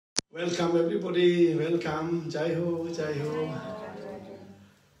Welcome everybody, welcome, Jai Ho, Jai Ho.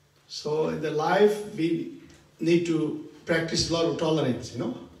 So in the life we need to practice a lot of tolerance,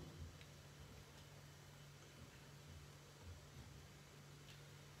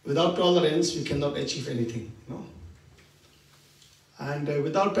 Without tolerance we cannot achieve anything, And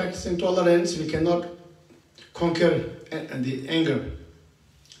without practicing tolerance we cannot conquer the anger,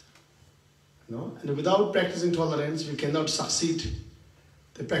 And without practicing tolerance we cannot succeed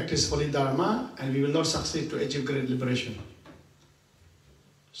to practice holy dharma, and we will not succeed to achieve great liberation.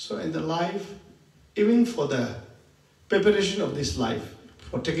 So in the life, even for the preparation of this life,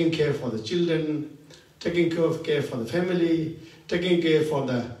 for taking care for the children, taking care for the family, taking care for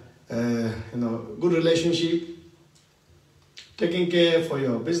the good relationship, taking care for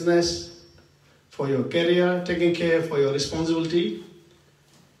your business, for your career, taking care for your responsibility,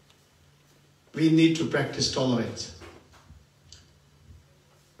 we need to practice tolerance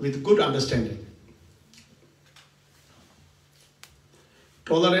with good understanding.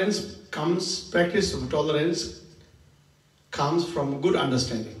 Practice of tolerance comes from good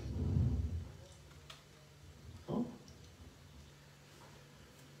understanding.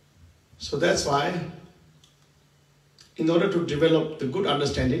 So that's why, in order to develop the good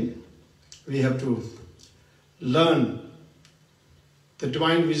understanding, we have to learn the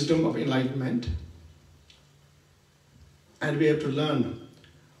divine wisdom of enlightenment, and we have to learn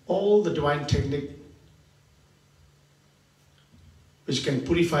all the divine technique which can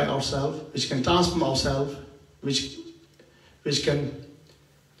purify ourselves, which can transform ourselves, which can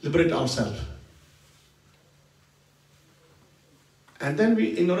liberate ourselves. And then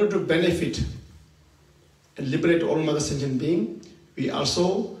in order to benefit and liberate all Mother Sentient Being, we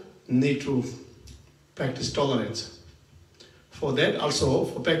also need to practice tolerance. For that also,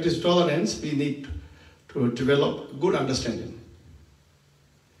 for practice tolerance, we need to develop good understanding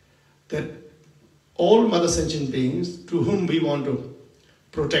that all Mother Sentient Beings to whom we want to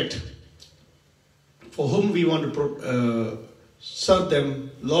protect, for whom we want to serve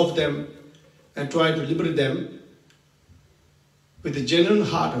them, love them, and try to liberate them with a genuine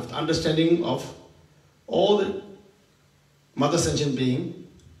heart of understanding of all the Mother Sentient Being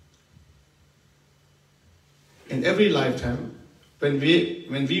in every lifetime, when we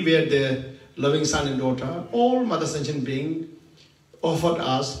were their loving son and daughter, all Mother Sentient Being offered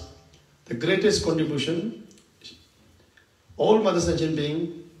us the greatest contribution. All Mother Sentient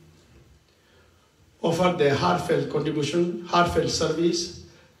Being offered their heartfelt contribution, heartfelt service,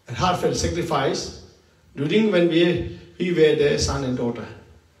 and heartfelt sacrifice during when we were their son and daughter.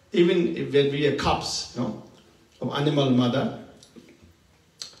 Even when we are cubs, of animal mother,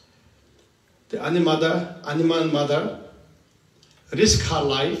 the animal mother risked her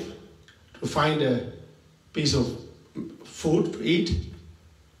life to find a piece of food to eat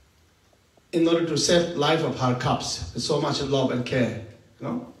in order to save life of her cubs with so much love and care,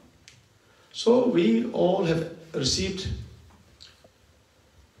 So we all have received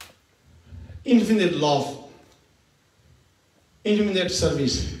infinite love, infinite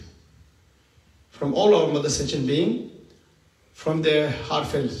service from all our Mother Sentient Being, from their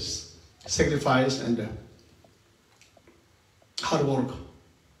heartfelt sacrifice and hard work.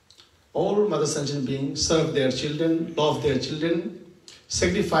 All Mother Sentient Beings serve their children, love their children,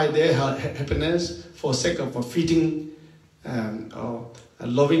 sacrifice their happiness for sake of feeding,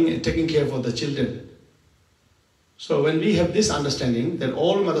 loving and taking care of the children. So when we have this understanding that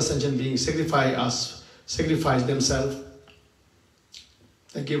all Mother Sentient Beings sacrifice themselves,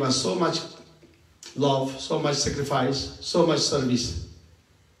 they give us so much love, so much sacrifice, so much service.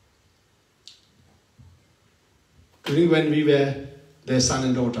 During when we were their son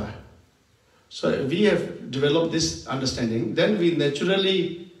and daughter. So if we have developed this understanding, then we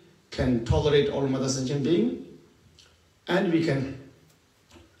naturally can tolerate all Mother Sentient Being, and we can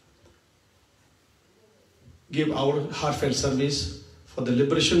give our heartfelt service for the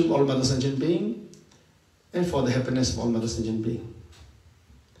liberation of all Mother Sentient Being and for the happiness of all Mother Sentient Being.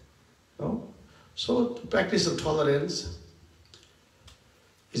 So the practice of tolerance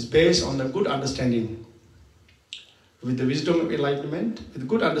is based on a good understanding with the wisdom of enlightenment, with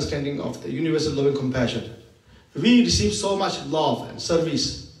good understanding of the universal loving compassion. We receive so much love and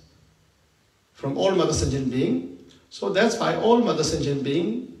service from all Mother Sentient Being, so that's why all Mother Sentient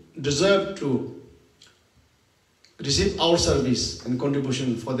Being deserve to receive our service and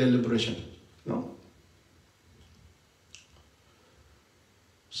contribution for their liberation.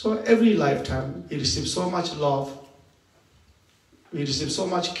 So every lifetime we receive so much love, we receive so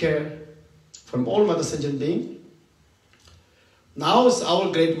much care from all Mother Sentient Being. Now is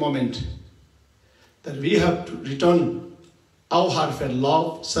our great moment that we have to return our heartfelt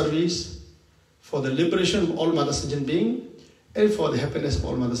love, service for the liberation of all mother sentient beings and for the happiness of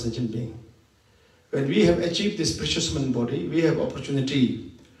all mother sentient beings. When we have achieved this precious human body, we have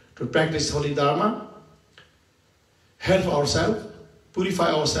opportunity to practice holy dharma, help ourselves,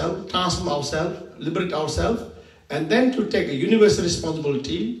 purify ourselves, transform ourselves, liberate ourselves, and then to take a universal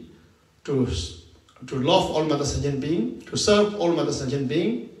responsibility to love all mother sentient beings, to serve all mother sentient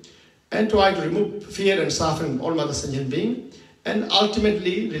beings, and try to remove fear and suffering of all mother sentient beings, and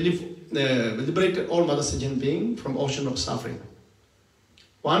ultimately liberate all mother sentient beings from ocean of suffering.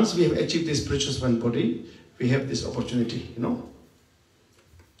 Once we have achieved this precious one body, we have this opportunity, you know.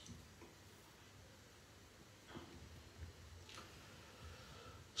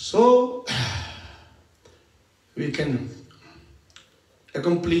 So, we can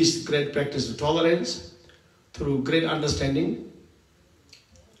accomplish great practice of tolerance through great understanding,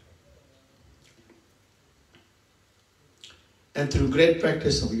 and through great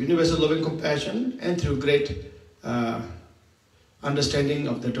practice of universal loving compassion, and through great understanding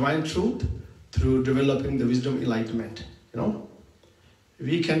of the divine truth, through developing the wisdom enlightenment. You know,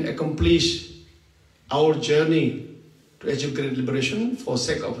 we can accomplish our journey to achieve great liberation for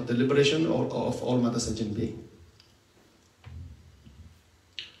sake of the liberation of all mother sentient beings.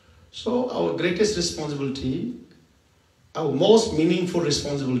 So our greatest responsibility, our most meaningful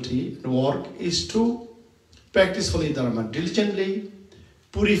responsibility and work is to practice holy dharma diligently,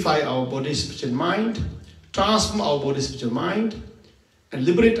 purify our body, speech and mind, transform our body, speech and mind, and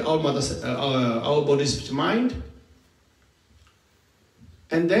liberate our body, speech and mind,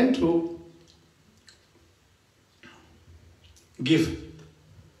 and then to give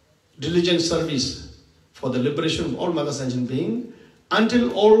diligent service for the liberation of all mother sentient beings.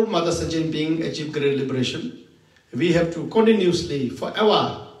 Until all mother sentient beings achieve great liberation, we have to continuously,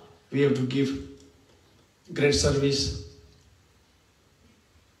 forever, we have to give great service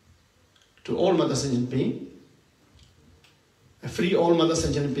to all mother sentient beings, free all mother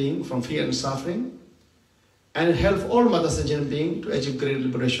sentient beings from fear and suffering, and help all mother sentient beings to achieve great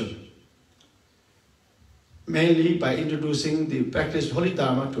liberation. Mainly by introducing the practice of holy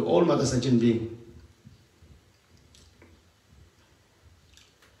dharma to all mother sentient beings.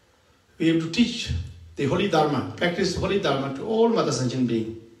 We have to teach the holy dharma, practice holy dharma to all mother sentient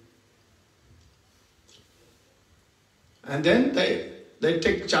beings. And then they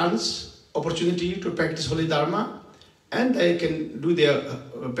take chance, opportunity to practice holy dharma, and they can do their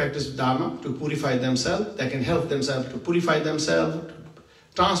practice of dharma to purify themselves. They can help themselves to purify themselves, to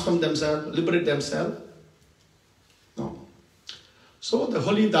transform themselves, liberate themselves. No. So the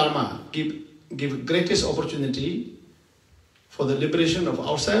holy dharma give greatest opportunity for the liberation of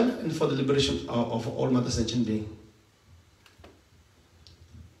ourselves and for the liberation of all mother sentient beings.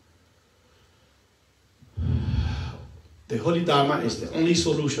 The holy dharma is the only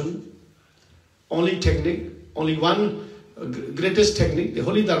solution, only technique, only one greatest technique. The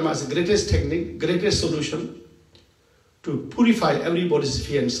holy dharma is the greatest technique, greatest solution to purify everybody's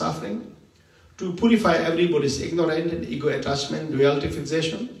fear and suffering, to purify everybody's ignorance and ego attachment, duality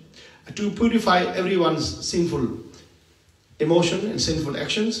fixation, to purify everyone's sinful emotion and sinful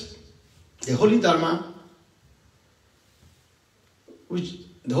actions. The holy dharma,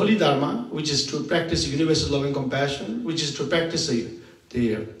 which is to practice universal loving compassion, which is to practice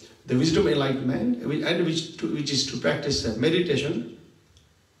the wisdom enlightenment, and which is to practice meditation,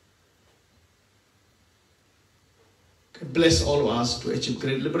 can bless all of us to achieve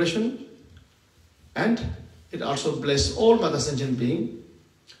great liberation, and it also bless all mother sentient beings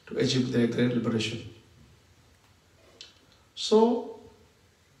to achieve their great liberation. So,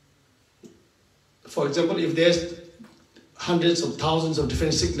 for example, if there's hundreds of thousands of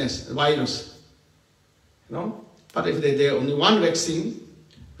different sickness, virus, you know, but if there only one vaccine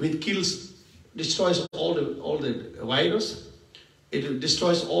which destroys all the virus, it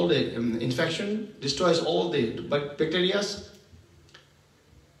destroys all the infection, destroys all the bacteria,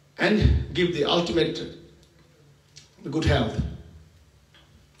 and give the ultimate good health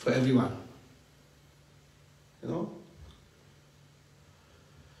for everyone, you know.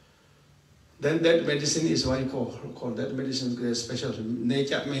 Then that medicine is what you call that medicine is special,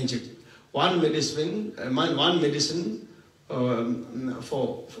 nature magic. One medicine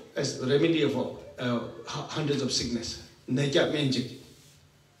for as remedy for hundreds of sickness. Nature magic.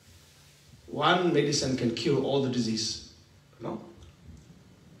 One medicine can cure all the disease. You know?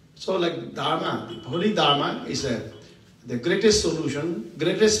 So like Dharma, holy Dharma is the greatest solution,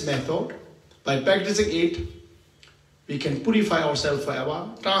 greatest method. By practicing it, we can purify ourselves forever,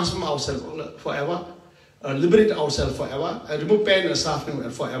 transform ourselves forever, liberate ourselves forever, and remove pain and suffering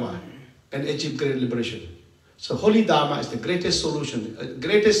forever, and achieve great liberation. So Holy Dharma is the greatest solution,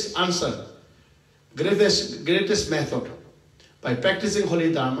 greatest answer, greatest method. By practicing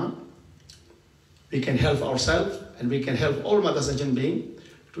Holy Dharma, we can help ourselves and we can help all Mother Sentient beings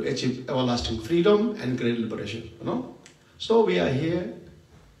to achieve everlasting freedom and great liberation. So we are here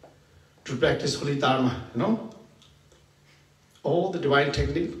to practice Holy Dharma. All the divine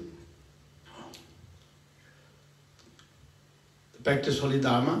technique. The practice Holy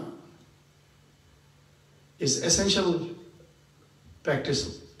Dharma is essential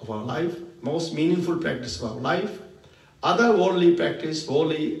practice of our life, most meaningful practice of our life. Other worldly practice,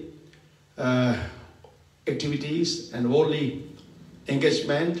 worldly activities and worldly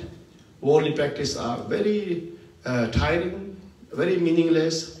engagement, worldly practice are very tiring, very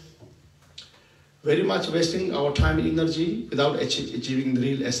meaningless, very much wasting our time and energy without achieving the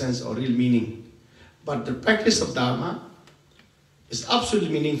real essence or real meaning. But the practice of Dharma is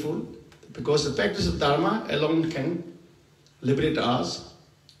absolutely meaningful, because the practice of Dharma alone can liberate us,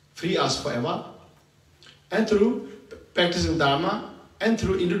 free us forever. And through practicing Dharma and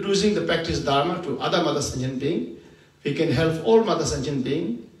through introducing the practice Dharma to other Mother Sentient beings, we can help all Mother Sentient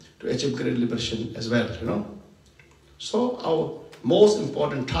beings to achieve great liberation as well. So our most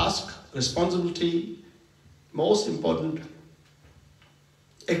important task, responsibility, most important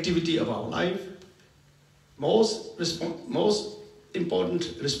activity of our life, most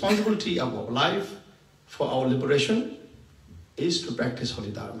important responsibility of our life for our liberation is to practice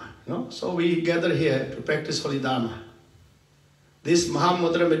Holy Dharma. So we gather here to practice Holy Dharma. This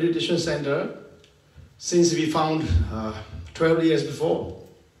Mahamudra Meditation Center, since we found 12 years before,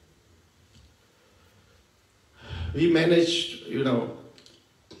 we managed,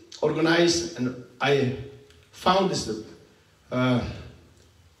 organize, and I found this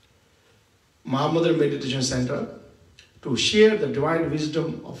Mahamudra Meditation Center to share the divine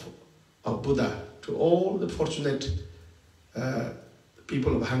wisdom of Buddha to all the fortunate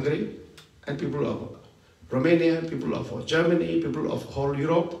people of Hungary and people of Romania, people of Germany, people of whole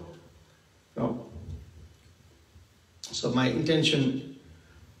Europe. So my intention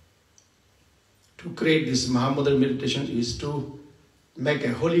to create this Mahamudra meditation is to make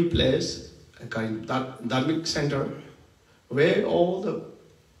a holy place, a kind of dharmic center, where all the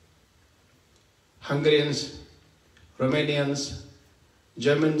Hungarians, Romanians,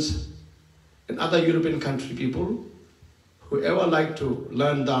 Germans, and other European country people, whoever like to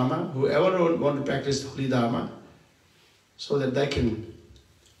learn Dharma, whoever want to practice Holy Dharma, so that they can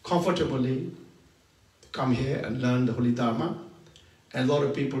comfortably come here and learn the Holy Dharma. And a lot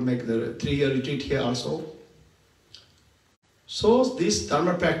of people make the 3-year retreat here also. So this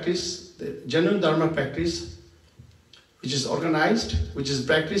Dharma practice, the genuine Dharma practice, which is organized, which is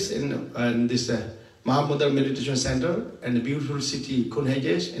practiced in this Mahamudra Meditation Center and the beautiful city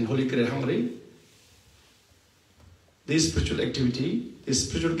KUNHEGYES in Holy Great Hungary. This spiritual activity, this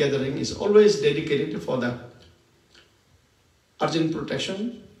spiritual gathering is always dedicated for the urgent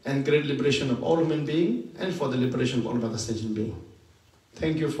protection and great liberation of all human beings and for the liberation of all Mother Sentient beings.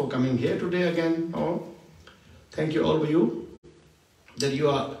 Thank you for coming here today again. Thank you all of you that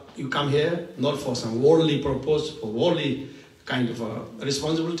you come here not for some worldly purpose or worldly kind of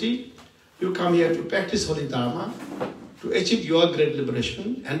responsibility. You come here to practice Holy Dharma, to achieve your great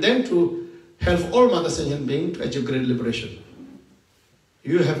liberation, and then to help all Mother Sentient beings to achieve great liberation.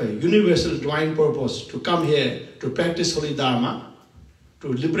 You have a universal divine purpose to come here to practice Holy Dharma, to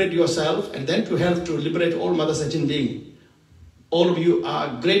liberate yourself, and then to help to liberate all Mother Sentient beings. All of you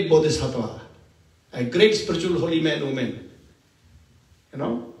are great bodhisattva, a great spiritual holy man, woman,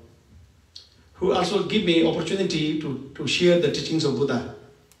 who also give me opportunity to share the teachings of Buddha,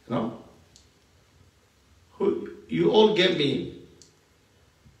 who you all gave me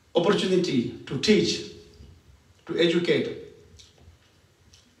opportunity to teach, to educate,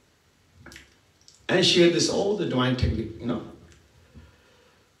 and share this all the divine technique,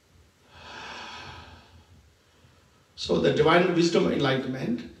 So the divine wisdom of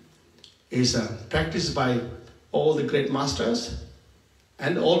enlightenment is practiced by all the great masters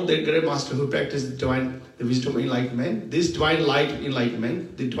and all the great masters who practice the wisdom of enlightenment. This divine light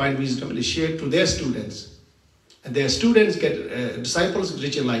enlightenment, the divine wisdom is shared to their students. And their students get disciples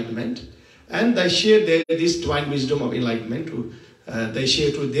reach enlightenment, and they share this divine wisdom of enlightenment they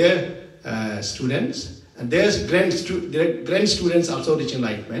share to their students, and their grand students also reach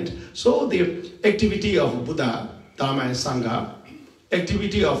enlightenment. So the activity of Buddha, Dharma and Sangha,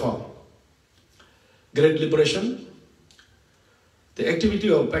 activity of great liberation, the activity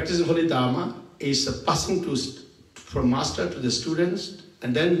of practicing Holy Dharma is passing from master to the students,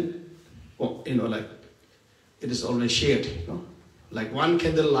 and then, it is always shared, like one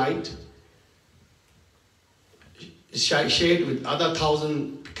candle light is shared with other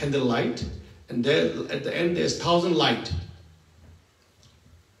 1,000 candle light, and there at the end there's 1,000 light.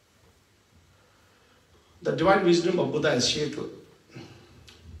 The divine wisdom of Buddha is shared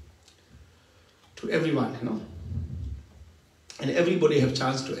to everyone, you know. And everybody have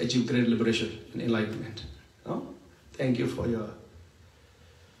chance to achieve great liberation and enlightenment. You know? Thank you for your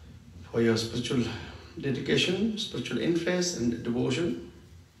spiritual dedication, spiritual interest and devotion.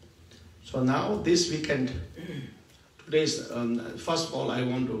 So now this weekend, today's, first of all, I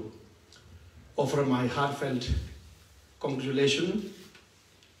want to offer my heartfelt congratulations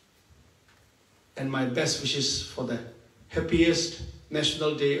and my best wishes for the happiest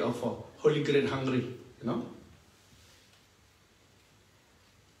National Day of Holy Grail Hungary, you know.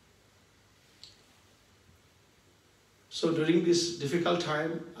 So during this difficult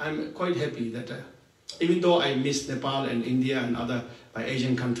time, I'm quite happy that even though I miss Nepal and India and other my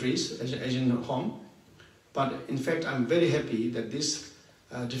Asian countries, Asian home, but in fact I'm very happy that this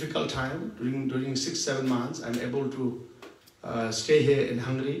difficult time, during 6-7 months, I'm able to stay here in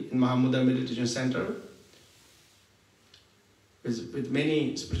Hungary, in Mahamudra Meditation Center, with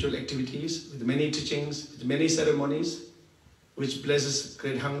many spiritual activities, with many teachings, with many ceremonies, which blesses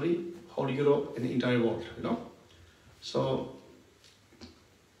Great Hungary, whole Europe, and the entire world, you know. So,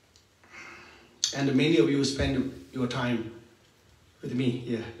 and many of you spend your time with me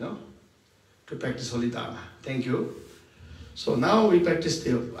here, you know, to practice Holy Dharma. Thank you. So now we practice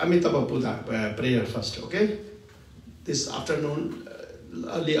the Amitabha Buddha prayer first, okay? This afternoon,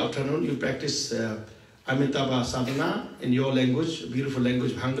 early afternoon, you practice Amitabha Sadhana in your language, beautiful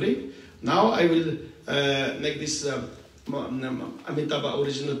language of Hungary. Now I will make this Amitabha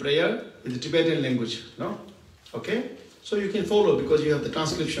original prayer with the Tibetan language, no? Okay? So you can follow because you have the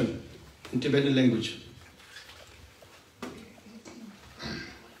transcription in Tibetan language.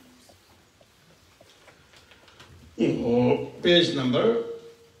 Page number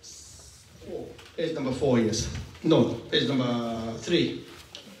 4, yes. No, page number 3.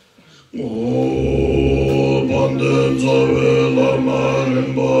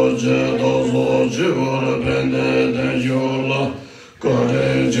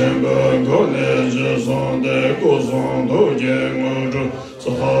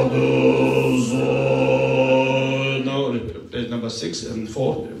 Now, page number 6 and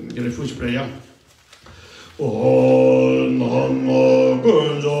 4, the refuge prayer.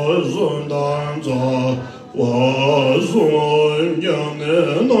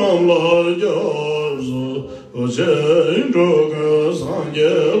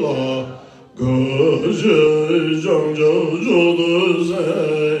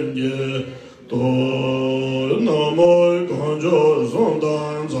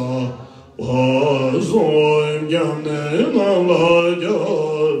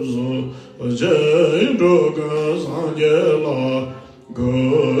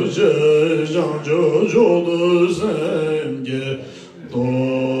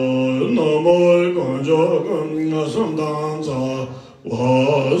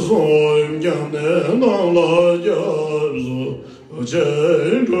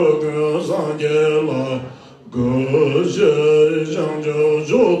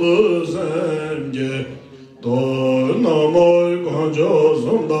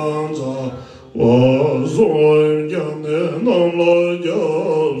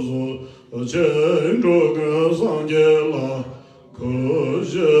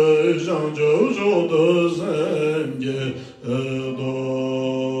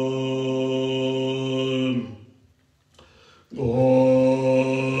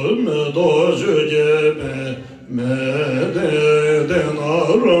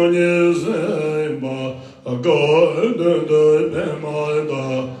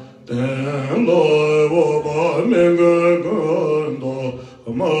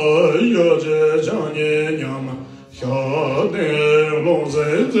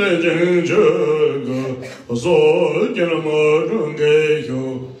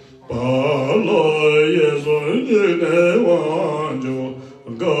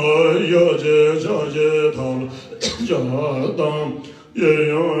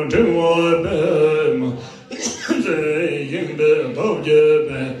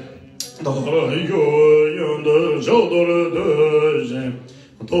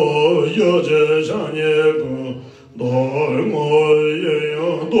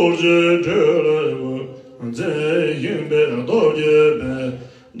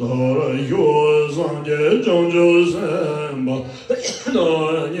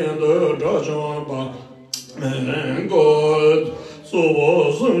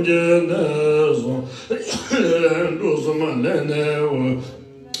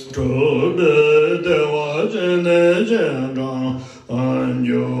 DEWA jene jendang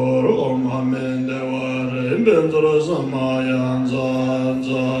anjur omamen dewa rebendra samayan zan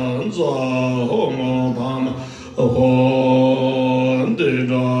zan za homo pam hon de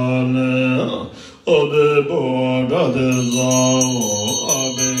dane ode boda de zao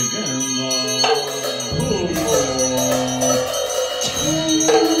abe genza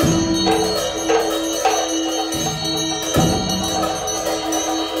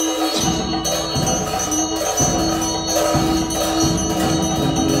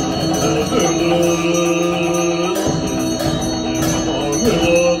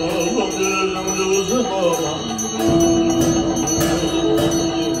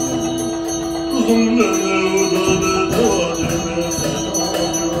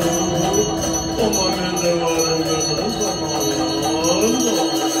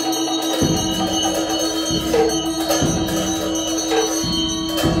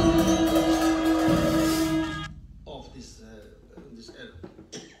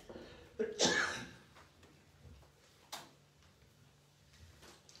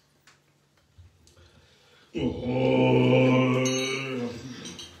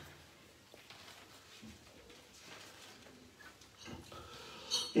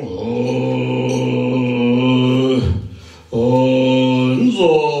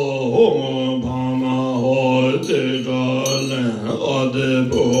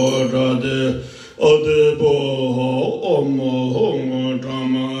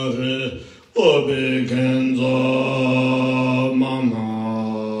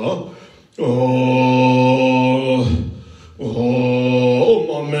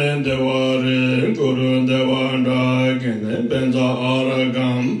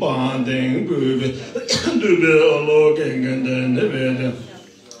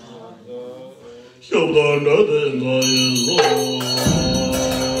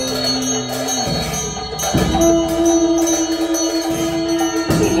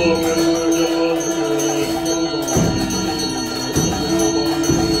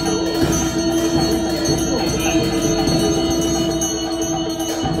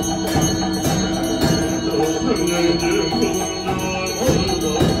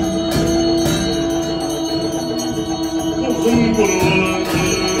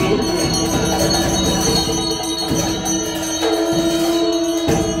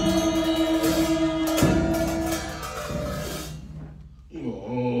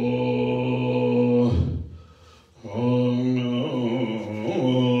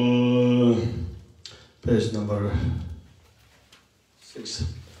Page number 6.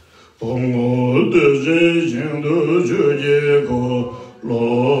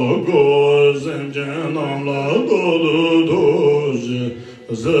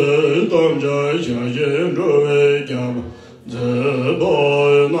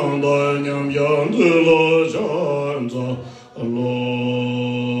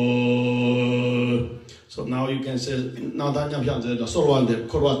 So now you can say,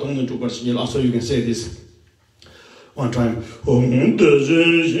 also you can say this one time.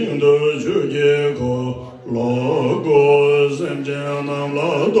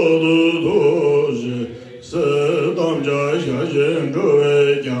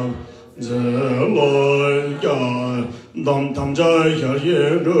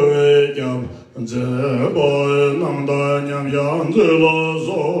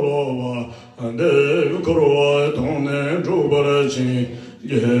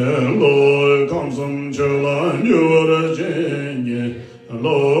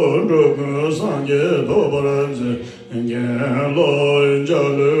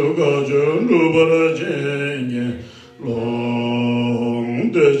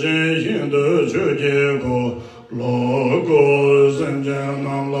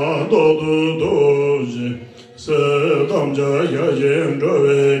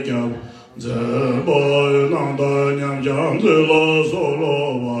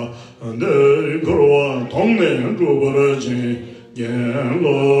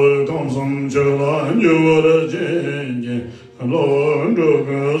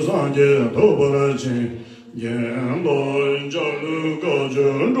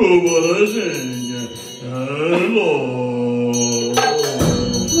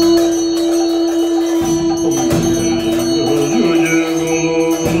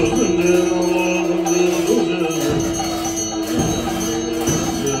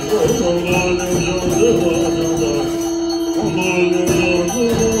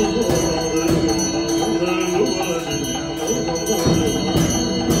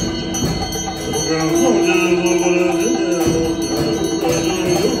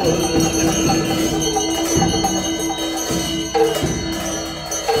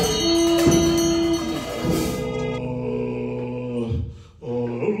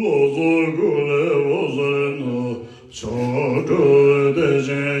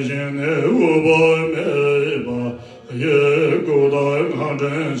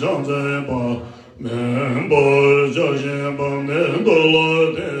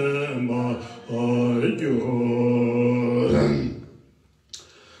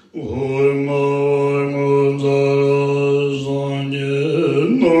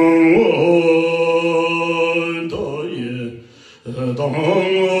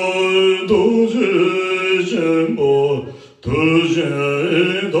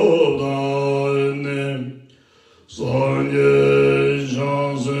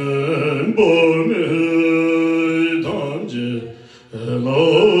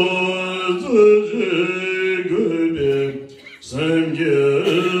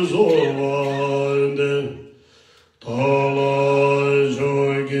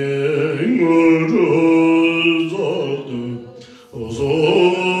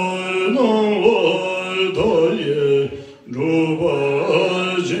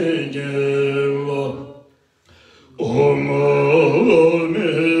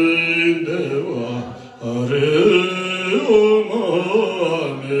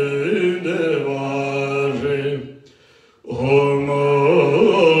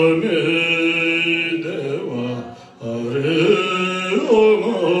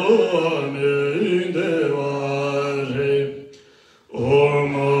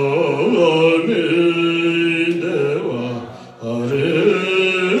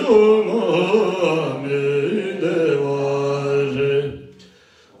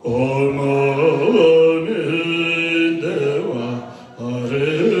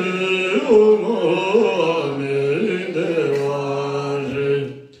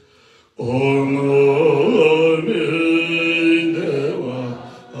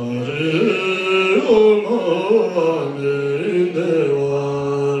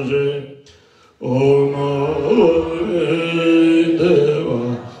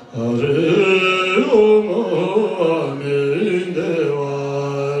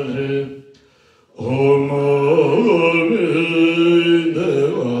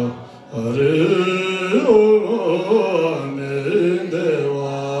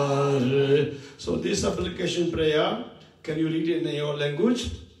 So this supplication prayer, can you read it in your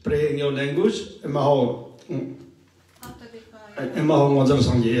language? Pray in your language. Mahamudra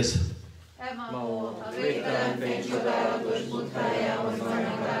sang, yes. A végtelen fény csodálatos Buddhájához,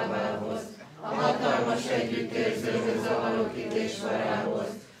 Amitabhához, a hatalmas együttérzőhöz, a halokítésvarához,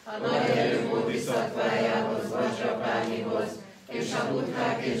 a nagy erő bodhisattvájához, Vajrapánihoz, és a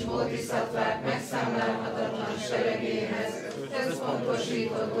buddhák és bodhiszattvák megszámlálhatatlan seregéhez,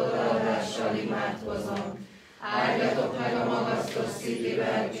 összpontosított odaadással imádkozom. Áldjatok meg a magasztos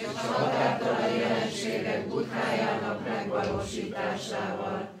szívivel, és a határtalan jelenségek buddhájának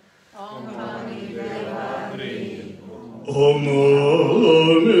megvalósításával. Mahamudra.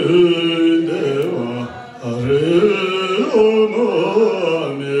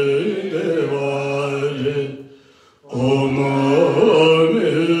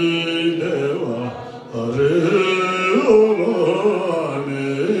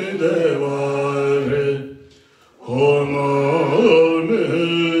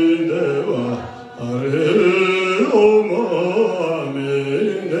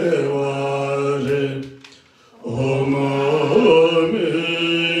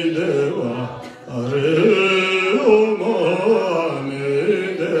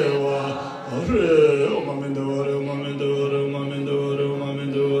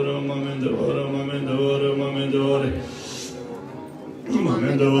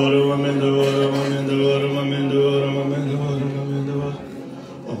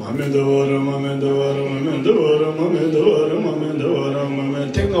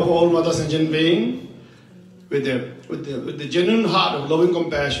 Think of all Mother Sentient Being with the genuine heart of loving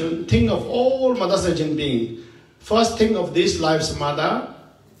compassion. Think of all Mother Sentient Being. First think of this life's mother,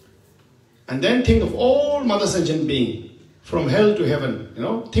 and then think of all Mother Sentient Being from hell to heaven.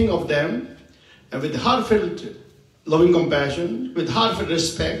 Think of them, and with heartfelt loving compassion, with heartfelt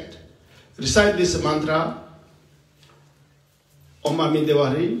respect, recite this mantra, Om Ami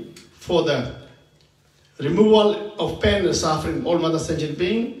Devari, for the removal of pain and suffering, all Mother Sentient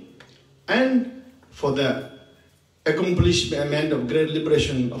Being, and for the accomplishment of great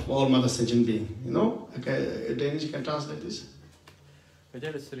liberation of all Mother Sentient Being. Okay, Danish, can translate this? Hogy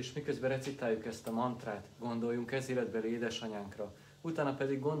először is miközben recitáljuk ezt a mantrát, gondoljunk ez életbeli édesanyánkra, utána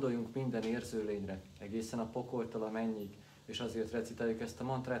pedig gondoljunk minden érzőlényre, egészen a pokoltól a mennyig, és azért recitáljuk ezt a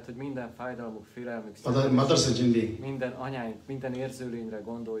mantrát, hogy minden fájdalmuk, félelmük, Mother Sentient Being, minden anyáink, minden érzőlényre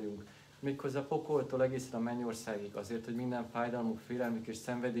gondoljunk, Méghozzá a pokoltól egészen a mennyországig, azért, hogy minden fájdalmuk, félelmük és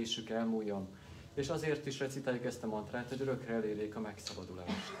szenvedésük elmúljon. És azért is recitáljuk ezt a mantrát, hogy örökre elérjék a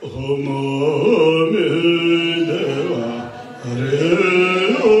megszabadulást.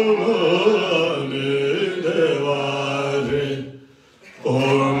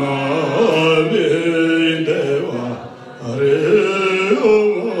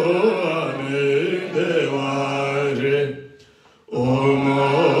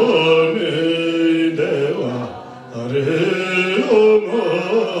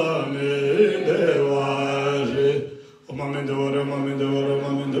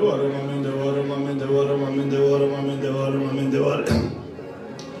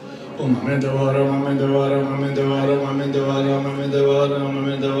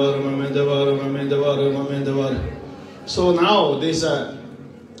 So now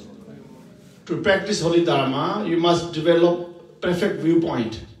to practice holy dharma, you must develop perfect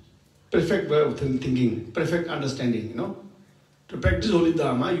viewpoint, perfect way of thinking, perfect understanding, you know. To practice holy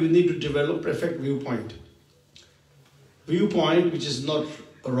dharma, you need to develop perfect viewpoint. Viewpoint which is not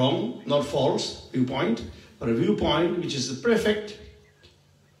wrong, not false viewpoint, but a viewpoint which is perfect,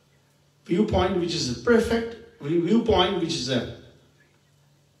 viewpoint which is perfect, viewpoint which is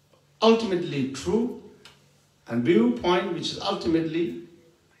ultimately true, and viewpoint which is ultimately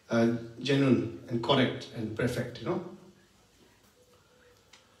genuine and correct and perfect, you know.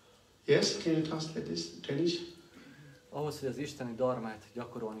 Yes, can you translate this in Danish? Ahhoz, hogy az isteni dharmát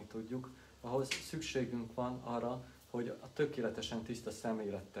gyakorolni tudjuk, ahhoz szükségünk van arra, hogy a tökéletesen tiszta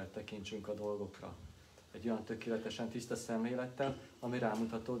szemlélettel tekintsünk a dolgokra. Egy olyan tökéletesen tiszta szemlélettel, ami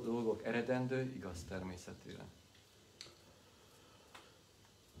rámutató dolgok eredendő, igaz természetére.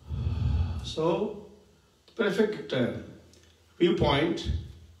 So, perfect viewpoint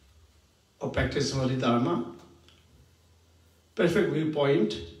of practice holy dharma, perfect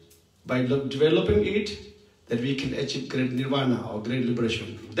viewpoint, by developing it, that we can achieve great nirvana or great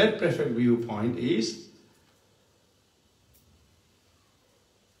liberation. That perfect viewpoint is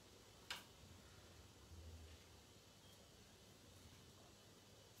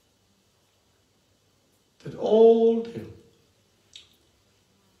that all the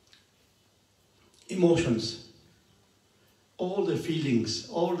emotions, all the feelings,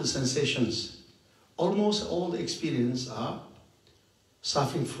 all the sensations, almost all the experience are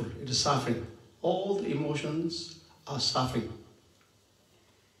sufferingful. It is suffering. All the emotions are suffering.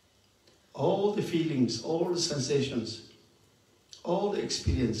 All the feelings, all the sensations, all the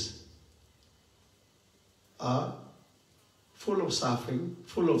experience are full of suffering,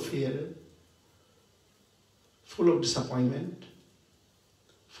 full of fear, full of disappointment,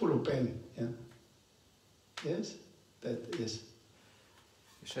 full of pain. Yeah. Yes? Yes.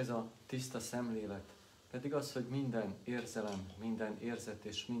 És ez a tiszta szemlélet pedig az, hogy minden érzelem, minden érzet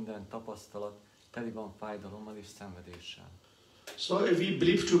és minden tapasztalat teli van fájdalommal és szenvedéssel. So if we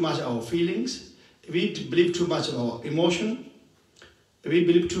believe too much our feelings, if we believe too much our emotion, if we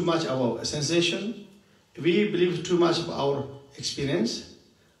believe too much our sensation, if we believe too much of our experience,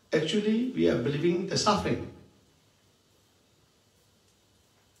 actually we are believing the suffering.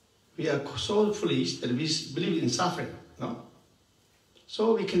 We are so foolish that we believe in suffering, no?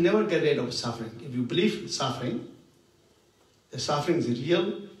 So we can never get rid of suffering. If you believe in suffering, the suffering is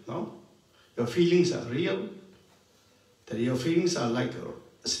real, no? Your feelings are real, that your feelings are like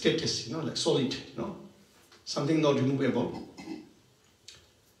a status, you know, like solid, you know, something not removable.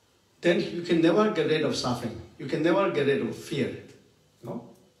 Then you can never get rid of suffering. You can never get rid of fear, no?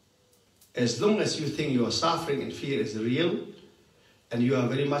 As long as you think your suffering and fear is real, and you are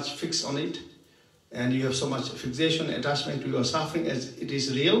very much fixed on it, and you have so much fixation, attachment to your suffering as it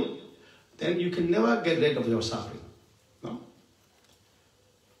is real, then you can never get rid of your suffering. No?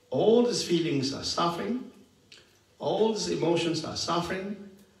 All these feelings are suffering, all these emotions are suffering,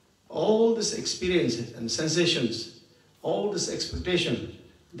 all these experiences and sensations, all this expectation,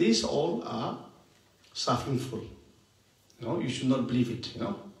 these all are sufferingful. You know, you should not believe it, you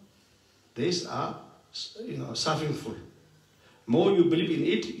know. These are, you know, sufferingful. More you believe in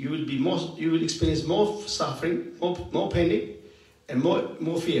it, you will experience more suffering, more panic, and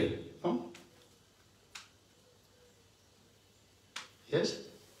more fear. No? Yes?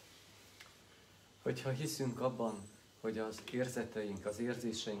 Hogyha hiszünk abban, hogy az érzeteink, az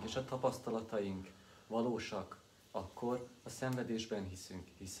érzéseink és a tapasztalataink valósak, akkor a szenvedésben hiszünk,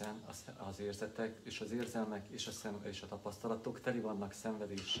 hiszen az érzetek és az érzelmek és a tapasztalatok teli vannak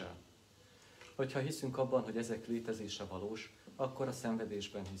szenvedéssel. Hogyha hiszünk abban, hogy ezek létezése valós, akkor a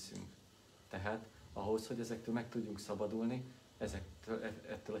szenvedésben hiszünk. Tehát ahhoz, hogy ezektől meg tudjunk szabadulni,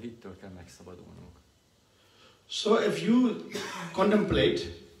 ettől a hittől kell megszabadulnunk. So if you contemplate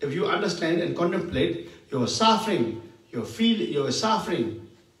if you understand and contemplate your suffering, your suffering,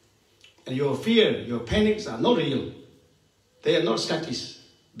 and your fear, your panics are not real. They are not statics.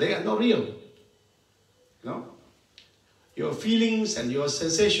 They are not real. You know? Your feelings and your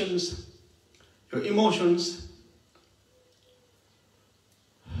sensations, your emotions,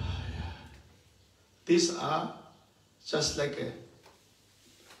 these are just like a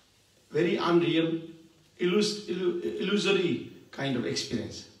very unreal, illusory kind of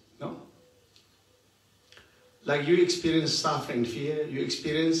experience. No? Like you experience suffering, fear, you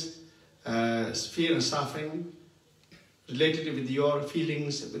experience fear and suffering related with your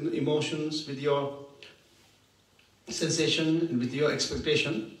feelings, with emotions, with your sensation, and with your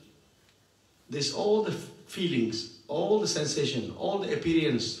expectation. This all the feelings, all the sensation, all the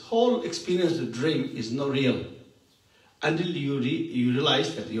appearance, whole experience of the dream is not real. Until you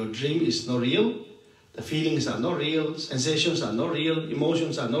realize that your dream is not real, the feelings are not real, sensations are not real,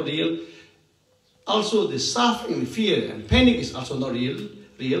 emotions are not real. Also the suffering, fear and panic is also not real.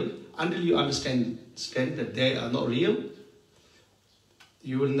 Until you understand that they are not real,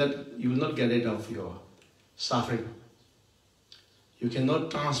 you will not get rid of your suffering. You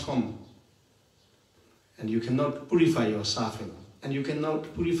cannot transform and you cannot purify your suffering, and you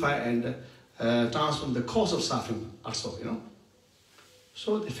cannot purify and transform the cause of suffering also, you know.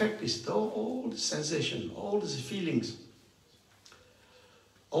 So the fact is, all the sensation, all these feelings,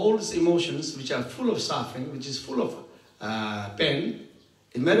 all these emotions which are full of suffering, which is full of pain,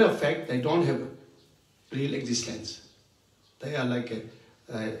 in matter of fact, they don't have real existence. They are like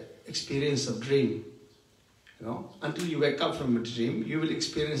a experience of dream. You know, until you wake up from a dream, you will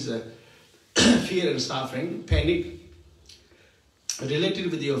experience fear and suffering, panic, related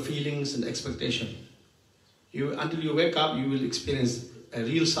with your feelings and expectation. Until you wake up, you will experience a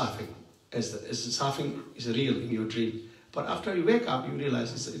real suffering, as the suffering is real in your dream. But after you wake up, you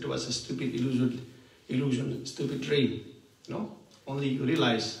realize it was a stupid illusion, stupid dream. You know, only you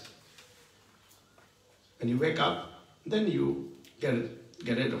realize when you wake up, then you get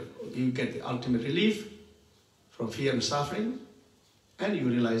the ultimate relief from fear and suffering, and you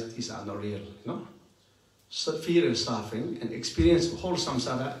realize these are not real. You know? So fear and suffering and experience of whole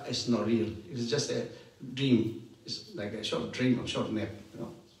samsara is not real. It is just a dream. It's like a short dream or short nap. You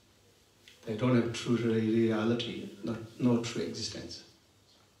know? They don't have true reality, no true existence.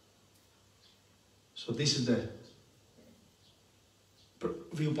 So this is the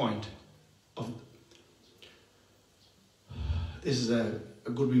viewpoint of. This is a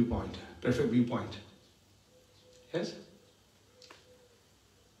good viewpoint, perfect viewpoint. Yes?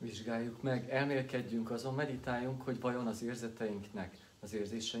 Vizsgáljuk meg, elmélkedjünk azon, meditáljunk, hogy vajon az érzeteinknek, az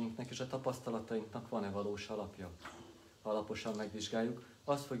érzéseinknek és a tapasztalatainknak van-e valós alapja. Ha alaposan megvizsgáljuk,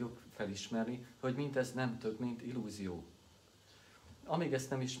 azt fogjuk felismerni, hogy mindez nem több, mint illúzió. Amíg ezt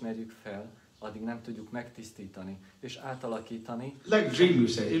nem ismerjük fel, addig nem tudjuk megtisztítani és átalakítani. Like dream, you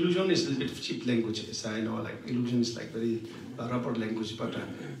say. Illusion is a little bit cheap language. I know, like illusion is like very rubber language, but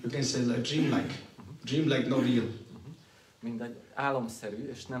you can say like dream like not real. Mindegy álomszerű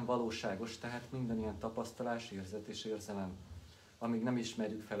és nem valóságos, tehát minden ilyen tapasztalás, érzet és érzelem. Amíg nem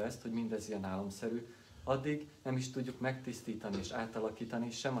ismerjük fel ezt, hogy mindez ilyen álomszerű, addig nem is tudjuk megtisztítani és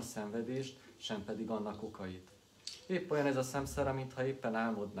átalakítani sem a szenvedést, sem pedig annak okait. Épp olyan ez a samsara, mintha éppen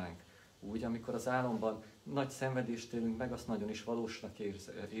álmodnánk. Úgy, amikor az álomban nagy szenvedést élünk meg, azt nagyon is valósnak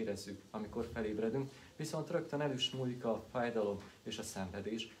érezzük, amikor felébredünk, viszont rögtön el is múlik a fájdalom és a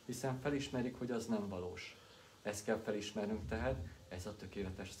szenvedés, hiszen felismerjük, hogy az nem valós. Ezt kell felismernünk tehát, ez a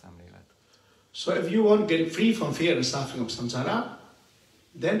tökéletes szemlélet. So if you want to get free from fear and suffering of samsara,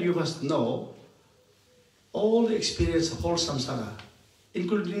 then you must know all the experience of whole samsara,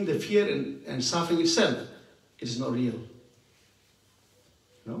 including the fear and suffering itself. It is not real.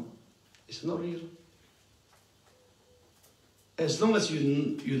 No? It's not real. As long as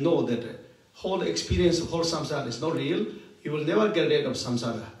you know that the whole experience of whole samsara is not real, you will never get rid of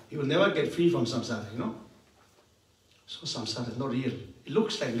samsara. You will never get free from samsara, you know? So samsara is not real. It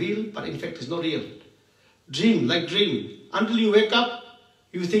looks like real, but in fact it's not real. Dream, like dream. Until you wake up,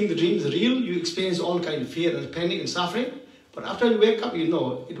 you think the dream is real, you experience all kind of fear and panic and suffering, but after you wake up, you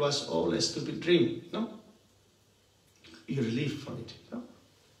know it was all a stupid dream, no? You're relieved from it, you know?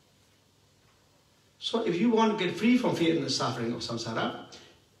 So if you want to get free from fear and suffering of samsara,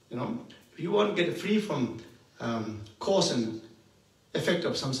 you know, if you want to get free from cause and effect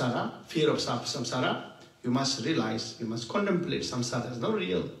of samsara, fear of samsara, you must realize, you must contemplate samsara is not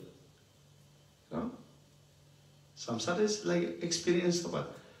real. You know? Samsara is like experience of a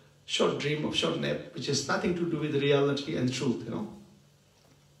short dream, of short nap, which has nothing to do with reality and truth, you know.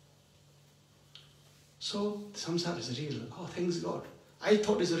 So samsara is real. Oh, thanks God. I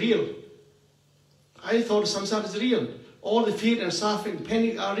thought it's real. I thought samsara is real. All the fear and suffering,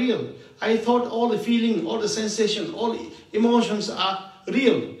 panic are real. I thought all the feeling, all the sensation, all the emotions are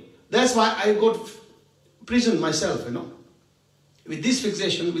real. That's why I got prison myself, With this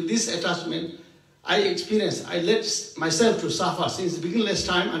fixation, with this attachment, I let myself to suffer since the beginningless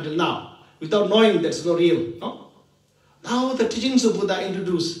time until now, without knowing that's not real. No? Now the teachings of Buddha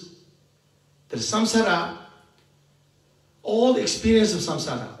introduce that samsara, all the experience of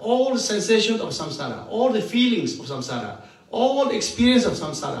samsara, all the sensations of samsara, all the feelings of samsara, all the experience of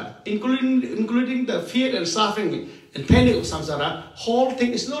samsara, including the fear and suffering and panic of samsara, whole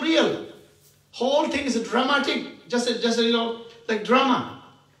thing is not real. Whole thing is dramatic, just like drama,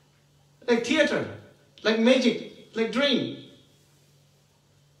 like theater, like magic, like dream.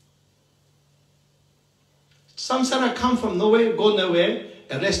 Samsara come from nowhere, go nowhere,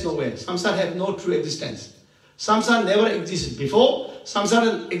 and rest nowhere. Samsara have no true existence. Samsara never existed before,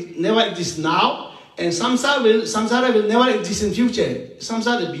 samsara never exists now, and samsara will never exist in future.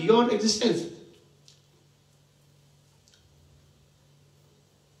 Samsara is beyond existence.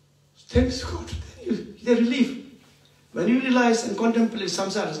 Thanks God, the relief. When you realize and contemplate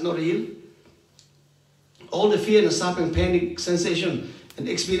samsara is not real, all the fear and suffering, panic, sensation, and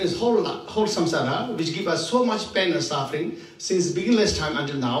experience whole samsara, which give us so much pain and suffering since beginningless time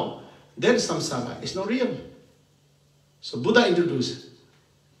until now, that samsara is not real. So Buddha introduced,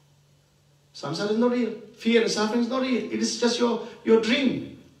 samsara is not real. Fear and suffering is not real. It is just your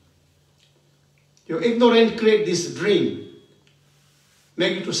dream. Your ignorant create this dream,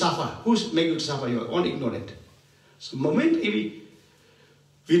 make you to suffer. Who's make you to suffer? Your own ignorant. So the moment we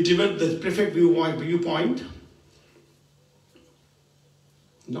develop the perfect viewpoint,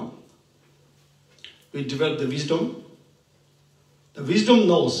 we develop the wisdom. The wisdom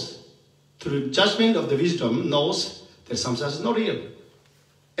knows, through judgment of the wisdom, knows that samsara is not real.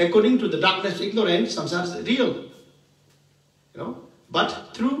 According to the darkness of ignorance, samsara is real.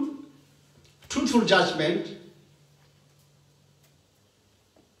 But through truthful judgment,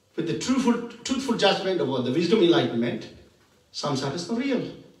 with the truthful judgment about the wisdom enlightenment, samsara is not real.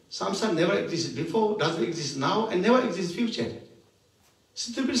 Samsara never existed before, doesn't exist now, and never exists future.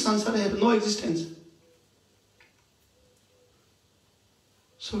 Stupid samsara have no existence.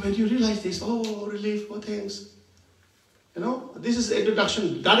 So when you realize this, oh, relief, oh, thanks. This is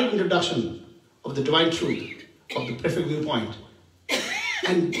introduction, direct introduction of the divine truth, of the perfect viewpoint.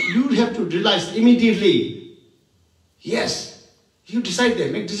 And you have to realize immediately, yes, you decide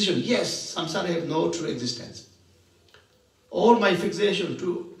there, make decision, yes, samsara have no true existence. All my fixation,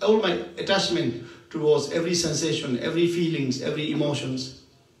 all my attachment towards every sensation, every feelings, every emotions,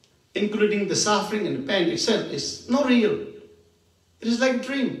 including the suffering and the pain itself, is not real. It is like a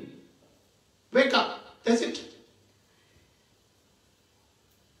dream. Wake up, that's it.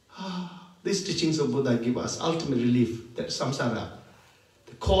 These teachings of Buddha give us ultimate relief that samsara,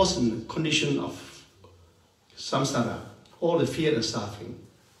 the cause and condition of samsara, all the fear and suffering,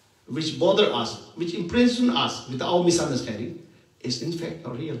 which bother us, which imprison us with our misunderstanding, is in fact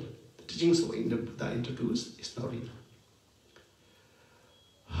not real. The teachings of Buddha introduced is not real.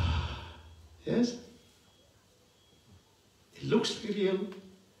 Yes? It looks like real,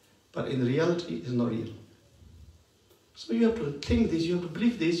 but in reality it is not real. So you have to think this, you have to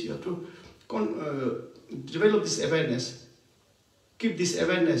believe this, you have to develop this awareness, keep this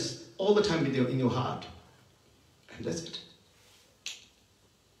awareness all the time in your heart, and that's it.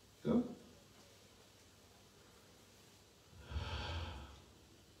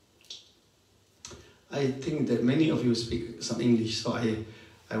 I think that many of you speak some English, so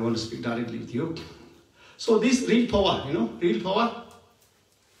I want to speak directly with you. So this real power, real power,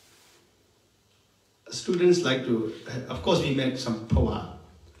 students like to, of course we make some power,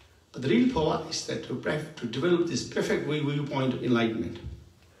 but the real power is that to develop this perfect viewpoint of enlightenment.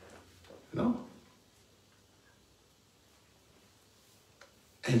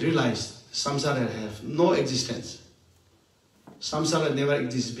 And realize samsara have no existence. Samsara never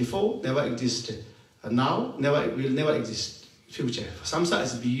existed before, never existed now, will never exist future. Samsara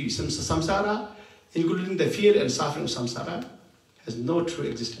samsara, including the fear and suffering of samsara, has no true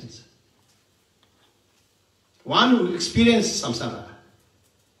existence. One who experiences samsara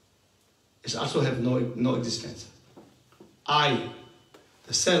is also have no existence. I,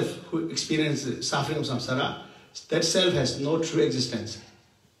 the self who experiences suffering of samsara, that self has no true existence.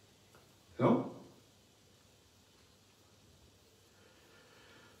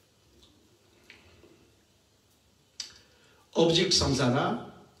 Object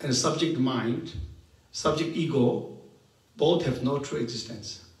samsara and subject mind, subject ego, both have no true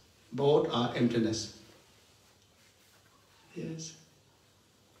existence. Both are emptiness. Yes.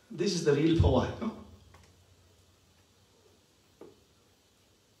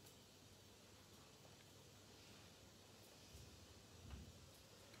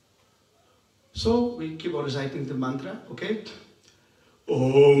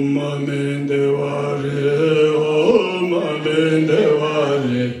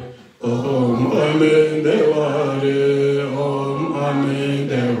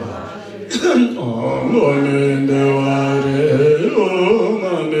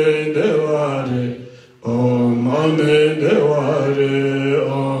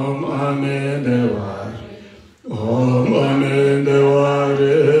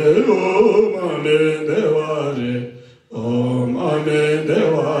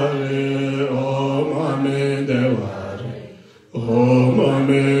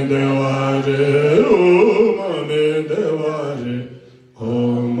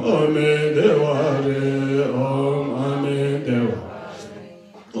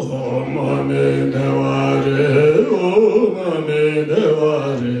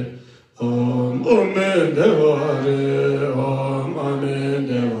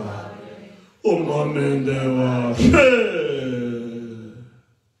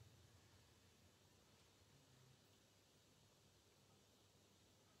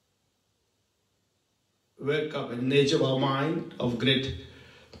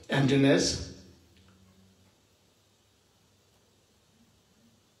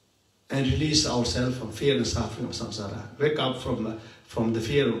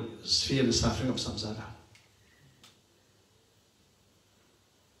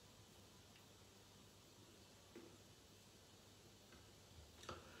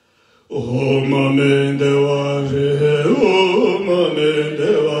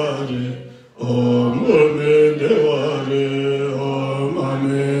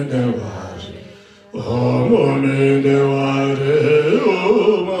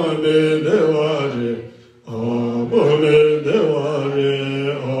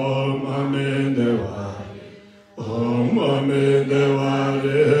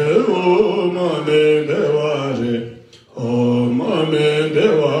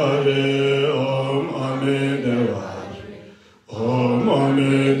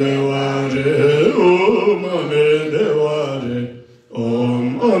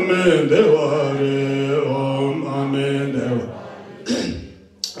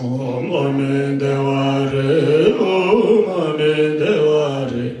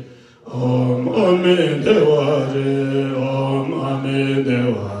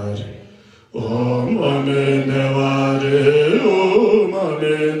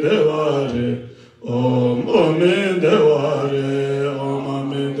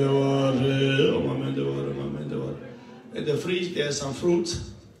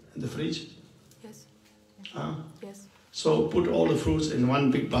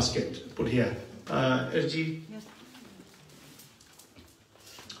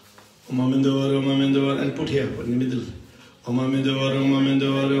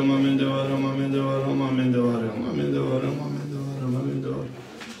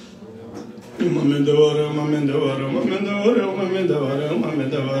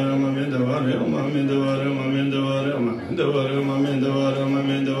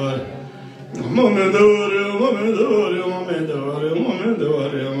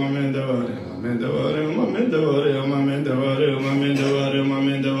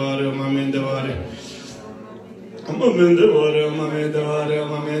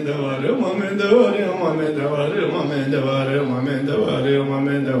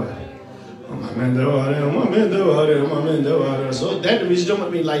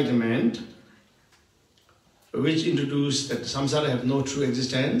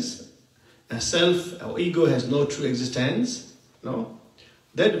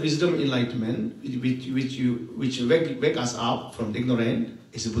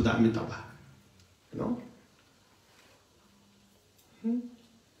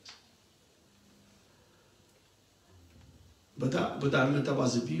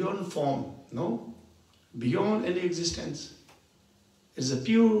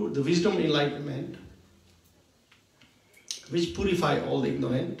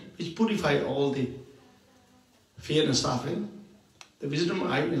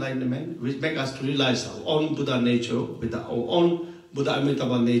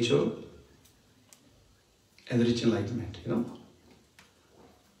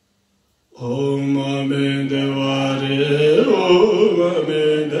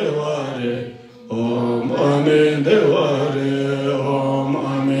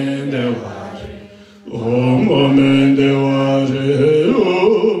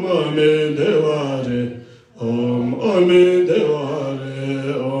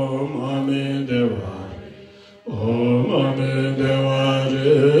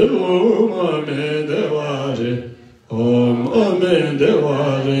 Amendevare, Om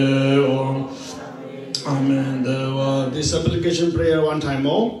Amendevare, Om Amendevare. This supplication prayer one time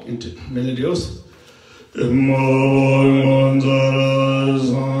more, into melodious. Manzara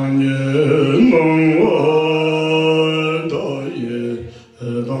Sanye Nangwa Daye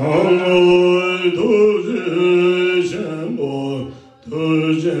Danoi Tuje Shenpo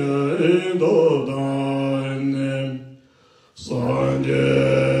Tuje Dodane Sanye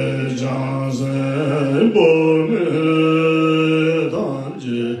Jansen Bome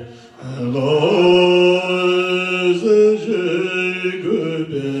Danje Eloi Seje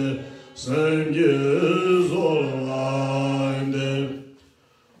Gube Senge Zolande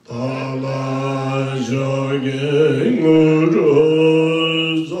Tala Joge Nguru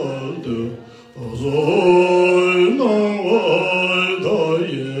Zaldu Ozoi Nangwai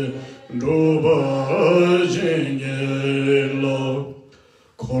Daye Druba Jenge Lo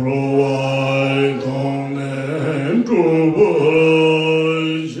Korowai Donen Druba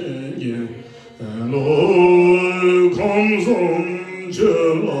Jenge Lo Komsum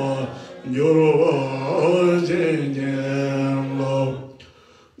Chela Yoruba Jenyenlo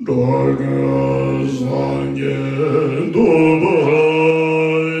Dorgas Anye Doba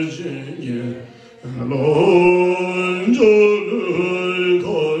Jenyen Lon Jolu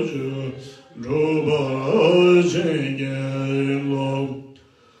Kaju Doba Jenyenlo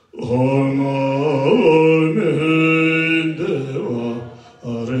Hona Mendewa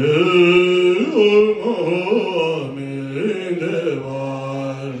Are Mendewa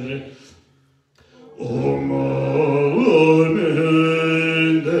Om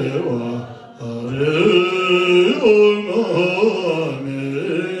Amendeva Hare Om Amendeva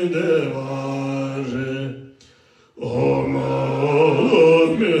Hare Om Amendeva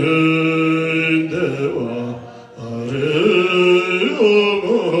Hare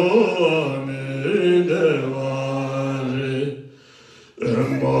Om Amendeva Hare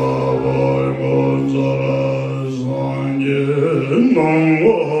Emma Vai Manzara Sanye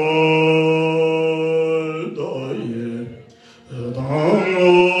Nangwa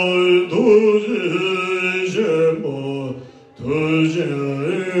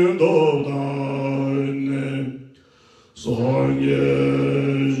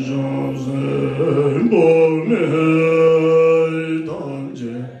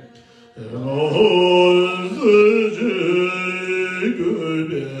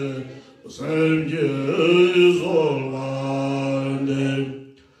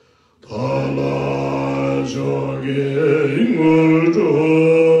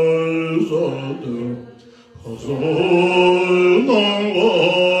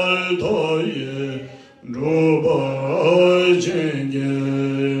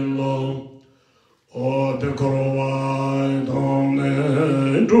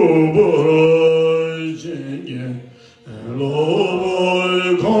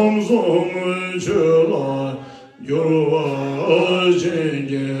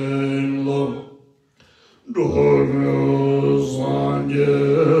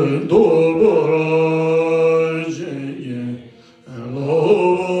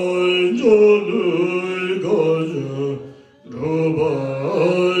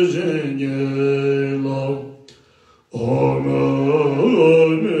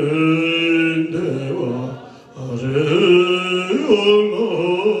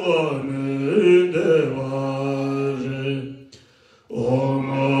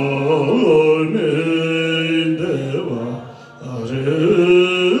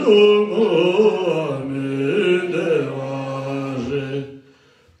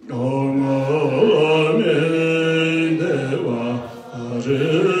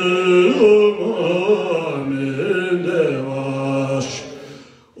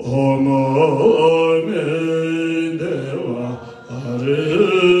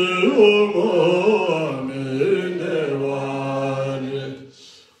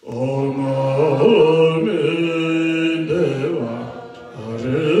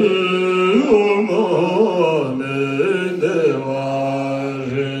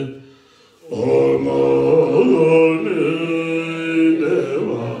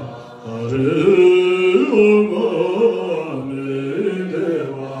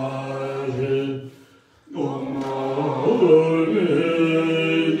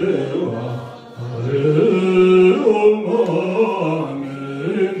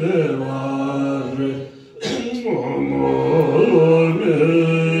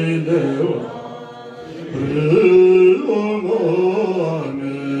Amen.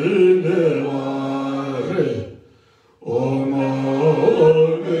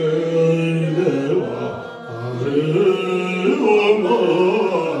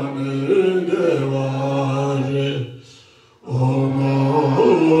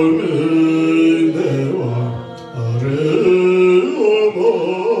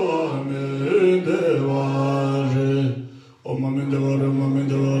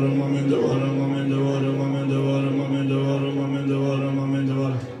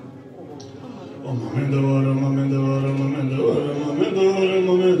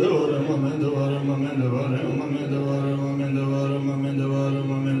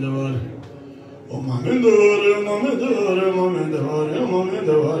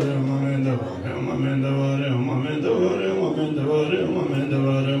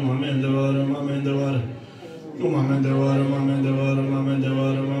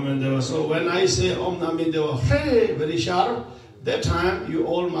 So when I say Om Nami Deva, hey, very sharp, that time you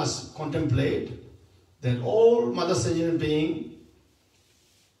all must contemplate that all Mother Sentient being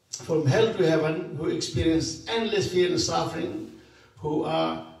from hell to heaven who experience endless fear and suffering, who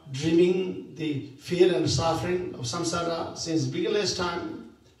are dreaming the fear and suffering of samsara since beginner's time,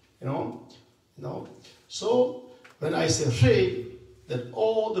 you know. So when I say Shri, that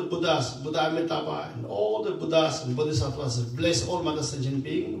all the Buddhas, Buddha Amitabha, and all the Buddhas and Bodhisattvas bless all Mother Sentient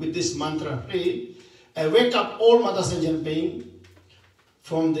being with this mantra Shri, I wake up all Mother Sentient being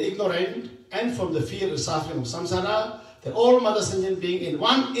from the ignorant and from the fear and suffering of samsara, that all Mother Sentient being in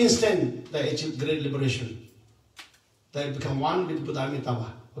one instant they achieve great liberation. They become one with Buddha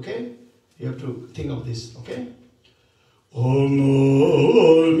Amitabha. Okay? You have to think of this. Okay? Om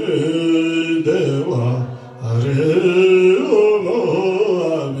Nami Deva Hare Om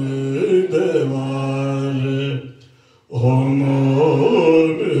Nami Deva Hare Om Nami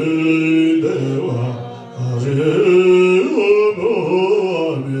Deva Hare Om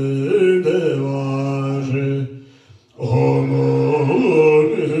Nami Deva Hare Om Nami Deva Hare Om Nami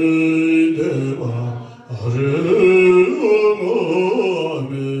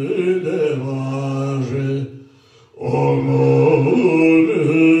Deva Hare Om Nami Deva Hare Om Nami Deva Hare Om Nami Deva Om Nami Deva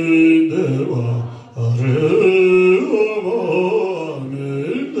Om Nami Deva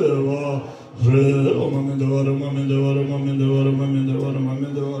Om Nami Deva Om Nami Deva Om Nami Deva Om Nami Deva Om Nami Deva Om Nami Deva Om Nami Deva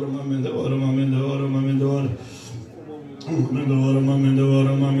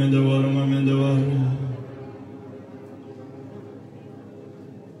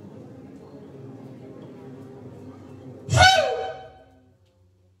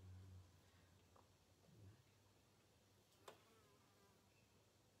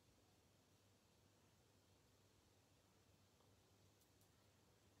Nami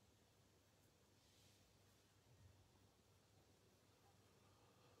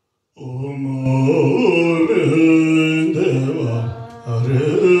Deva Om Nami Deva Hare Om Nami Deva Hare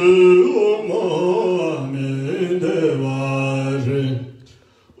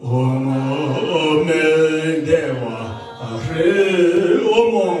Om Nami Deva Hare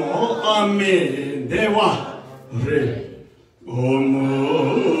Om Nami Deva Hare Om Nami Deva Hare Om Nami Deva Hare Om Nami Deva Hare Om Nami Deva Hare Om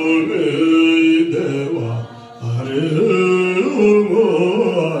Nami Deva Hare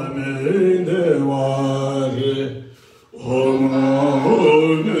Om Nami Deva Hare Om Nami Deva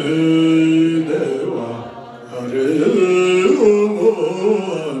Hare Om Nami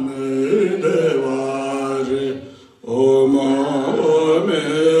Deva Hare Om Nami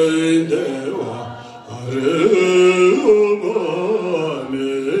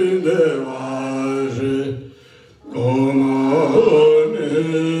Deva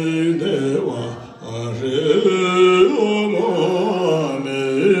Hare Om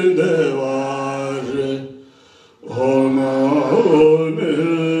Nami Deva Hare Om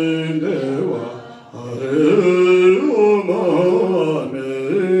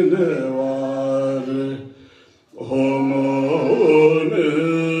Nami Deva Hare Om Nami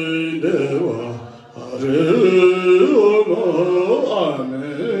Deva Hare Om Nami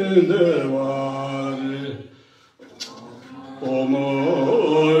Deva Hare Om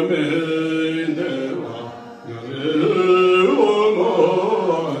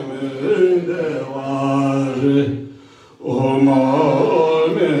Nami Deva Hare Om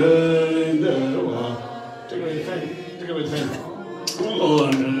Nami Deva. Take away the fan. Take away the fan. Om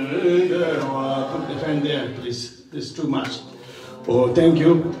Nami Deva. Put the fan there, please. This is too much. Oh, thank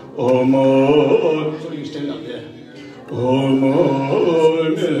you. Om. So you stand up there. Om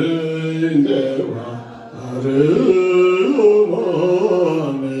Nami Deva Hare Om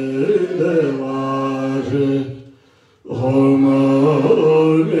Nami Deva Hare Om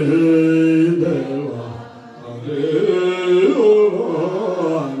Nami Deva Hare Om Nami.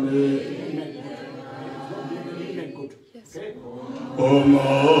 Good. Okay. Om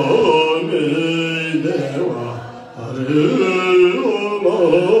Nami Deva Hare Om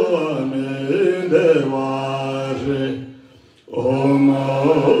Nami Deva Hare Om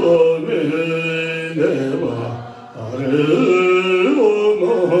Nami Deva Hare Om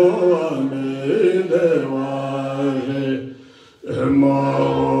Nami Deva Hare Emma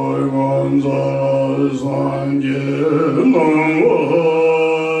Gonzalez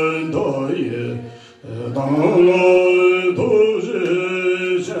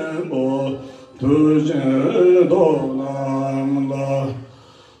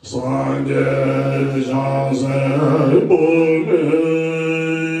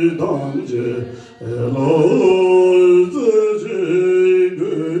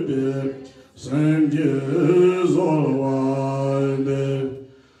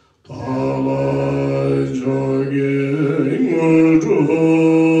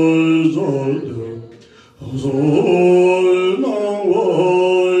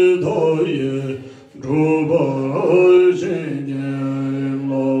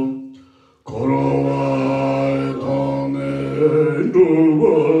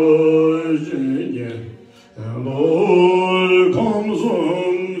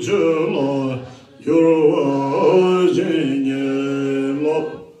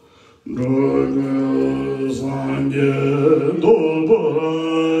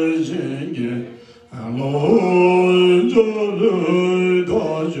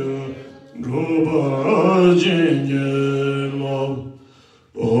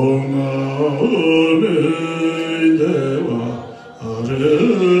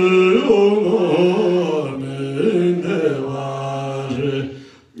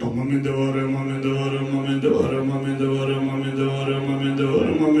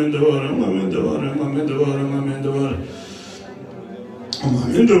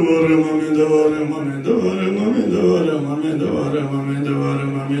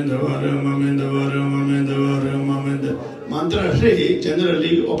Mantra Hri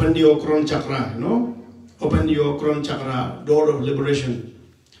generally open your crown chakra, you know, open your crown chakra, door of liberation.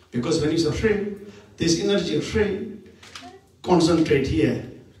 Because when you say Hri, this energy of Hri concentrate here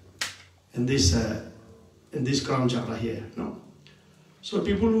in this crown chakra here, you know. So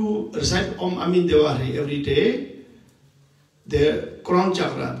people who recite Om Amin Dewa Hri every day, their crown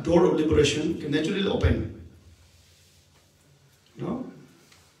chakra, door of liberation, can naturally open. You know?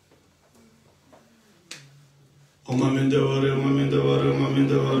 Om Amin Dewa Hri, Om Amin Dewa Hri, Om Amin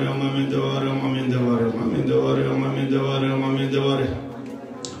Dewa Hri, Om Amin Dewa Hri, Om Amin Dewa Hri, Om Amin Dewa Hri, Om Amin Dewa Hri, Om Amin Dewa Hri.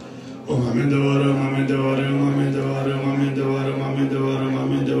 Om Amin Dewa Hri, Om Amin Dewa Hri, Om Amin Dewa Hri, Om Amin Dewa Hri, Om Amin Dewa Hri, Om Amin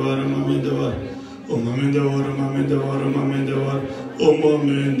Dewa Hri, Om Amin Dewa Hri. Om Amin Dewa Hri, Om Amin Dewa Hri, Om Amin Dewa Hri, Om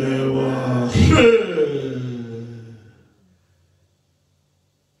Amin Dewa Hri.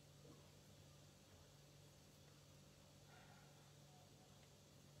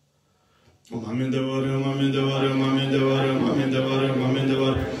 Om Amin Dewa Hri, Om Amin Dewa Hri, Om Amin Dewa Hri, Om Amin Dewa Hri, Om Amin Dewa Hri, Om Amin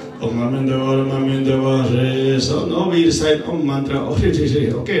Dewa Hri, Om Amin Dewa Hri. So now we recite Om mantra of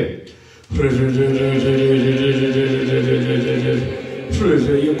Hri, okay?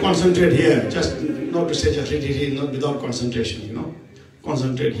 You concentrate here, just not to say just Hri, not without concentration, you know?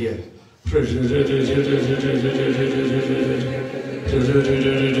 Concentrate here.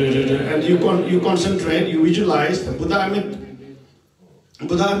 And you concentrate, you visualize the Buddha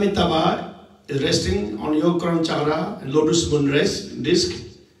Amitabha is resting on your crown chakra and lotus moon disc,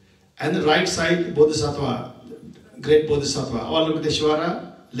 and the right side Bodhisattva, great Bodhisattva,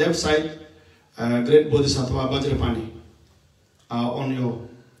 Avalokiteshvara, left side great Bodhisattva Vajrapani on your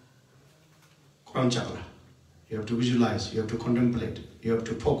crown chakra. You have to visualize, you have to contemplate, you have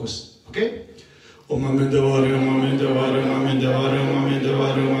to focus, okay? Om Amin Dewa Hri, Om Amin Dewa Hri, Om Amin Dewa Hri, Om Amin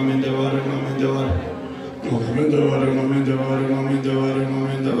Dewa Hri, Om Amin Dewa Hri, Om Amin Dewa Hri. Om Amin Dewa Hri, Om Amin Dewa Hri, Om Amin Dewa Hri, Om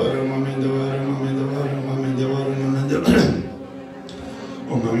Amin Dewa Hri, Om Amin Dewa Hri, Om Amin Dewa Hri, Om Amin Dewa Hri, Om Amin Dewa Hri.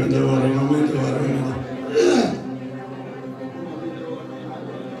 Om Amin Dewa Hri, Om Amin Dewa Hri, Om Amin Dewa Hri.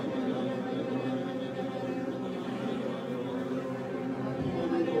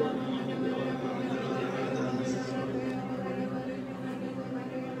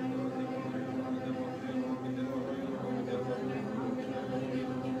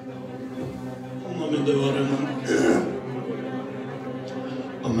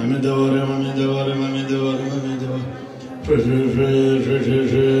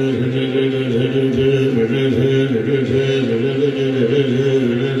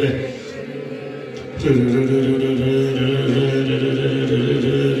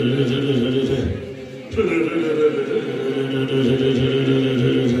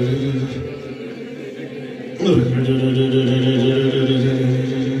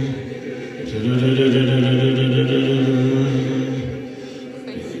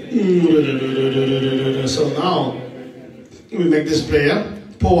 So now we make this prayer,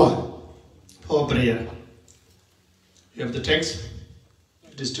 power prayer. You have the text,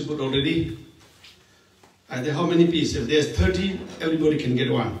 distribute already. And how many pieces? If there's 30, everybody can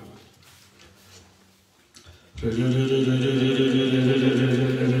get one.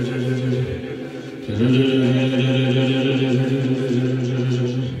 Om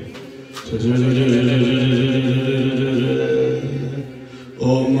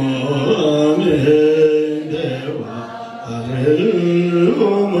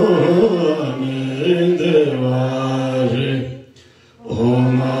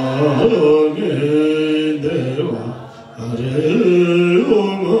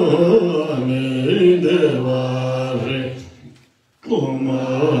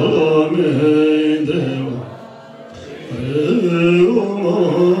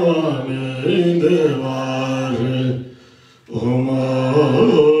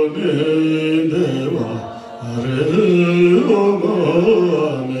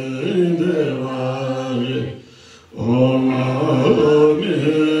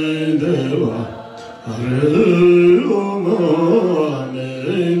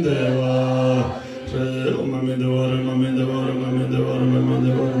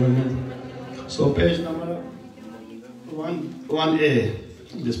So page number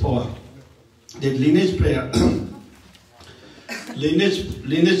 1A, this poem. The lineage prayer.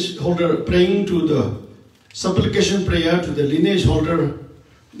 lineage holder praying to the supplication prayer to the lineage holder,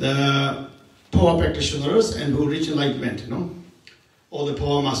 the power practitioners and who reach enlightenment, all the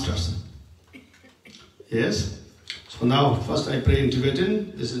power masters. Yes? So now, first I pray in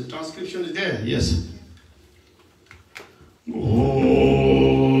Tibetan. This is transcription is there. Yes.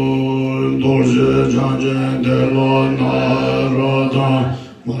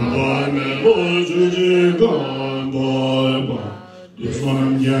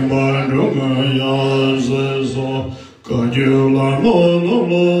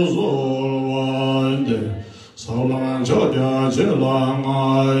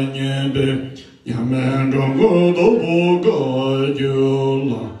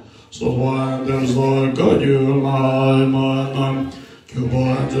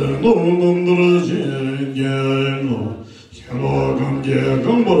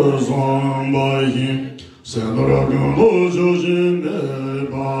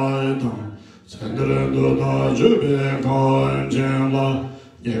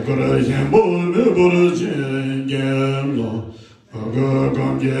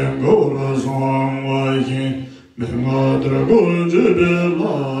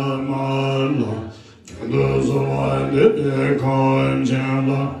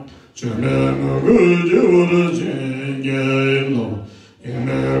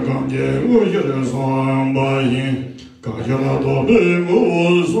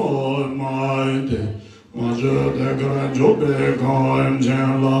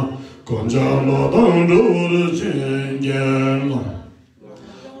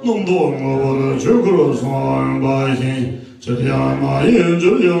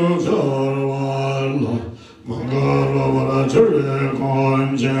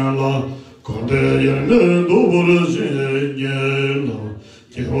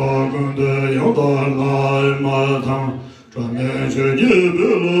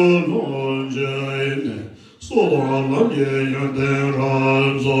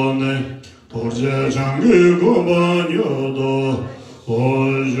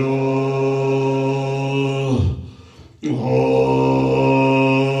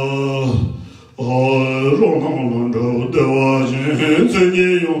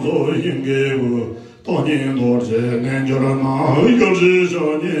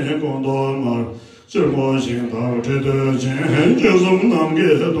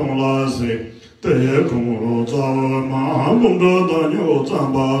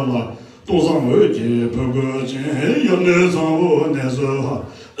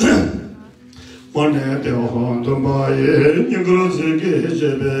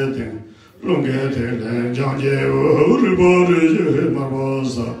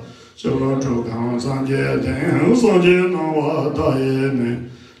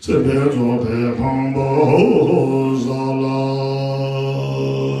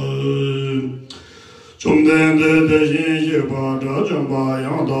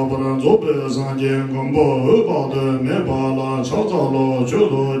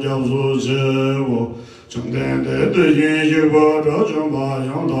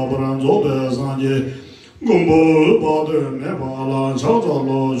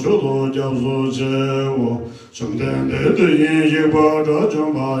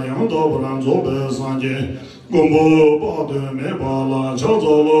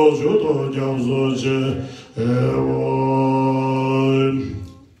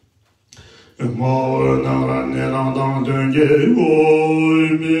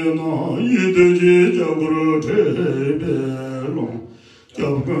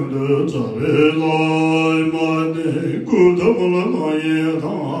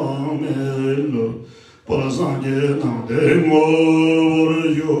 Parasanje Nande Mo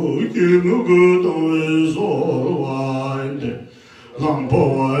Kimugu So Wide Lampo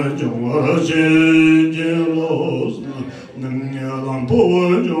Jumara Change Laws Lampo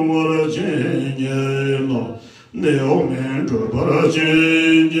Jumara Change Law Neo Man Para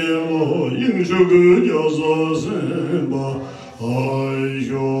Change Law Yingshugu Joso Simba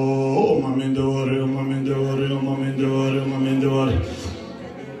Ayo Mamindore Mamindore Mamindore Mamindore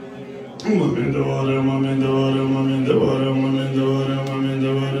Mamindore Mamindore Mamindore Mamindore Mamindore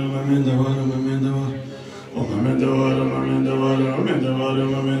Mamindore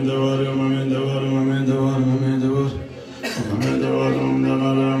Mamindore Mamindore Mamindore Mamindore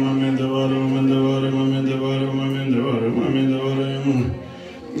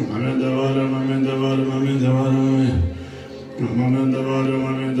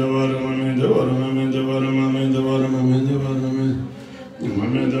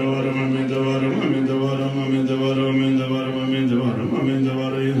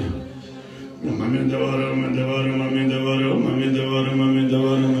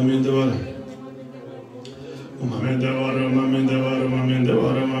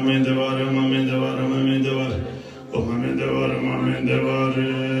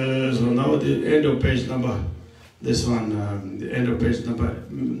So now the end of page number, this one, the end of page number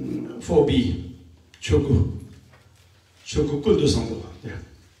 4b, Choku Kundu Sambo. Yeah.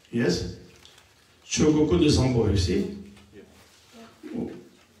 Yes? Choku Kundu Sambo, you see?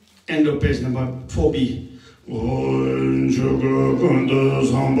 End of page number 4b. Choku Kundu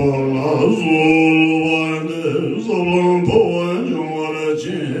Sambo La Zulwande Zolampo Jumara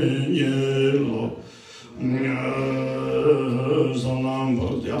Chinye Salam,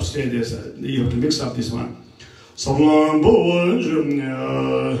 the upstairs, you have to mix up this one. Salam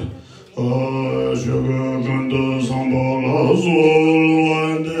Jumya Sugar Kundu Sambola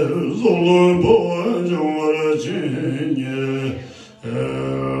Zulwande Zolam Jumara Chinye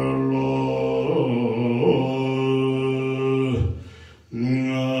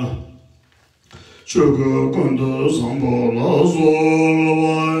Sugar Kundu Sambola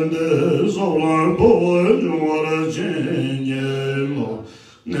Zulwande Zolam Jumara Chinye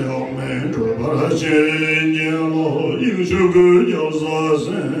Neo Man Para Chinye Lo Yingshugu Yosa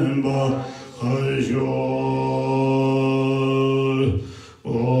Simba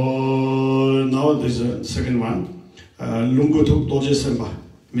Now this is the second one. Lungu Tuk Doje Simba,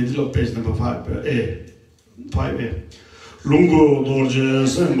 middle of page number 5A. 5A. Lungu Doje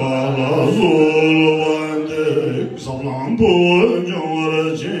Simba La Zulwande Salampo Jumara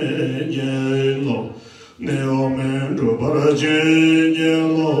Chinye Lo Neo Man Para Chinye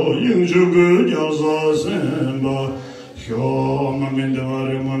Lo Yingshugu Yosa Simba Hyo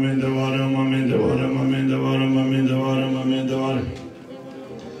Mamindavare Mamindavare Mamindavare Mamindavare Mamindavare Mamindavare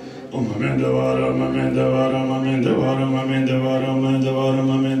Mamindavare Mamindavare Mamindavare Mamindavare Mamindavare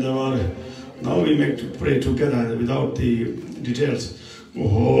Mamindavare. Now we make to pray together without the details.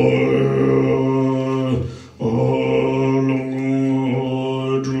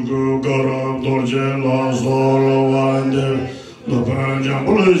 Garab Dorje La Solwande La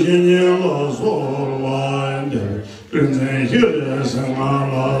Panjambula Jinye La Solwande Rinzen Hire Sema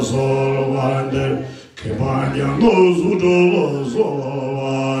La Solwande Kepanya No Sudo La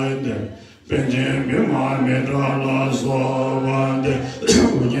Solwande Benjamin Mahamudra La Solwande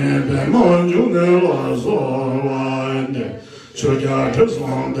Unyebe Manjune La Solwande Choja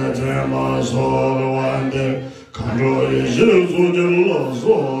Teswande Te La Solwande Kanro Yesu La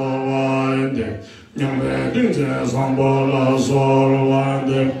Solwande Nyambe Dinze Sambo La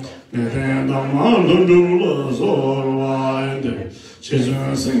Solwande Nitenda Malundu La Solwande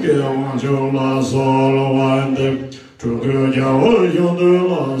Chizun Singe Wancho La Solwande Chukyu Jawa Yondu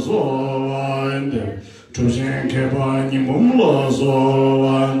La Solwande Chushin Kepa Nimum La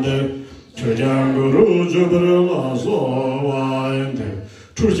Solwande Chujan Guru Jubru La Solwande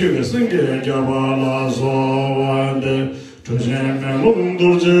Chushin Singe Java La Solwande Chushin Melum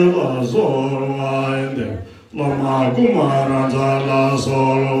Durje La Solwande Lama Kumaraja La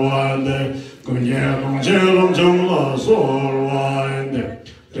Solwande Kunye Longche Longcham La Solwande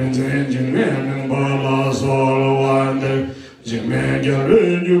Rinzen Jinmen Ba La Solwande Jinmen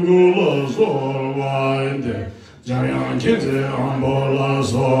Gyaren Yugu La Solwande Jayang Kinze Ambo La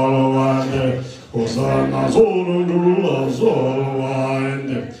Solwande Osana Solundu La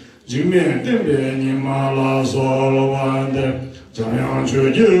Solwande Jinmen Tembe Nima La Solwande Jayang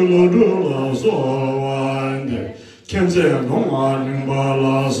Chuje Lodu La Solwande Kinze Noma Nimba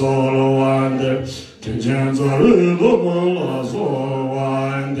La Solwande Kinchen Zaru Loma La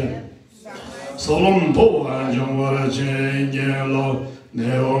Solwande Solom Po Jungwara Chinye Lo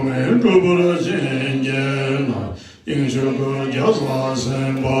Neome Prabhura Jengena, Injugo Jasla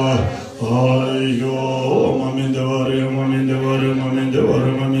Semba, Ayo, Mamindavari, Mamindavari,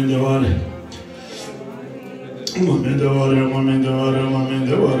 Mamindavari, Mamindavari. Mamindavari, Mamindavari,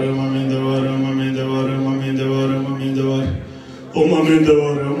 Mamindavari, Mamindavari, Mamindavari, Mamindavari, Mamindavari. Oh,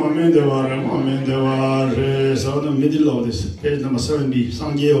 Mamindavari, Mamindavari, Mamindavari. So in the middle of this, page number 7b,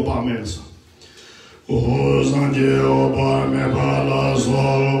 Sangye Opamels. Oh, Sangye Opamela,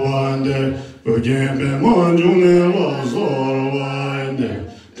 Solvande, Ujembe Manjune, La Solvande,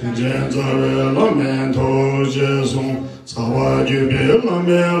 Tenzare, Lamento, Jesum, Savajube,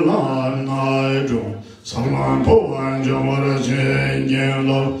 Lamela, Naidum. Salam Poan Jamara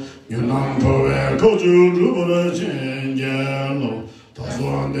Jengelo, Yunam Poe Koju Rubara Jengelo,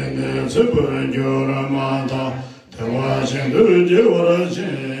 Taswan Denge Super Yoramata, Tawashin Dujura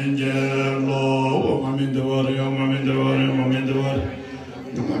Jengelo, Mamindavari, Mamindavari, Mamindavari,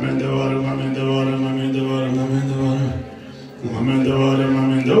 Mamindavari, Mamindavari, Mamindavari, Mamindavari, Mamindavari,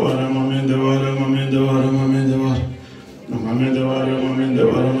 Mamindavari, Mamindavari,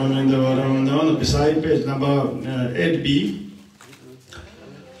 Mamindavari, Mamindavari. Beside page number 8b,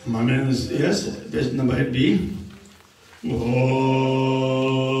 yes, page number 8b.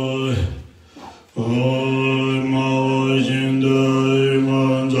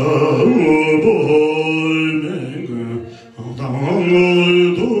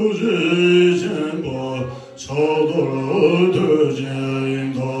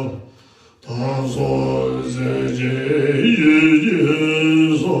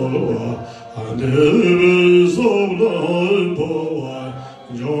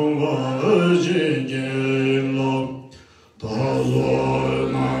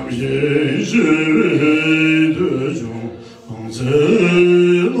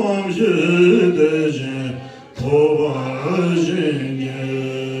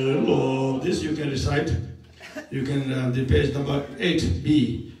 This you can recite. You can the page number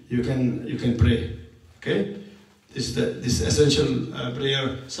 8b. You can pray. Okay. This essential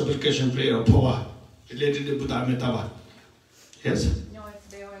prayer, supplication prayer of Poa related to Buddha Amitabha. Yes.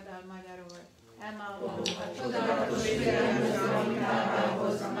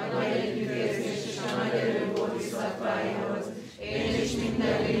 Én is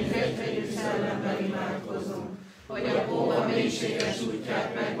minden lényhez vegyük szellemben imádkozom, hogy a Póva mélységes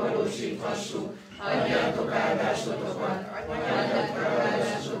útját megvalósíthassuk. Adjátok áldásotokat,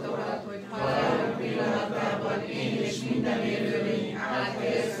 hogy halálunk pillanatában én és minden élőlény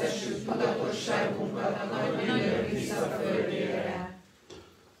áthelyezhessük tudatosságunkat a nagy mindő visszaföldére.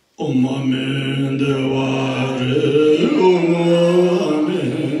 Om Amen Devare, Om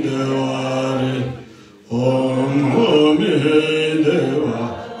Amen Devare, Om Amen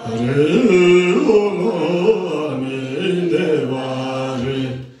Devare, Om Amen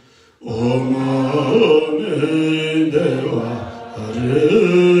Devare, Om Amen Devare,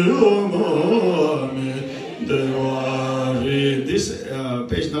 Om Amen Devare. This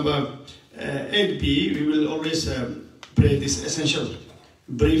page number 8b, we will always pray this essential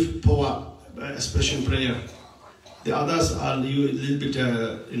brief Poa expression prayer. The others are a little bit,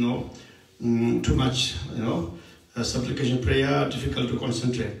 too much, supplication prayer, difficult to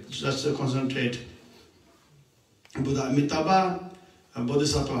concentrate. Just to concentrate. Buddha Amitabha,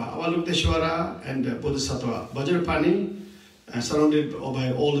 Bodhisattva Avalokiteshvara, and Bodhisattva Vajrapani, surrounded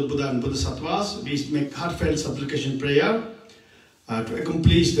by all the Buddha and Bodhisattvas. We make heartfelt supplication prayer to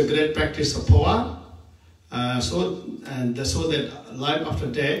accomplish the great practice of Poa. So that life after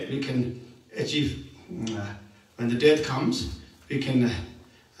death we can achieve. When the death comes, we can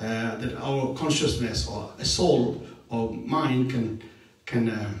that our consciousness or a soul or mind can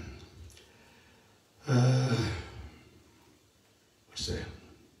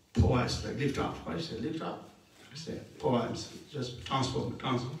Poa is like lift up. What do you say? Lift up. Poa is just transform.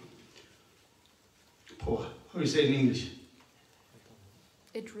 Poa. How do you say in English?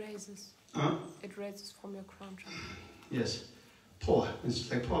 It raises. It raises from your crown chakra. Yes. Poa. It's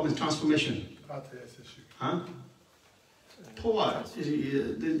like Poa means transformation. Poa.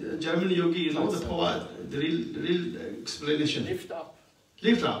 The German yogi, the Poa, the real explanation. Lift up.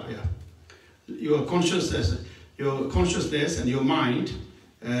 Lift up, yeah. Your consciousness and your mind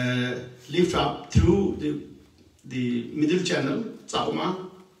lift up through the middle channel, Tsauma,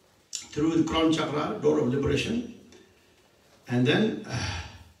 through the crown chakra, door of liberation, and then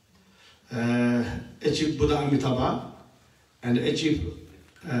achieve Buddha Amitabha and achieve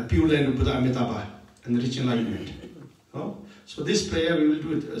pure land of Buddha Amitabha and reach enlightenment. So this prayer we will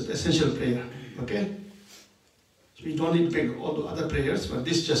do it as essential prayer. Okay? So we don't need to make all the other prayers, but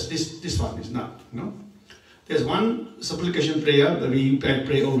this one is not. there's one supplication prayer that we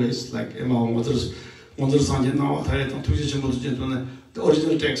pray always, like Mahamudra, the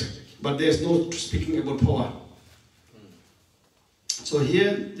original text, but there's no speaking about power. So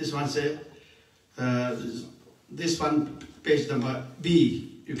here, this one says, this one, page number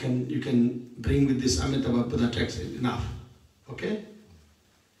B, you can bring with this Amitabha Buddha text enough. Okay?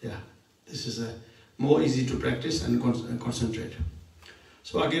 Yeah, this is more easy to practice and concentrate.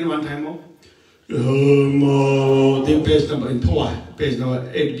 So again, one time more. The page number in Toa, page number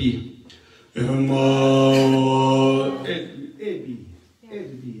 8B.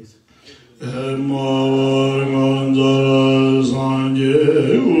 8B, yes.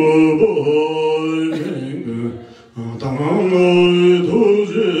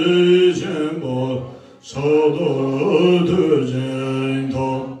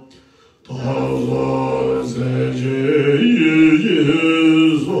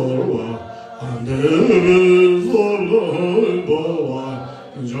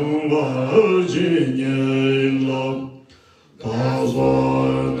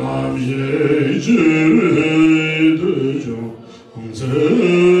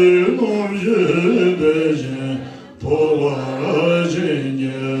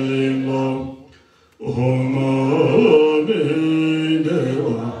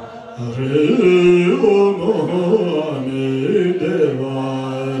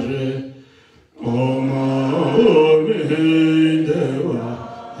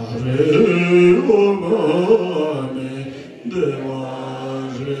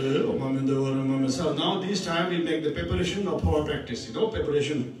 So now this time we make the preparation of our practice,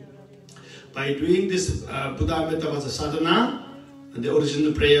 preparation. By doing this Buddha Amitabha Sadhana, the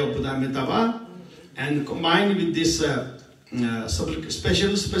original prayer of Buddha Amitabha, and combined with this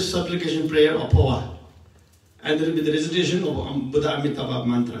special supplication prayer of power, and then with the recitation of Buddha Amitabha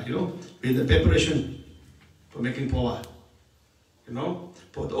mantra, with the preparation for making power.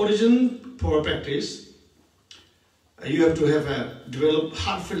 For the origin power practice, you have to have develop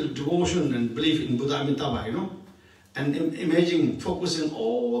heartfelt devotion and belief in Buddha Amitabha, and imagine, focusing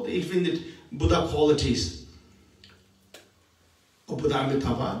all the infinite Buddha qualities of Buddha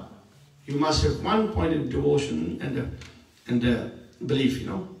Amitabha. You must have one point of devotion and belief,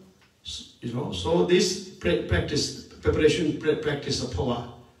 So this preparation practice of power.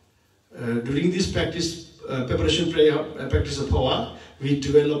 During this preparation prayer, practice of power, we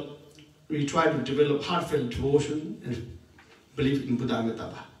try to develop heartfelt devotion and belief in Buddha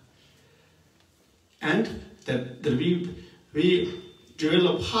Amitabha. And that we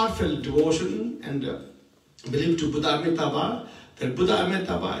develop heartfelt devotion and belief to Buddha Amitabha, that Buddha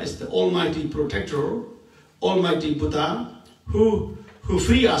Amitabha is the almighty protector, almighty Buddha, who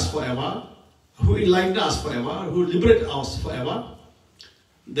free us forever, who enlighten us forever, who liberate us forever,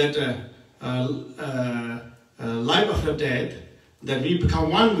 that life after death, that we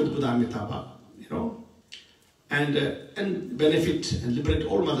become one with Buddha Amitabha, and benefit and liberate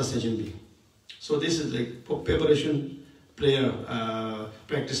all mother sentient beings. So this is like preparation prayer,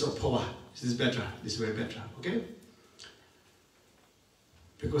 practice of power. This is better, this is way better, okay?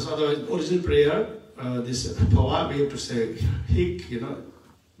 Because otherwise, original prayer, this power, we have to say, hik, you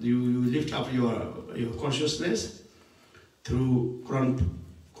lift up your consciousness through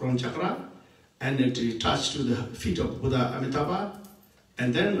crown chakra, and it touch to the feet of Buddha Amitabha,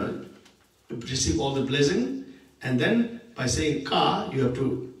 and then receive all the blessing, and then by saying ka, you have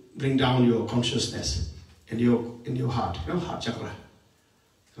to bring down your consciousness in your heart, heart chakra.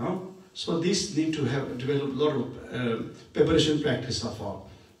 So this need to have develop a lot of preparation practice of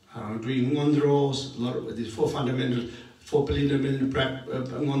doing ngondros, a lot of these four preliminary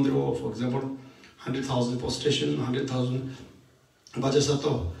ngondro, for example, 100,000 prostration, 100,000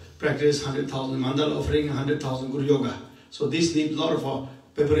 vajrasattva practice, 100,000 mandala offering, 100,000 guru yoga. So this needs a lot of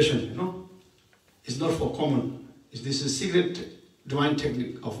preparation, It's not for common. This is secret divine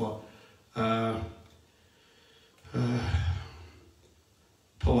technique of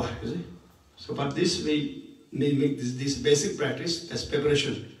power, So, but this we may make this basic practice as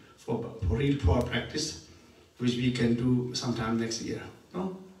preparation for real power practice, which we can do sometime next year,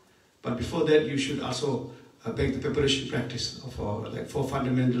 But before that, you should also make the preparation practice of like 4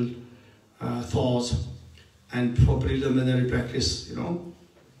 fundamental thoughts, and for preliminary practice,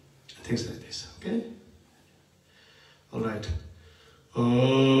 things like this, okay? All right.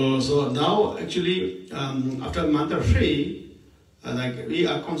 So now, actually, after mantra 3, like we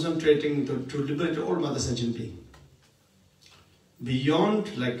are concentrating to liberate all mother sentient being.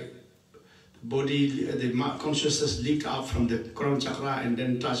 Beyond, like, body, the consciousness leak out from the crown chakra and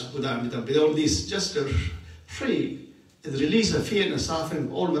then touch Buddha Amitabha. With all this, just free, release the fear and suffering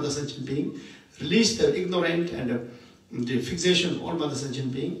of all mother sentient being, release the ignorant and the fixation of all Mother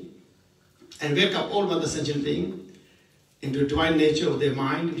Sentient Being, and wake up all Mother Sentient Being into the divine nature of their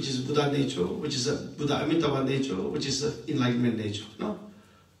mind, which is Buddha nature, which is a Buddha Amitabha nature, which is enlightenment nature. No?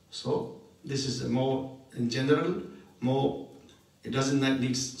 So this is more in general, more, it doesn't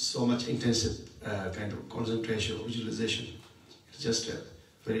need so much intensive kind of concentration or visualization. It's just a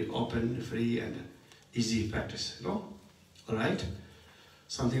very open, free and easy practice, you know? All right?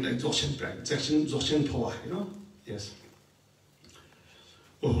 Something like Dzogchen practice, Dzogchen power, you know? Yes.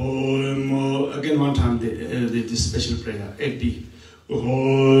 Again one time, this special prayer, 8B.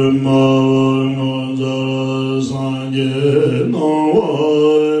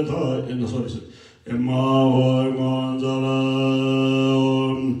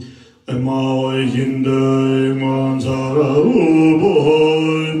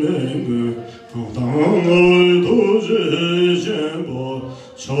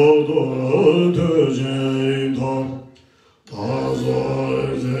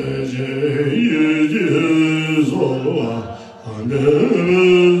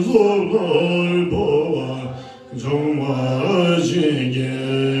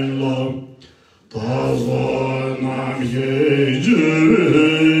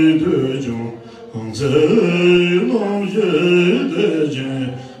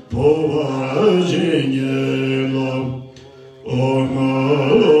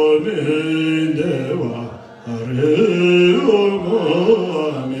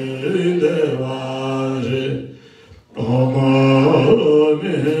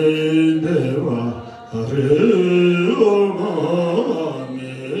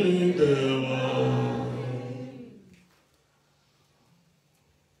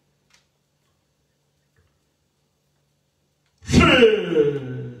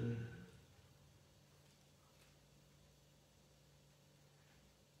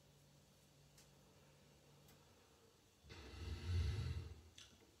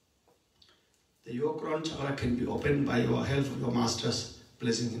 Your crown chakra can be opened by your help of your master's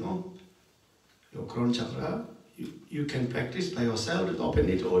blessing, you know. Your crown chakra, you can practice by yourself to open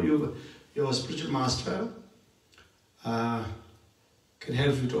it, or your spiritual master can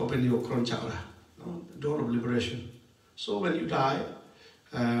help you to open your crown chakra, you know, the door of liberation. So when you die,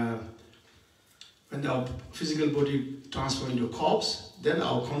 when our physical body transforms into a corpse, then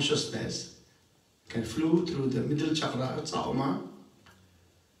our consciousness can flow through the middle chakra, Tsaoma,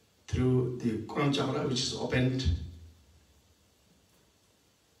 through the crown chakra, which is opened,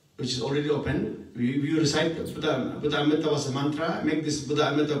 which is already open. We recite Buddha Amitabha's mantra, make this Buddha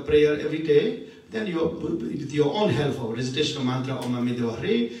Amitabha prayer every day. Then with your own help of recitation of mantra Om Namo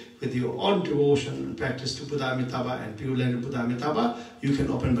Buddhaya, with your own devotion and practice to Buddha Amitabha and pure land Buddha Amitabha, you can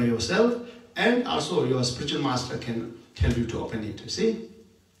open by yourself, and also your spiritual master can help you to open it. You see,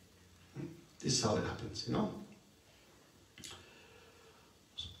 this is how it happens, you know.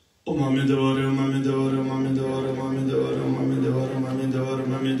 So now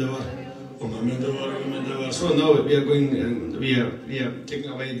we are going, we are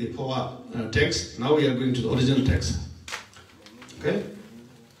taking away the Poa text. Now we are going to the original text. Okay?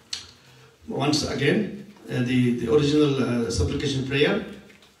 Once again, the original supplication prayer,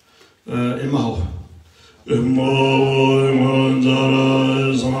 Imaho.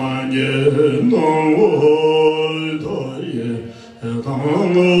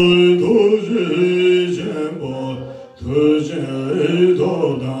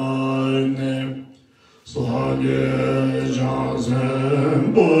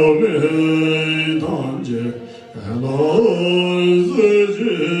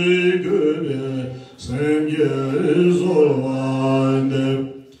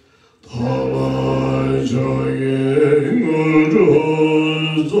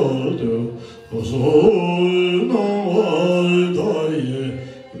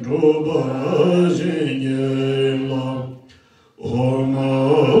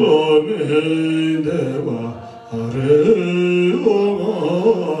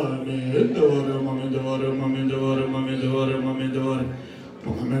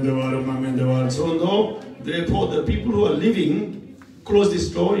 So now, therefore, the people who are living, close this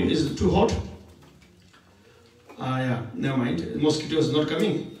door. Is it too hot? Yeah, never mind. Mosquitoes not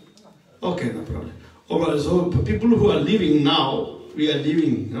coming. Okay, no problem. So people who are living now, we are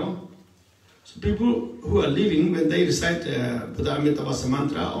living, you know. So people who are living, when they recite Buddha Amitabha's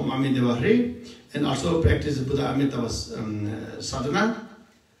mantra, Om Namo Buddhaya, and also practice Buddha Amitabha's sadhana,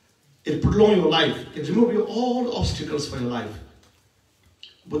 it prolongs your life. It removes all obstacles for your life.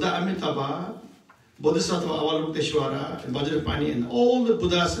 Buddha Amitabha, Bodhisattva Avalokiteshvara, and Vajrapani, and all the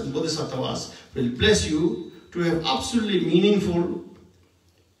Buddhas and Bodhisattvas will bless you to have absolutely meaningful,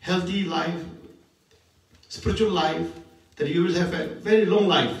 healthy life, spiritual life, that you will have a very long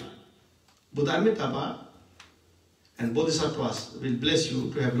life. Buddha Amitabha and Bodhisattvas will bless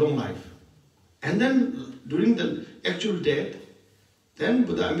you to have long life. And then during the actual death, then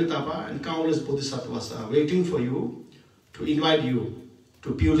Buddha Amitabha and countless Bodhisattvas are waiting for you to invite you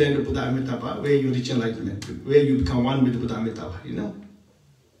to pure land of Buddha Amitabha, where you reach enlightenment, where you become one with Buddha Amitabha, you know.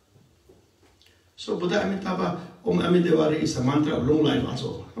 So Buddha Amitabha, Om Amitabha is a mantra of long life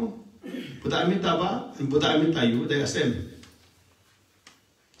also. No? Buddha Amitabha and Buddha Amitayu, they are same.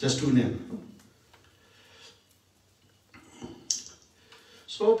 Just two names.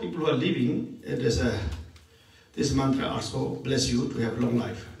 So people who are living, this mantra also bless you to have long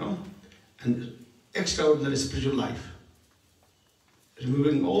life, no? And extraordinary spiritual life,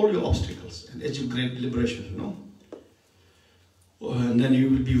 removing all your obstacles and achieve great liberation, no? And then you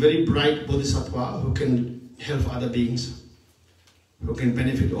will be very bright bodhisattva who can help other beings, who can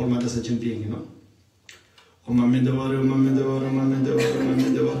benefit all mother sentient beings, you know. Om Amindavara, Om Amindavara, Om Amindavara, Om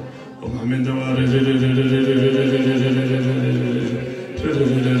Amindavara, Om Amindavara.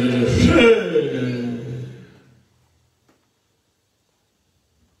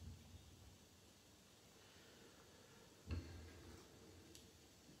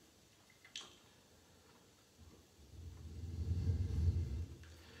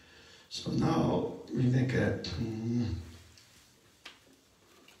 So now we make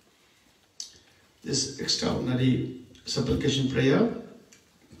this extraordinary supplication prayer,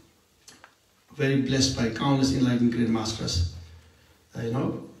 very blessed by countless enlightened great masters. You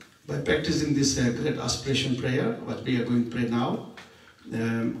know, by practicing this great aspiration prayer, what we are going to pray now,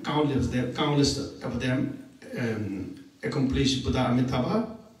 countless of them accomplish Buddha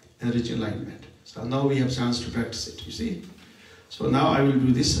Amitabha and reach enlightenment. So now we have chance to practice it, you see. So now I will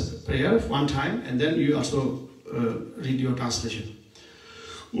do this prayer one time, and then you also read your translation.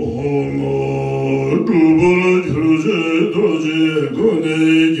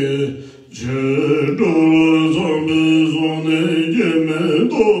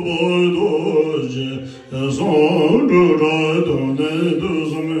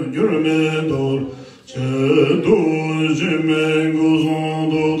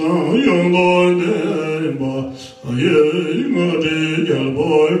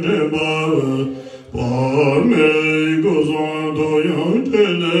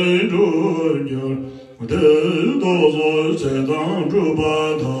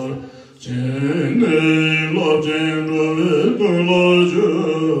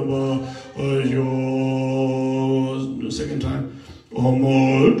 Second time.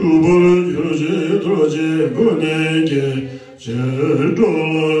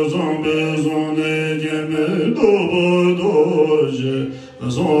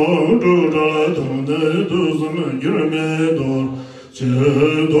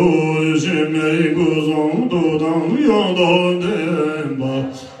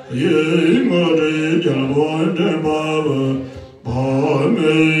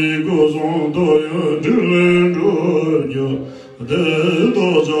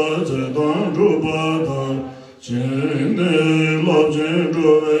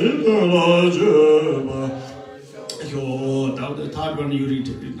 Now the third one you read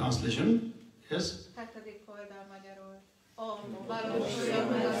in translation. Yes? Valósuljon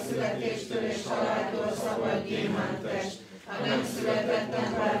meg a születéstől és haláltól szabad gyémántest, a nem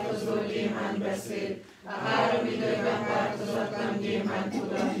születetlen változó gyémántbeszéd, a három időben változatlan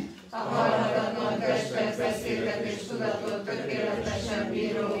gyémántudat, a halhatatlan testet, beszédet és tudatot tökéletesen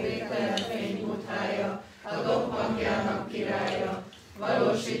bíró végtelen fény Buddhája, a dobhangjának királya.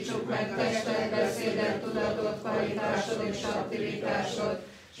 Valósítsuk meg testet, beszédet, tudatot, kvalitásod és aktivitásod,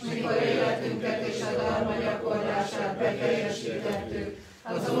 és mikor életünket és a dharma gyakorlását beteljesítettük,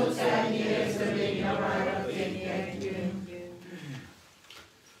 az óceánnyi érzőlény javára ténykedjünk.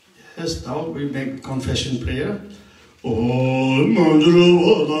 Yes, now we make confession prayer. Om Manjuru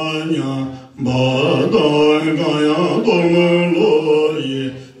Vadanya Badagaya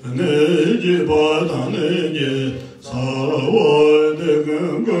Tomaloye Neji Badanege Savay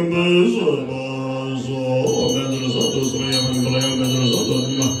Degen Gambesavaso Medra Sato Sriyam Glayam Medra Sato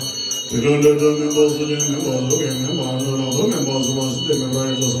Dima Tiranda Dame Basu Jeme Basu Geme Basu Rato Me Basu Basu Deme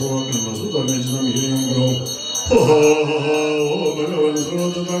Braya Jaswa Gema Suta Mejnam Hiriyam Gro Ha ha ha ha Bhagavan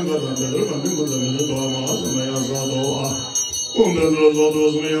Surata Tanga Tanga Tanga Tanga Tanga Samaya Sato Om Bedra Sato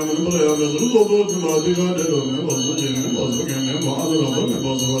Sriyam Glayam Medra Sato Dima Tiranda Dame Basu Jeme Basu Geme Basu Rato Me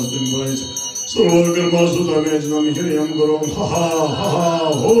Basu Basu Deme Survakarma Suta Mejnam Hiriyam Gro Ha ha ha ha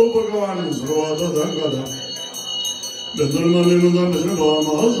Ho Bhagavan Surata Tanga Tanga Bedra Malimunda Bedra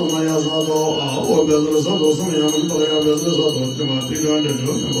Bama Samaya Sato Om Bedra Sato Samaya Glayam Medra Sato Dima Tiranda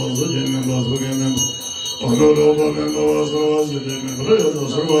Dame Basu Jeme Basu Geme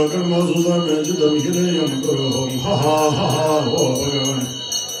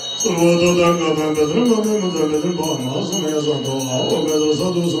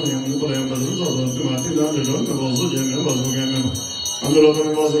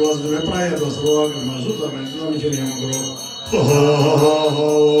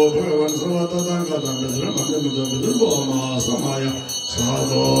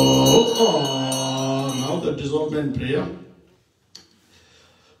Now the dissolvement prayer.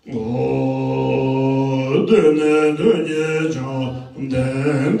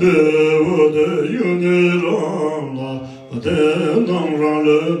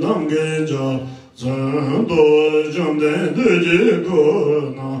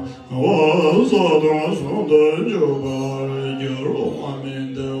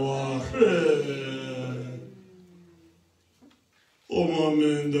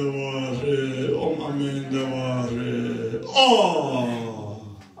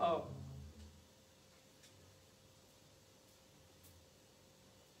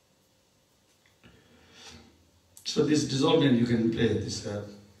 So this dissolvement you can play this.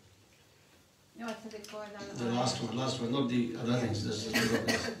 The last one, not the other things. This is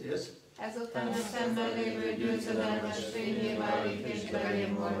dissolvement. Yes. Ezután a szemben lévő győzedelmes fényé válik és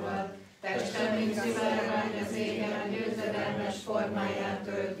belém olvad. Testem, mint szivárvány az égen, a győzedelmes formáját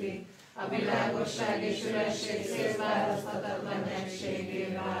tölti. A világosság és üresség szétválaszthatatlan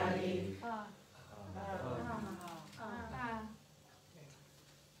egységé válik.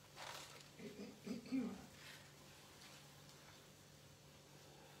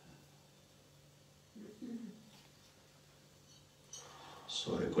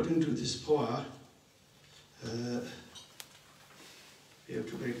 So according to this power, we have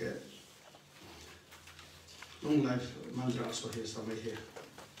to make a long life mantra also here, somewhere here.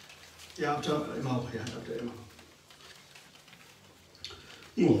 Yeah, after Emma, after Emma.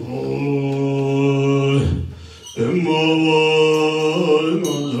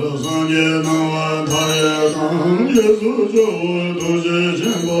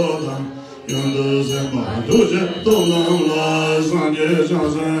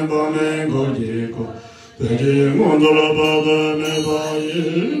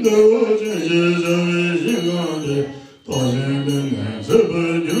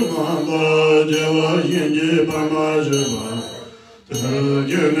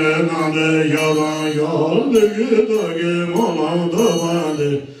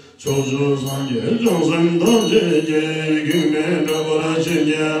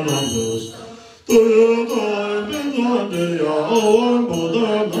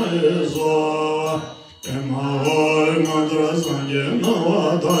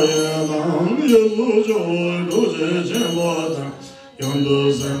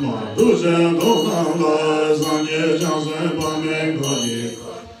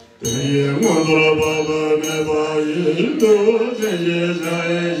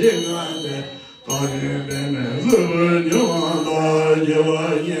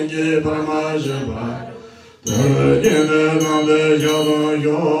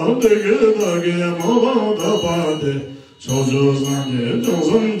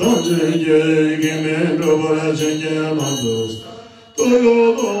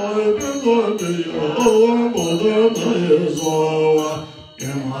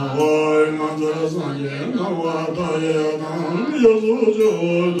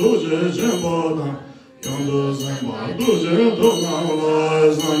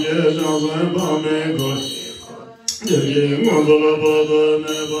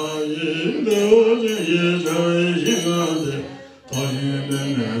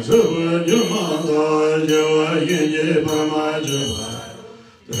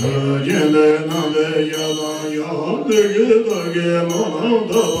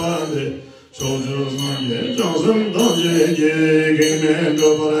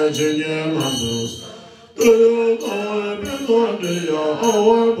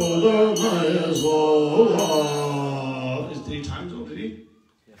 Is 3 times already?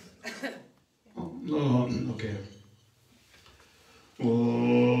 Yes. Oh, okay.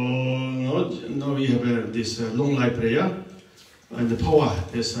 Now we have this long life prayer, and the power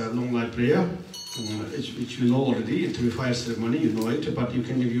is long life prayer, which you know already. Into the fire ceremony, you know it, but you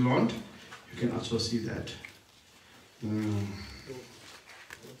can, if you want, you can also see that.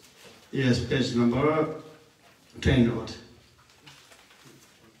 Yes, page number 10 or what?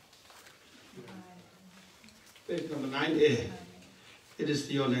 Page number 9A. It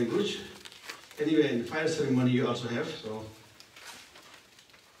is your language. Anyway, in fire ceremony you also have,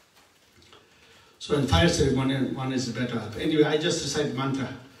 so in fire ceremony one is better. Anyway, I just recite mantra.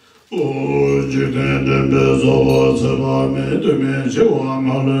 Om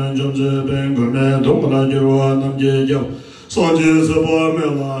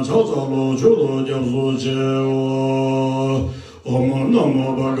Namo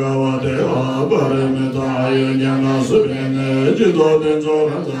Bhagavate Aparamedaya Jnana Subhene Jido Denzo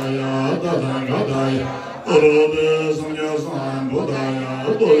Radaya Tathagata Arode Samya Sam Buddhaya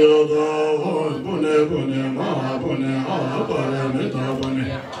Toyoda Pune Pune Maha Pune Aparamita Pune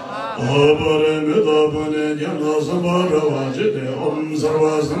Aparamita Pune Jnana Sambhara Vajite Om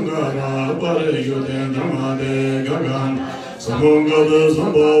Sarva Sangara Parayute Dhamade Gagan Samungada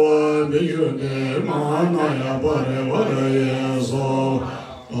Sambhava Bhiyude Mahanaya Parevaraye So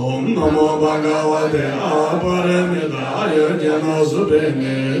Om Namo Bhagavate Aparamidaya Jnana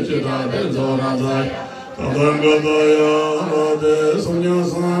Subhene Jida Denzo Radaya Tathagata Arade Samya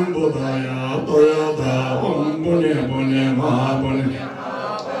Sambuddhaya Toyata Om Pune Pune Maha Pune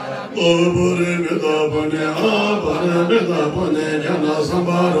Aparamita Pune Aparamita Pune Jnana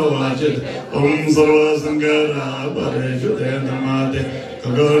Sambhara Vajite Om Sarva Sangara Parayute Dhamade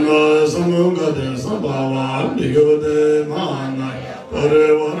Gagana Samungade Sambhava Bhiyude Mahanaya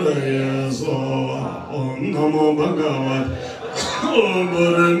Parevaraye So Om Namo Bhagavate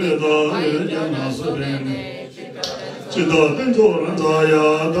Aparamidaya Jnana Subhene Jida Denzo Radaya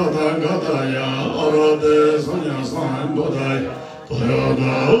Tathagataya Arade Samya Sambuddhaya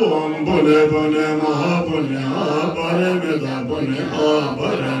Toyota Om Pune Pune Maha Pune Aparamita Pune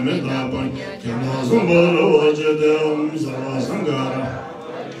Aparamita Pune Jnana Sambhara Vajite Om Sarva Sangara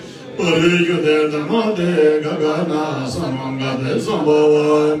Parayute Dhamade Gagana Samangade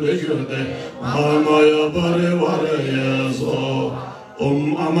Sambhava Bhiyude Mahanaya Parevaraye So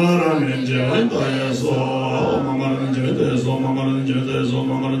Om Amaran Jivitaya So Om Amaran Jivitaya So Om Amaran Jivitaya So Om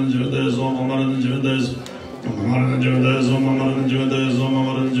Amaran Jivitaya So Om Amaran Jivitaya So Amaran Jivitaya So Amaran Jivitaya So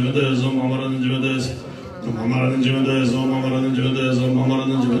Amaran Jivitaya So Amaran Jivitaya So Amaran Jivitaya So Amaran Jivitaya So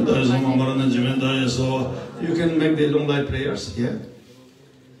Amaran Jivitaya So Amaran Jivitaya So you can make the long life prayers here.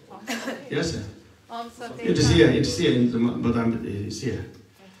 Yes, sir. It is here, but it's here.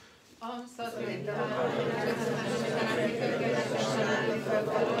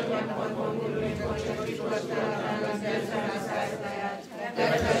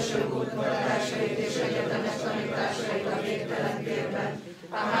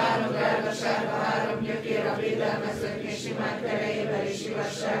 A három gárdasága, három gyökér a védelmezők és imák erejével és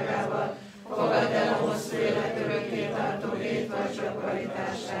igazságával, fogadd el a hosszú élet örökké tartó hétvarcsa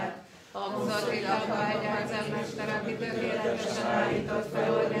kvalitását. Hangzott a hegyházelmester, aki tökéletesen állított fel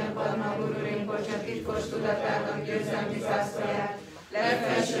Orgyán Mahamudra Rinpoche titkos tudatának győzelmi zászlaját,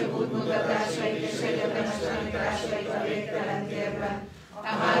 legfelsőbb útmutatásait és egyetemes tanításait a végtelen térben.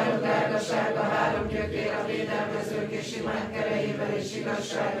 A három gárdaság, a három gyökér a védelmezők és imák erejével és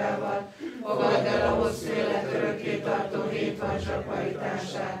igazságával, fogadd el a hosszú élet örökké tartó hétvarcsa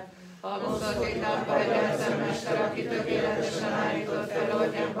kvalitását. Hangzott a hegyházelmester, aki tökéletesen állított fel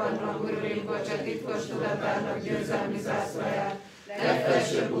Orgyán Mahamudra Rinpoche titkos tudatának győzelmi zászlaját,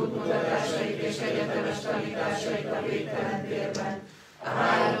 legfelsőbb útmutatásait és egyetemes tanításait a végtelen térben. A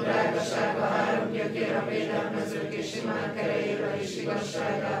három drágaság, a három gyökér a védelmezők és imák erejével és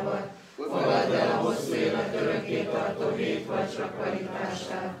igazságával, fogadd el a hosszú élet örökké tartó hétvarcsa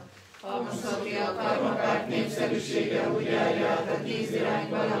kvalitását. Hangzott a karmapárt népszerűsége úgy járja át a 10 irány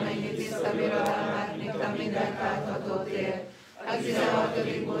valamennyi tiszta birodalmát, mint a mindent átható tér. A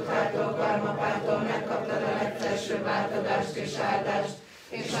 16. Buddhától, karmapártól megkaptad a legfelsőbb átadást és áldást,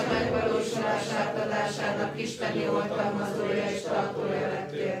 és a megvalósulás átadásának isteni oltalmazója és tartója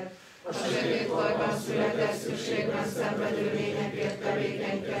lettél. A sötét korban született szükségben szenvedő lényekért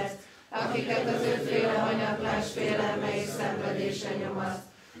tevékenykedsz, akiket az ötféle hanyatlás félelme és szenvedése nyomaszt.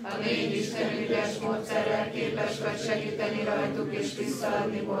 A 4 Isten ügyes módszerrel képes vagy segíteni rajtuk és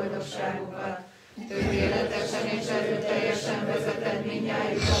visszaadni boldogságukat. Tökéletesen és erőteljesen vezeted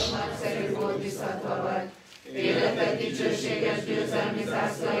mindnyájukat, nagyszerű bódhiszatva vagy. Életed dicsőséges győzelmi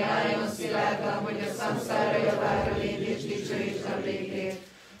zászlaja álljon szilárdan, hogy a szamszára javára légy és dicsőítsd a békét.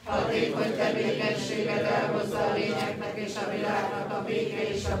 Hatékony tevékenységed elhozza a lényeknek és a világnak a béke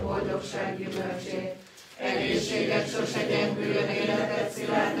és a boldogság gyümölcsét. Egészséged sose gyengüljön, életed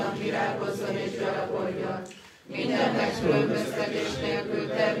szilárdan virágozzon és gyarapodjon. Minden megkülönböztetés nélkül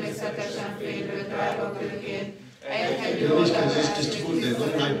természetesen fénylő drága kőként, You always can just distribute the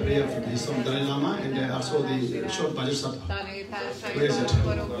long night prayer for the Son Dalai Lama and also the short Vajrasattva. Where is it?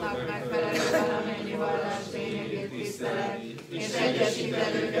 És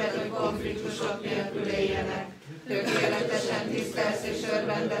egyesíted őket, hogy konfliktusok nélkül éljenek. Tökéletesen tisztelsz és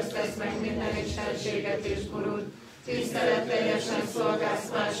örvendeztesz meg minden istenséget és gurút, Tiszteletteljesen szolgálsz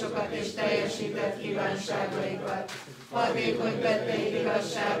másokat és teljesített kívánságaikat. Hatékony tetteid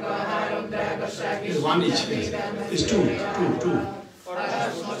igazsággal, három drágaság és védelmet. It's two.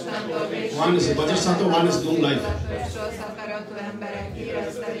 One is a Vajrasattva, one is long life. Akaratú emberek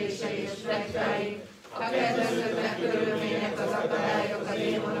híresztelései és pletykáik, a kedvezőtlen körülmények, az akadályok, a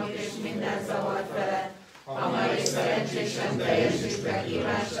démonok és minden zavar felett, hamar és szerencsésen teljesítve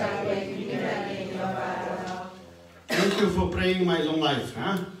kívánságaik minden lény javára. Thank you for praying my long life.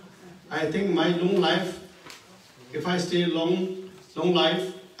 Huh? I think my long life, if I stay long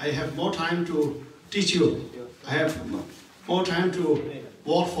life, I have more time to teach you. I have more time to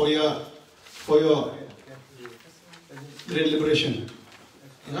work for your great liberation.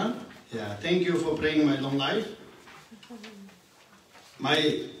 You know? Yeah. Thank you for praying my long life.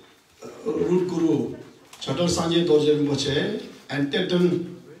 My root guru, Chatur Sanje Dorje Rinpoche, and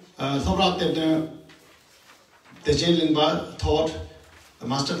Tepten Thobrat Tepten Techen Lingpa thought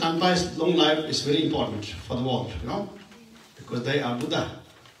Master Kanpai's long life is very important for the world, you know, because they are Buddha.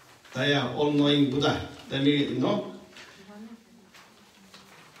 They are all-knowing Buddha. They may, you know.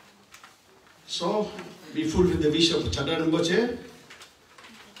 So, be full with the wish of Chatur Rinpoche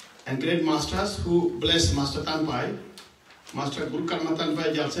and great masters who bless Master Kanpai, Master Guru Karma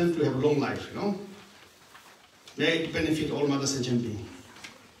Kanpai Jalsen to have long life, you know. May it benefit all Mother Sentient beings.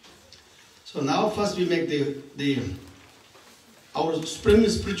 So now first we make our spring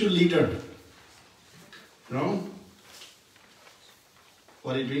spiritual leader. You know?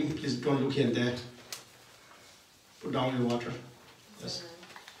 What are you doing? Please don't look here and there. Put down your water. Yes.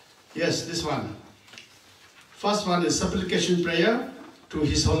 Yes, this one. First one is supplication prayer to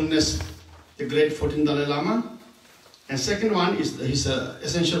His Holiness the Great 14th Dalai Lama. And second one is his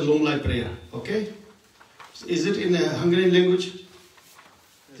essential long life prayer. Okay? Is it in Hungarian language?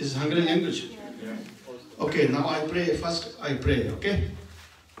 This is Hungarian language? Yeah. Okay, now I pray. First I pray, okay?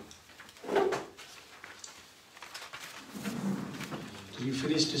 Did you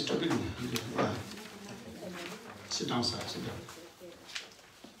finish this topic? Yeah. Sit down, sir. Sit down.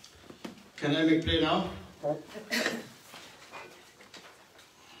 Can I make prayer now?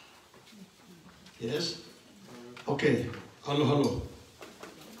 Yes? Okay. Hello, hello.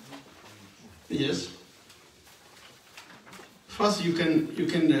 Yes? First, you can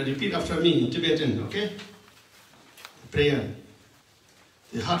repeat after me in Tibetan, okay? Prayer,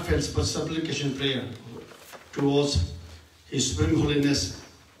 the heartfelt supplication prayer towards His Supreme Holiness,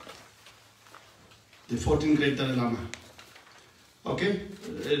 the 14th Great Dalai Lama. Okay?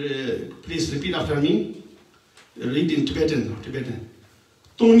 Please repeat after me. Read in Tibetan.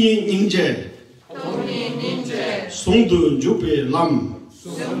 Tongyi Ningje. Songdu Jupe Lam.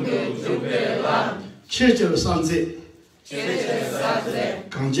 Checher Sanze.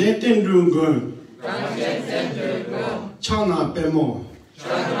 Kangje Tendru Gun. Chana Pemo.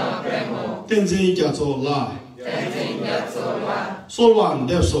 Tenzin Gyatso La. Solwan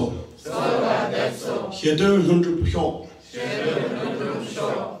Depso. Hedun Hundrup Hyok.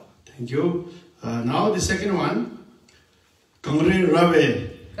 Thank you. Now the second one. Kangre Rave.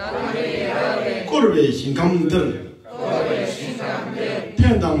 Korbe Shinkamdir.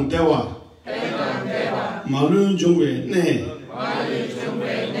 Pendang Dewa. Malun Jungwe Ne.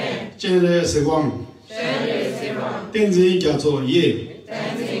 Chenre Sewang. Tenzi Gyatso Ye.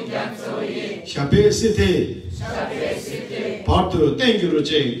 Shape Site. Partu Tengyuru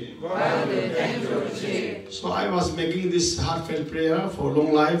Che. So I was making this heartfelt prayer for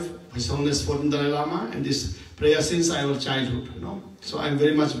long life, His Holiness 14th Dalai Lama, and this prayer since I was childhood, you know. So I'm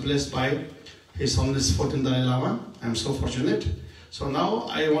very much blessed by His Holiness 14th Dalai Lama. I'm so fortunate. So now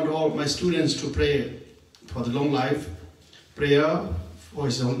I want all my students to pray for the long life prayer for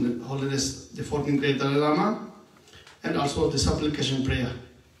His Holiness the 14th Great Dalai Lama, and also the supplication prayer.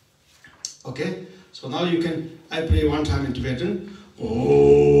 Okay? So now you can, I pray one time in Tibetan.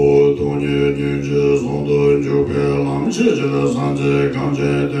 O Donye Ninje Sondo Jupe Lam Chijila Sanje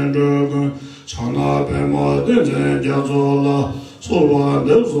Kanje Tendrugun Chana Pema Tenzen Gyatsola Solwa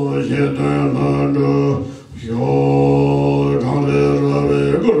Depso Hedun Landu Hyo Kangre Rabe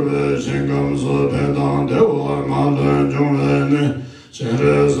Gurbe Shingam So Pendang Dewa Malun Jungwe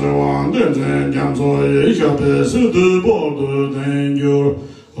Chenre Sewang Tenzen Gyatso Ye Shape Siddhi Bordu Tengyur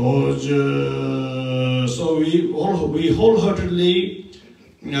So we wholeheartedly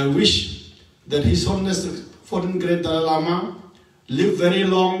wish that His Holiness the 14th Great Dalai Lama live very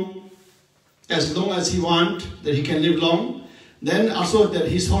long as he wants, that he can live long. Then also that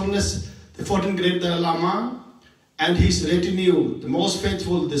His Holiness the 14th Great Dalai Lama and his retinue, the most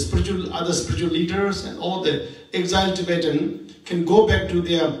faithful, the other spiritual leaders and all the exiled Tibetan can go back to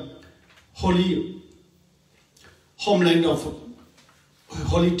their holy homeland of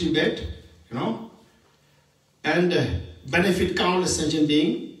Holy Tibet, you know, and benefit countless sentient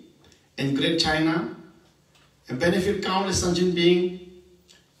beings in Great China, and benefit countless sentient beings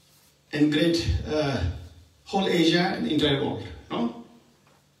in great whole Asia and the entire world, you know.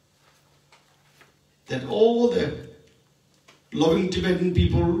 That all the loving Tibetan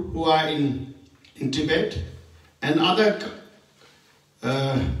people who are in Tibet and other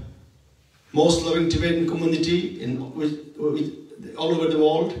most loving Tibetan community all over the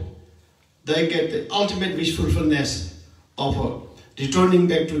world, they get the ultimate wish fulfillment of returning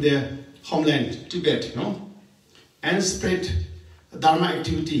back to their homeland, Tibet, you know, and spread Dharma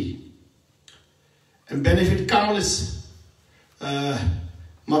activity and benefit countless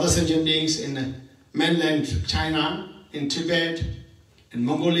mother sentient beings in mainland China, in Tibet, in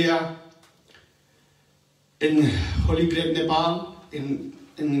Mongolia, in Holy Great Nepal, in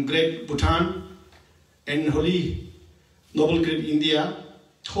Great Bhutan, in Holy Noble Great India,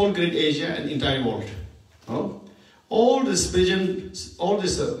 whole Great Asia and entire world. Oh? All this region, all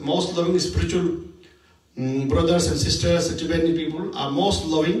this most loving spiritual brothers and sisters, Tibetan people are most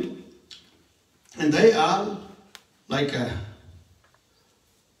loving, and they are like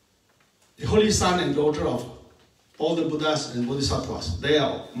the holy son and daughter of all the Buddhas and Bodhisattvas. They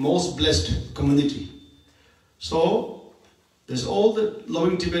are most blessed community. So there's all the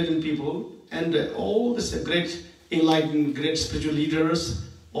loving Tibetan people and all this great enlightened, great spiritual leaders,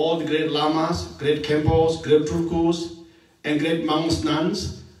 all the great lamas, great khenpos, great tulkus, and great monks,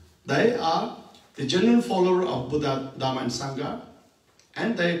 nuns. They are the genuine follower of Buddha, Dharma, and Sangha,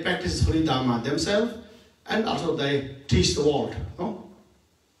 and they practice holy Dharma themselves, and also they teach the world. No?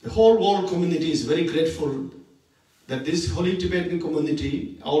 The whole world community is very grateful that this holy Tibetan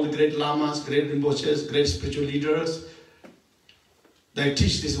community, all the great lamas, great rinpoches, great spiritual leaders, they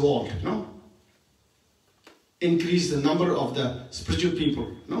teach this world, no? Increase the number of the spiritual people,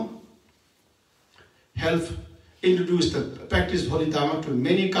 no? Help introduce the practice of holy Dharma to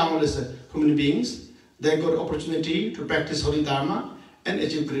many countless human beings. They got opportunity to practice holy Dharma and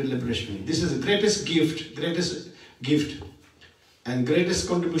achieve great liberation. This is the greatest gift and greatest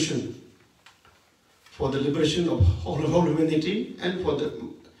contribution for the liberation of whole humanity and for the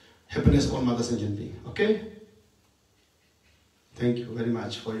happiness of all Mother Sentient Being. Okay? Thank you very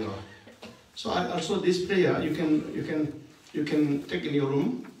much for your. So also this prayer you can take in your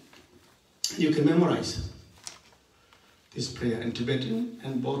room. You can memorize this prayer in Tibetan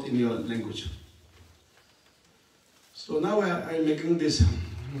and both in your language. So now I'm making this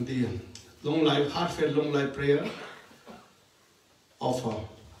the long life, heartfelt long life prayer of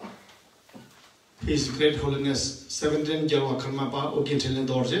His Great Holiness 17 Jalwa Karmapa Ogintin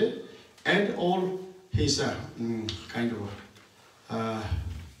Dorje and all his kind of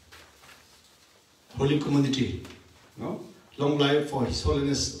holy community. No? Long life for His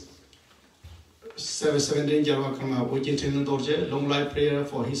Holiness 17 Jalwa Karmapa Ogintin Dorje, long life prayer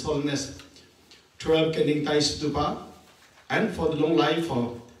for His Holiness 12 Kending Tai Stupa, and for the long life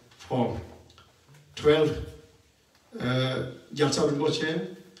for 12 Gyaltsab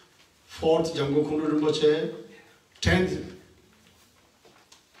Rinpoche, 4th Jamgo Khundu Rinpoche, 10th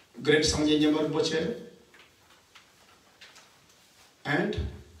Great Sangye Nyambar Rinpoche, and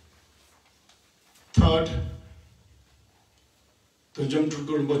 3rd Tujam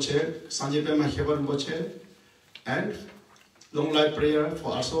Tulku Rinpoche, Sangye Pema Hebar Rinpoche, and long life prayer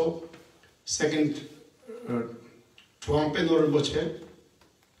for also 2nd Tuang Penor Rinpoche,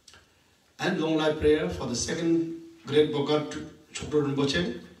 and long life prayer for the 2nd Great Bogat Chokdo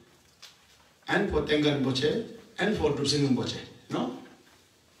Rinpoche, and for Tengar Rinpoche, and for Drupsing Rinpoche. No?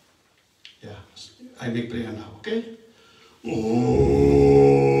 Yeah, I make prayer now, okay?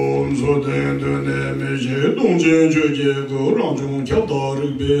 Om Soten Dune Meje Dongjen Joje Go Rangjong Kyabda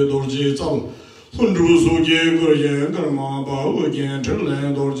Rigbe Dorji Zal Hundru Soje Goryen Karma Ba Ogen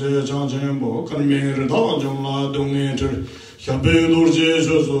Cherlen Dorje Changchen Bo Karmen Rida Jomla Dongen Cher Xabe Dorje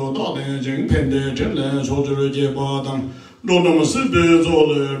Shoso Daden Jing Pende Cherlen Shotur Je Ba Dang Dodam Sibe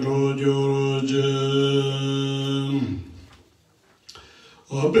Zole Rojo Roje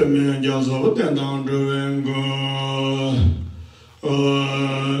Abemen Jazav Tendang Druvengo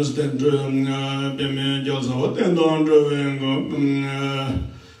Stendrum Bemen Jazav Tendang Druvengo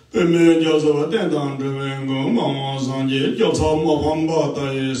Bemen Jazav Tendang Druvengo Mama Sanje Jazav Mapamba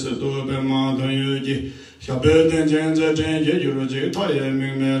Tai Seto Bema Tanyuji Xabe Tenjen Zechen Yuruji Taye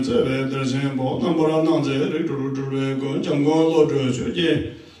Mingme Zebe Dersen Bo Nambara Nanze Rituru Druvengo Jangon Lodro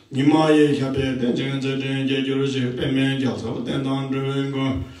Shuje Nimaye Xabe Tenjen Zechen Yuruji Bemen Jazav Tendang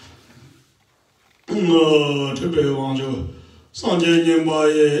Druvengo Tebe Wangjo Sanje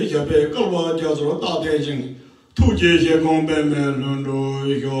Nimbaye Xabe Kalwa Jazav Da Tenjing Tujeje Gombeme Lundo,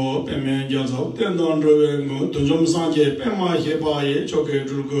 Yo, Peme Jazo, Tendon Revengo, Tunjum Sanje, Pema Hebaye, Choke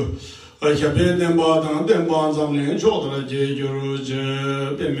Drugo, Achabe Dembatan, Demban Zamne, Chodra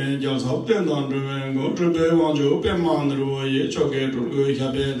Jeruge, Peme Jazo, Tendon Revengo, Trube Wanjo, Peman Ruye, Choke Drugo,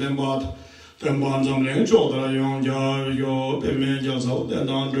 Chabe Dembat, Demban Zamne, Chodra Yonja, Yo, Peme Jazo,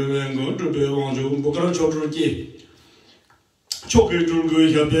 Tendon Revengo, Trube Wanjo, Bukra Chodruki. Choke Drugu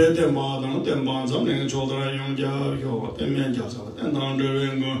Yabe, the Madan, the Banzam, and Chodra Yonja, Yo, the Menjas, and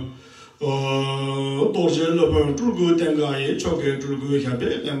Andrevengo, Dorje Loper, Drugu, Tengai, Choke Drugu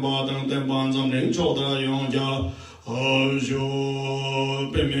Yabe, the Madan, the Banzam, and Chodra Yonja,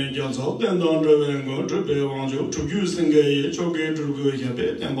 Jo, Pemenjas, and Andrevengo, Tripe Wanjo, to use the gay, Choke Drugu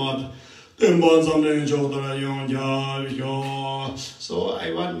Yabe, the Mad. So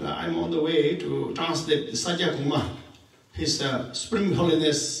I'm on the way to translate Sajja Kuma. His Supreme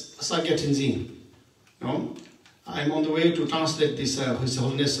Holiness Sakya Tenzin. No? I'm on the way to translate this His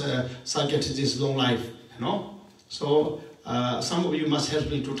Holiness Sakya Tenzin's long life. You know? So some of you must help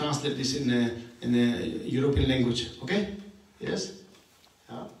me to translate this in a European language. Okay? Yes?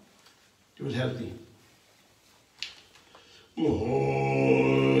 Yeah? You will help me.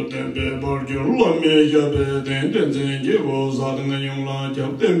 Oh, tempe barjo lame yabe den denje wo zadna yongla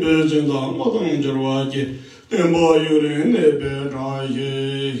jab tempe jinda madang jarwaje. And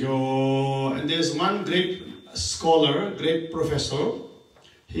there's one great scholar, great professor.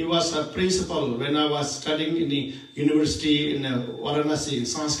 He was a principal when I was studying in the university in Varanasi, in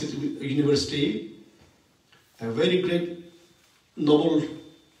Sanskrit University. A very great, noble,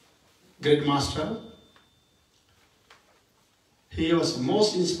 great master. He was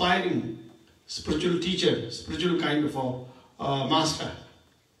most inspiring spiritual teacher, spiritual kind of master.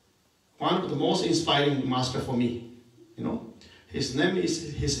 One of the most inspiring master for me, you know. His name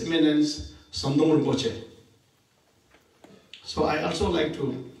is His Eminence Samdong Rinpoche. So I also like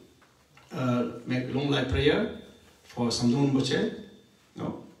to make long life prayer for Samdong Rinpoche, you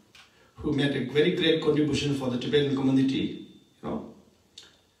know, who made a very great contribution for the Tibetan community, you know,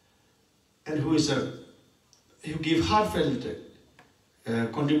 and who give heartfelt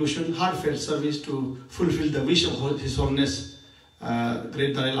contribution, heartfelt service to fulfill the wish of His Holiness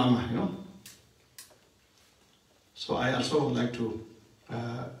Great Dalai Lama, you know. So I also would like to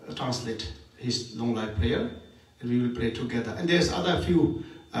translate his long life prayer, and we will pray together. And there's other few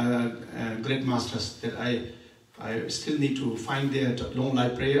great masters that I still need to find their long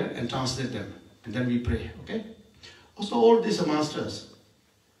life prayer and translate them, and then we pray. Okay. Also, all these masters,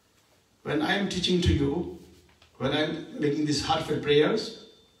 when I am teaching to you, when I'm making these heartfelt prayers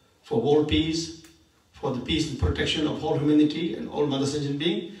for world peace, for the peace and protection of all humanity and all Mother Sentient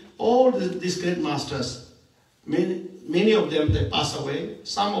being, all these great masters, many of them, they pass away.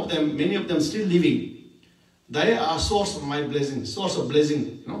 Some of them, many of them still living. They are source of my blessing, source of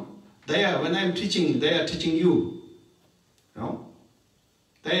blessing. You know, they are, when I'm teaching, they are teaching you. You know,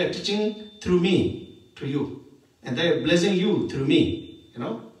 they are teaching through me to you, and they are blessing you through me. You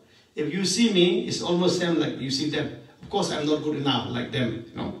know, if you see me, it's almost same like you see them. Of course, I'm not good enough like them.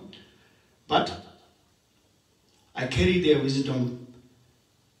 You know, but I carry their wisdom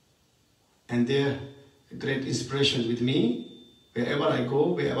and their great inspiration with me wherever I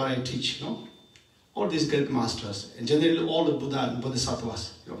go, wherever I teach, you know. All these great masters, and generally all the Buddha and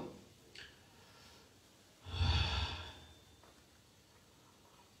Bodhisattvas, you know.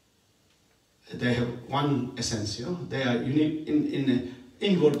 They have one essence, you know. They are unique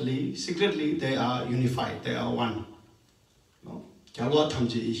inwardly, secretly, they are unified, they are one. You know? They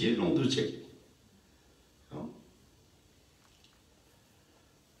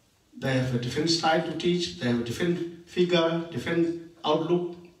have a different style to teach, they have a different figure, different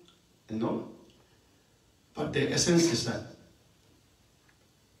outlook, you know. But their essence is that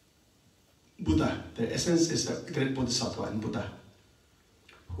Buddha, their essence is a great Bodhisattva and Buddha,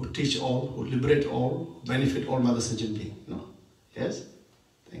 who teach all, who liberate all, benefit all Mother Sentient being, you know. Yes?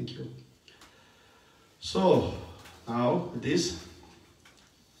 Thank you. So, now this.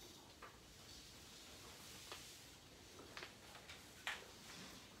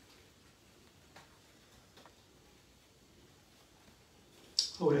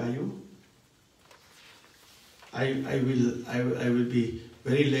 Where are you? I will be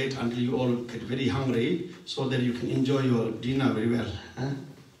very late until you all get very hungry, so that you can enjoy your dinner very well. Huh?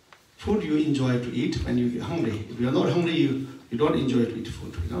 Food you enjoy to eat when you are hungry. If you are not hungry, you don't enjoy to eat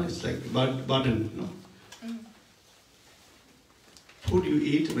food. You know, it's like burden. You know? Food you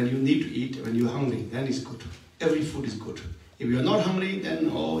eat when you need to eat, when you are hungry, then it's good. Every food is good. If you are not hungry, then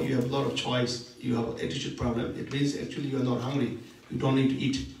you have a lot of choice. You have an attitude problem. It means actually you are not hungry. You don't need to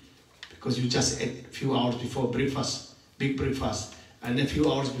eat. because you just ate a few hours before breakfast, big breakfast, and a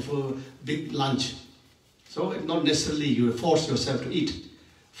few hours before big lunch. So not necessarily you force yourself to eat.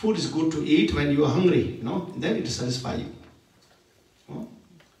 Food is good to eat when you are hungry, you know, then it satisfies you. Oh.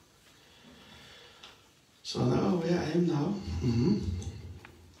 So now where I am now?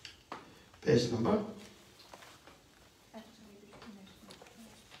 Page number.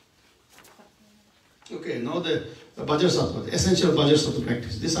 Okay, now the Vajrasattva, the essential Vajrasattva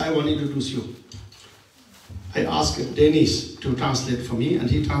practice. This I want to introduce you. I asked Dennis to translate for me, and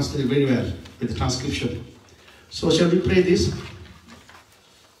he translated very well with the transcription. So shall we pray this?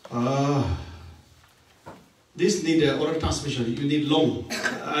 This need oral transmission. You need long.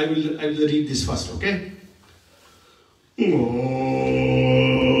 I will read this first. Okay.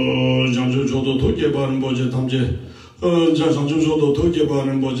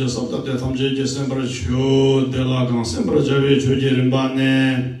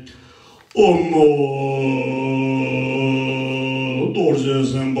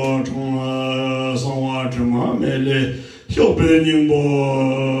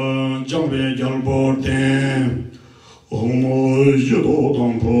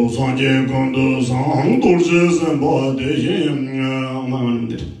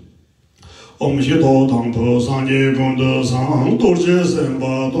 Om Shido Dampo Sanje Gondo Sang Dorje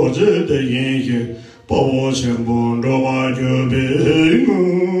Semba Dorje De Yin Pawo Shenbon Rowa Jobe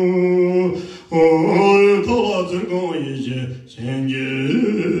Tola Zergon Yije Shenje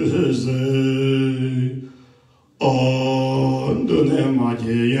Dune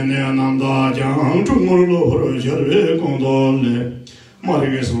Maji Yene Namda Jang Chungur Loro Sherve Gondole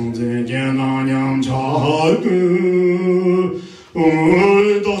Marge Songze Jena Nyam Chagu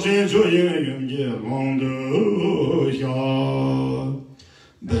Doshin Choyen Yumye Mondo Ya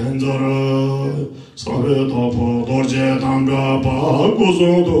Benzara Sabe Topo Dorje Tanga Pa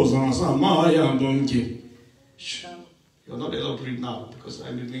Guzon Dozan Samaya Bunki. You're not allowed to read now because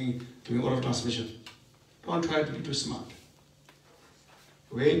I'm doing oral transmission. Don't try to be too smart.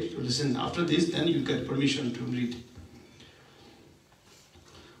 Wait to listen. After this, then you get permission to read.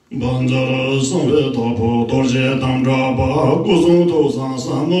 Banjara Samve Topo Dorje Tamra Pa Guzon Dozan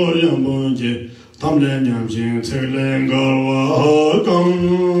Samaya Bunki. Tamle Nyamjin Tele Garwa Gang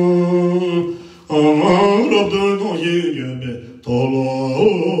Rabdu No Yebe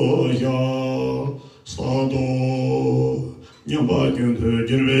Tolo Ya Sado Nyamba Gyuntu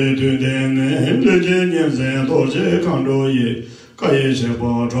Jirve Tundene Leje Nyamzen Dorje Kando Ye Kaye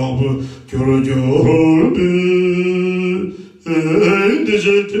Sheba Trabu Gyuru Gyuru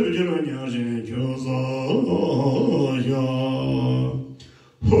Deje Tibjiro Nyajin Kyoza Ya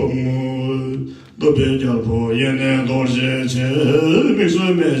Homo Dobe Jalpo Yene Dorje Che Mixu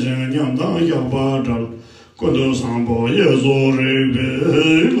Mejen Nyamdan Yaba Jal Kondo Sambo Yezo Rebe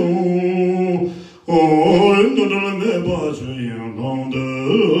Long Ndodole Meba Chuyen Dongde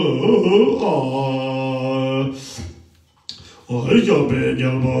Yabe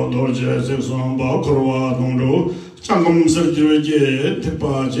Jalpo Dorje Sekson Ba Kurwa Dongdo Changom Serjuje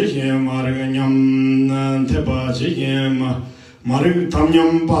Tepa Chihem Marga Nyam Tepa Chihem Marik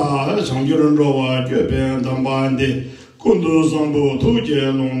Tamnyam Pa Changyurun Rowa Gyoben Dambande Kundu Sambo Tuje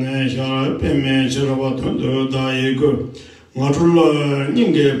Lone Sha Peme Chirava Tundu Daigo Matula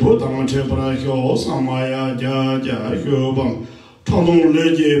Ninge Potang Chepra Hyo Samaya Jaja Hyobam Tandung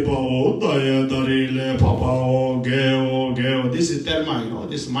Leje Pao Daya Darile Papa Geo. This is Dharma, you know,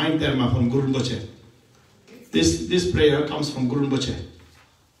 this mind Dharma from Guru Rinpoche. This prayer comes from Guru Rinpoche.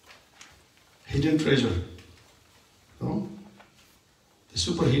 Hidden treasure. No? The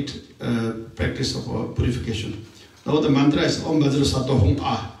superhit practice of purification. Now the mantra is Om Vajra Sato Hong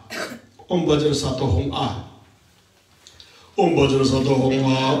A. Om Vajra Sato Hong A. Om Vajra Sato Hong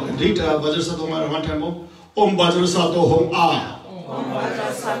A. Read Vajra Sato Hong A one time more. Om Vajra Sato Hong A. Om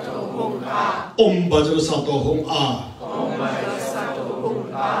Vajra Sato Hong A. Om Vajra Sato Hong A. Om Vajra Sato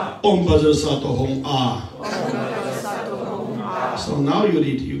Hong A. Om Vajra Sato Hong A. Om Vajra Sato Hong A. So now you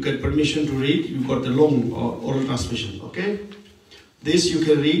read. You get permission to read. You got the long oral transmission. Okay. This you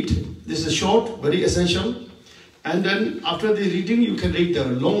can read. This is short, very essential. And then after the reading, you can read the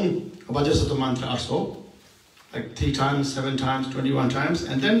long Vajrasattva mantra also, like 3 times, 7 times, 21 times,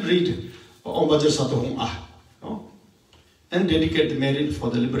 and then read Om Vajrasattva Hong Ah. No? And dedicate the merit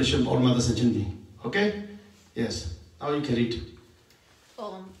for the liberation of all mothers and children. Okay? Yes. Now you can read.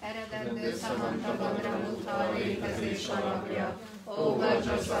 Om eredendő Samanta Bhadra Mutta létezés alapja, Ó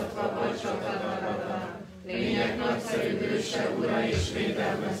Vajrasattva Vajrasattva lények nagyszerű bőse, ura és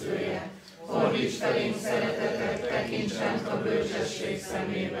védelmezője, fordíts felénk szeretetet, tekints ránk a bölcsesség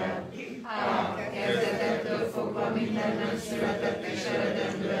szemével. Kezdetektől fogva minden nem született és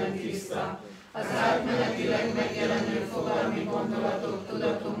eredendően tiszta. tiszta. Az átmenetileg megjelenő fogalmi gondolatok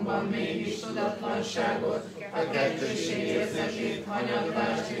tudatunkban mégis tudatlanságot, a kettősség érzetét,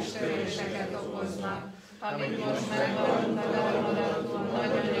 hanyatlást és töréseket okoznak. Amit most megvalunk a harmadaton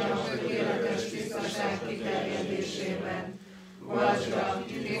nagyanyag tökéletes tisztaság kiterjedésében. Vajra,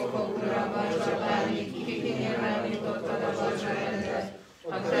 titkokura, vajra bármi, kinyilvánítottad a vajra rendet,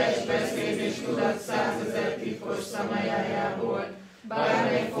 a testbeszéd és tudat 100 000 titkos szamajájából,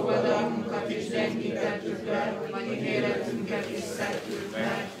 bármely fogadalmunkat is gyengítettük le, vagy ígéretünket is szedtük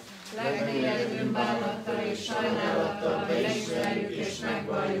meg. Legmélyebb bűnbánattal és sajnálattal beismerjük és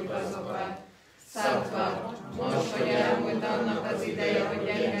megvalljuk azokat. Szatva, most, hogy elmúlt annak az ideje, hogy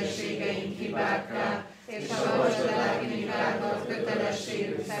gyengeségeink hibákká, és a vajradákink által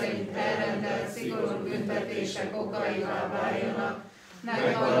kötelességük szerint elrendelt szigorú büntetések okaivá váljanak,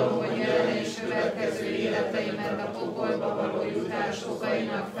 megvallom, hogy jelen és következő életeimet a pokolba való jutás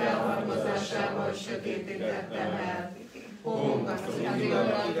okainak felhalmozásával sötétítettem el. Hung, az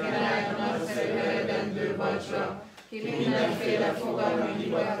Urat király a nagyszerű eredendő vajra, ki mindenféle fogalmi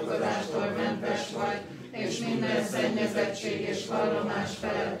hivatkozástól mentes vagy, és minden szennyezettség és vallomás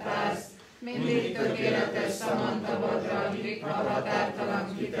felett állsz. Mindig tökéletes szamantavadra, rika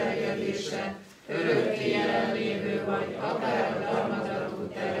határtalan kiterjedése, örökké jelenlévő vagy, akár a dharmadatú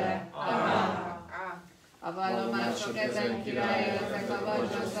tere. Amen. A vallomások ezen királya, ezek a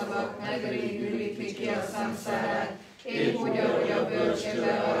vajraszavak megrégülítik ki a szamszárát, épp úgy, ahogy a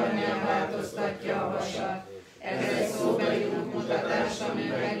bölcsőbe aranyán változtatja a vasat. Ez egy szóbeli útmutatás, ami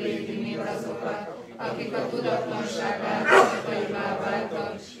megvédi mindazokat, akik a tudatlanság áldozataivá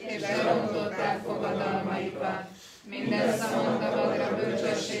váltak, és elrontották fogadalmaikat. Minden szamantavadra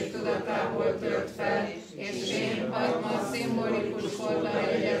bölcsesség tudatából tört fel, és én Atma szimbolikus korra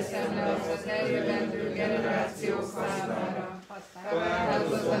jegyeztem le az eljövendő generációk számára.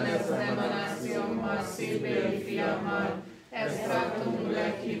 Találkozom ezzel a nációmmal, szívbéli fiammal, ezt raktunk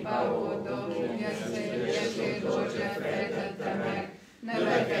le kipavódó, jössző Lózsát rejtette meg,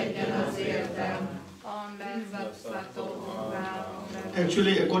 növekedjen az értem.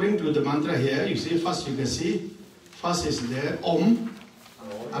 Actually, according to the mantra here, you see, first you can see, first is there Om.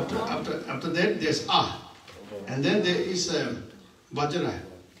 After that there's Ah, and then there is Vajra,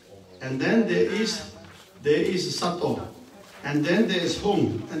 and then there is Sato, and then there is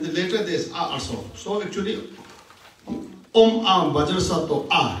Hum, and then later there is Ah also. So actually, Om Ah Vajra Sato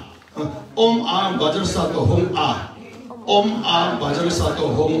Ah, Om Ah Vajra Sato Hum Ah, Om Ah Vajra Sato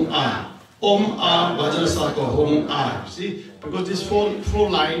Hum Ah. Om A Vajra Sato Hum A. See, because this four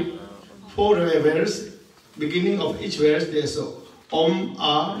line, four verse, beginning of each verse there's Om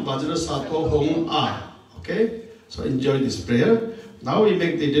A Vajra Sato Hum A. Okay, so enjoy this prayer. Now we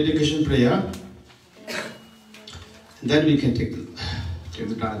make the dedication prayer. And then we can take the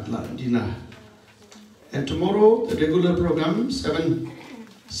dinner. And tomorrow the regular program 7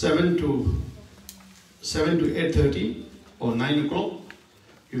 to 8:30 or 9 o'clock.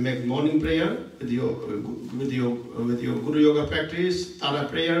 You make morning prayer with your Guru Yoga practice, Tara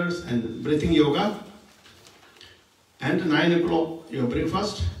prayers and breathing yoga. And 9 o'clock your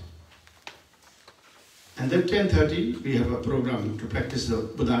breakfast. And then 10:30 we have a program to practice the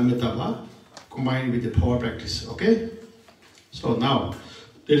Buddha Amitabha combined with the power practice. Okay? So now,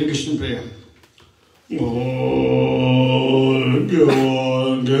 dedication prayer. He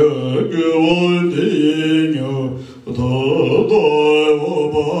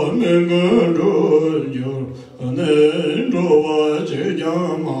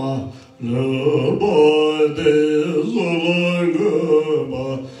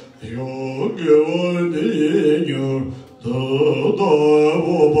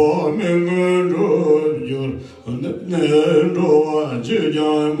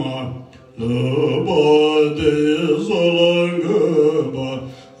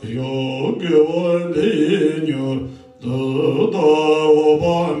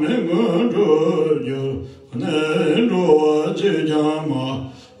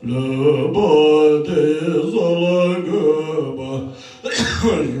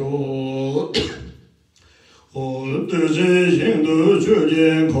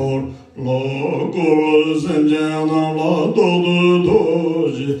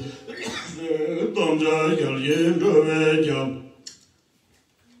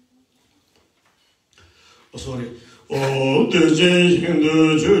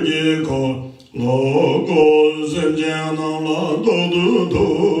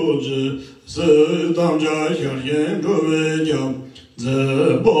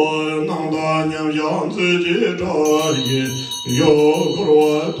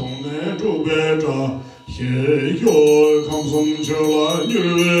yo kam som chola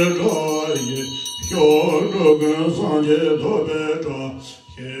nyurve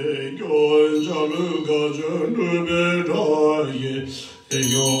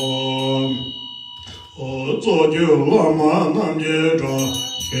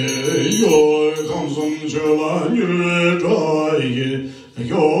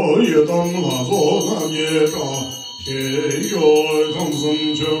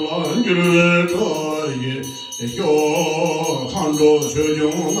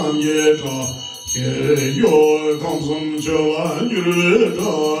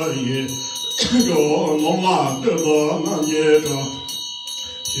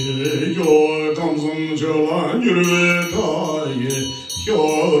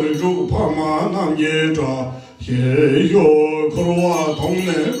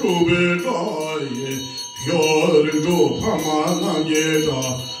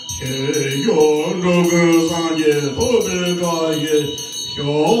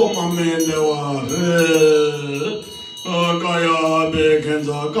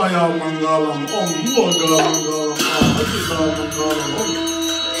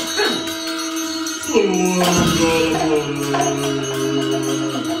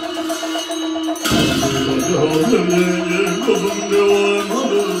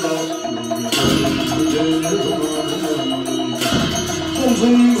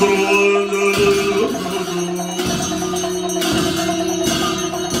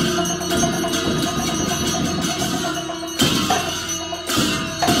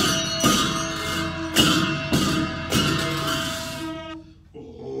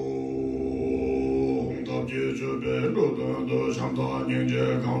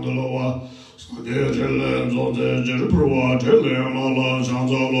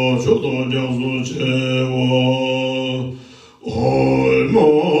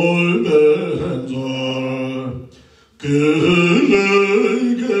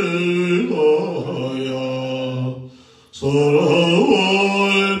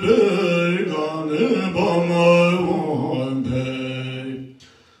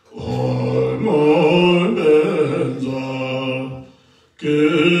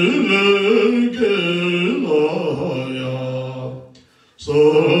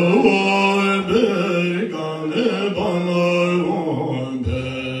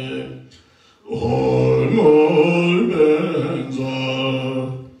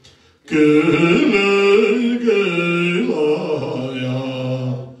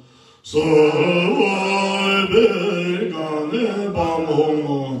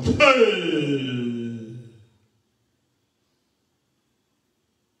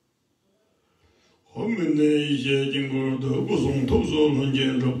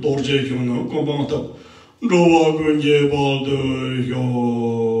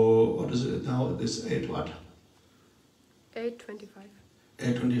What is it now? This 8 what? 8:25.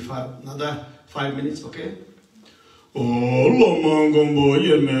 8:25. Another 5 minutes, okay?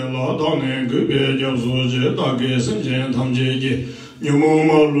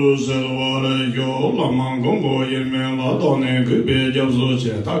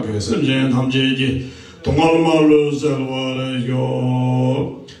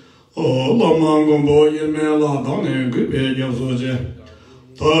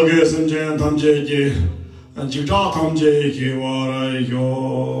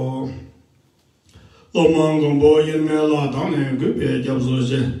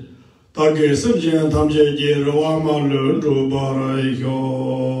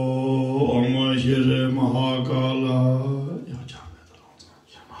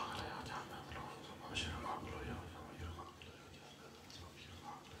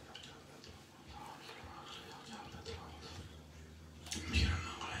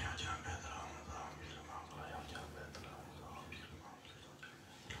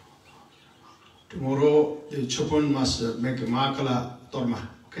 Tomorrow, the Chopin must make Mahakala Torma,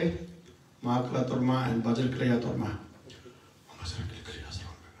 okay? Mahakala Torma and Bhajan Kriya Torma.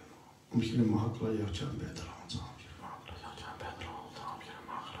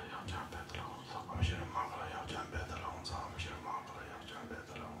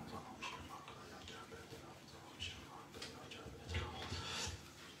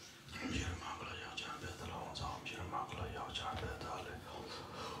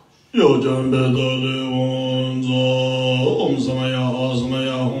 Yo Jambedale Wonza Om Samaya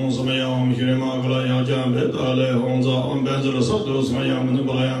Asmaya Hom Samaya Om Hirimagala Ya Jambedale Honza Om Bezra Sadu Samaya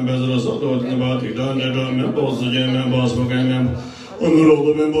Manubala Bezra Sadu Nabati Dane Members Members Program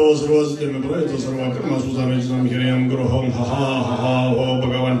Onuro Members Rose Democrat Sarvaka Masuzam Hiriam Grohom Ha Ha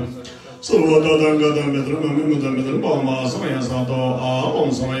Bhagavan Survata Danga Medram Bama Samaya Sato Om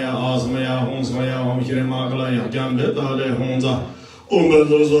Samaya Asmaya Hom Samaya Om Hirimagala Ya Jambedale Honza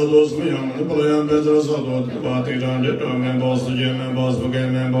Umbendra Sado Smayam, Palayan Bedra Sado, Bati Randit, Members, Jim Members, Bugay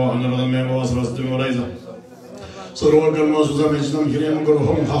Member, another members, Rastimoriza. Surwakan Masuzam, Hiram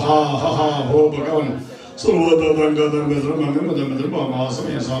Guru, ha ha, ho, Bagavan. Surwata Danga, Bedra, Mamma,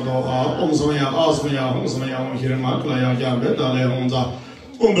 Samaya Sado, Omsamaya, Asmaya, Homsamaya, Hirama, Klaya, Beta, Leonza.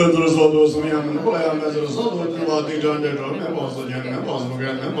 Umbendra Sado Smayam, Palayan Bedra Sado, Bati Randit, Members, Jim Members,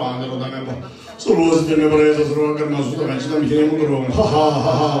 Bugay Member, another member. So was the Nebraska Rogan Masudam, Hiram, ha,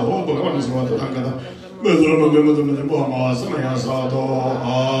 ho, Bagavan Surwata Danga, Bedra, Mamma, Samaya Sado,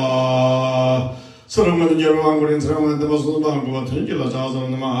 Saraman Jerwan, Saraman, the Muslim Bank, Tilla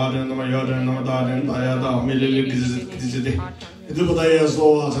Thousand, Maharan, Mayadan, Namadan, Ayada, Millicity. It was a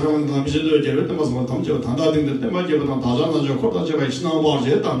so Saraman, Michigan, the Muslim Tamjo, Tandadin, the Majavan, Tazan, Jokota, Vaishna,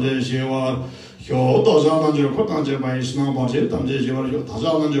 Barjet, Tamje, Shiva, Yo, Tazan, Jokota, Vaishna, Barjet, Tamje, Shiva,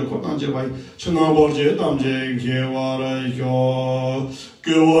 Tazan, Jokota, by China Barjet, Tamje, Kiwara, Yo,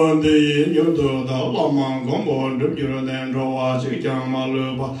 Kiwandi, Yodo, the Laman, Gombo, the Bureau, Roa,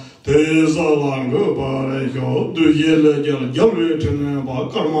 Jamaluba. Tezalan Gopara, do yell, Yelton,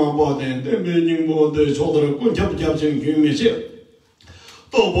 about Karma Body, the meaning board, the shoulder, Kunjab Jabin, Kimisha.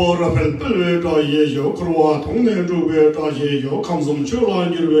 Tobo Rapel, Peleta, Yejo, Croat, Hune, Rubeta, Yejo, comes from Chula,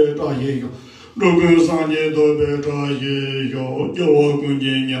 Yureta, Yejo. Rogan Sanje, Dobeta, Yejo,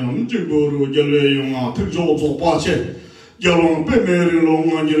 Joakunjin, Jiburu, Jeleyuma, Tijo, Pache. Yalong Pemeri Long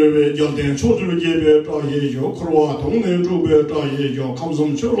Anjere, Jalden, Chotu Jebeta, Yejo, Croat, Hune, Rubeta, Yejo, comes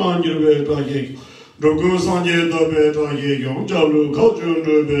from Chula, Yureta, Yejo. Rogan Sanje, Dobeta, Yejo, Jalu, Kajun,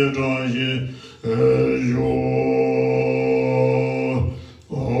 Rubeta, Yejo.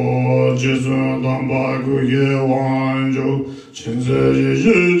 Oh, Jason, Dambagu, Yewanjo, Chinze,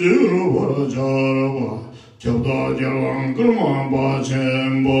 Yejo, Jarawa. Jabda Jalan Kurma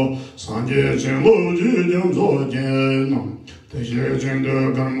Chembo, Sanje Chembo Jim Zojeno, Teje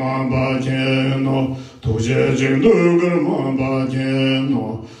Jendo Karma Bajeno, Toje Jendo Karma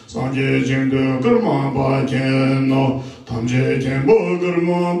Bajeno, Sanje Jendo Karma Bajeno, Tamje Chembo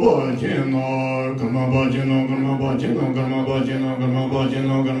Karma Bajeno, Karma Bajeno, Karma Bajeno, Karma Bajeno, Karma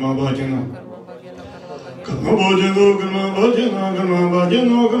Bajeno, Karma Bajeno. Karma Bajeno, Karma Bajeno, Karma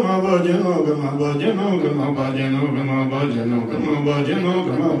Bajeno, Karma Bajeno, Karma Bajeno, Karma Bajeno, Karma Bajeno, Karma Bajeno,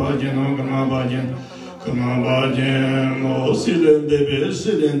 Karma Bajeno, Karma Bajeno, Karma Bajeno, Silende,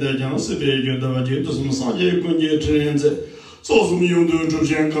 Silende, Jan Sibe, Yudavaji, to some Sanje Kunje Trenze, Sosum Yundu,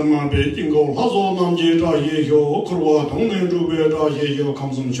 Jujan Karma Be, Ingo, Hazo Namje, Yeyo, Kurwa, Tone, Rube, Yeyo,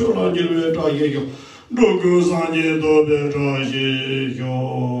 comes from Chura, Yeyo, Dogu Sanje, Dobe,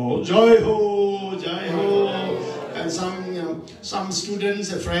 Yeyo, Jai Ho, Jai Ho. And some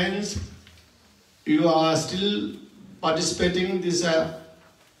students, friends, you are still participating in this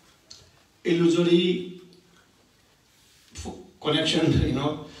illusory connection,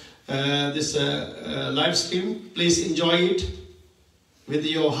 this live stream. Please enjoy it with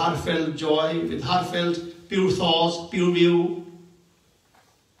your heartfelt joy, with heartfelt pure thoughts, pure view.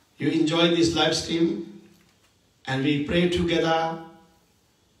 You enjoy this live stream and we pray together.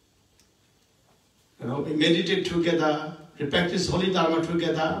 We meditate together, we practice Holy Dharma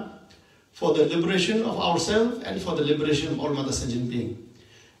together for the liberation of ourselves and for the liberation of all Mother Sentient beings.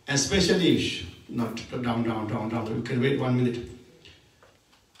 And especially, not down, we can wait 1 minute.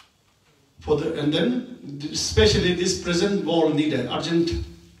 And then, especially this present world needed urgent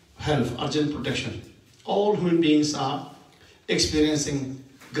help, urgent protection. All human beings are experiencing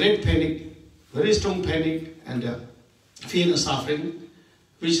great panic, very strong panic and fear and suffering,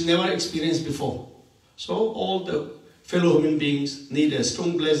 which never experienced before. So all the fellow human beings need a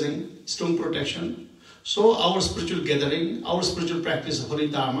strong blessing, strong protection. So our spiritual gathering, our spiritual practice of Holy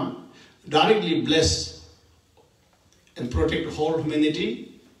Dharma directly bless and protect the whole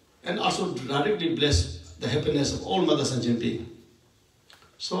humanity and also directly bless the happiness of all Mother Sentient beings.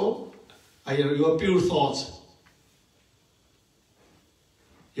 So your pure thoughts,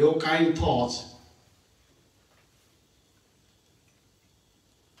 your kind thoughts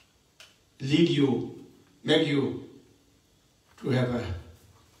lead you, make you to have a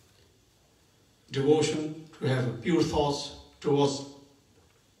devotion, to have pure thoughts towards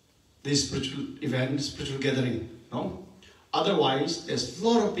this spiritual event, spiritual gathering. No? Otherwise, there's a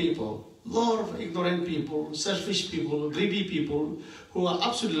lot of people, a lot of ignorant people, selfish people, greedy people who are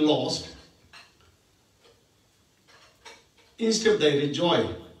absolutely lost. Instead they enjoy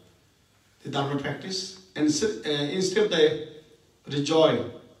the Dharma practice, and instead they enjoy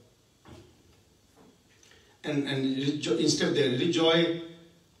instead they enjoy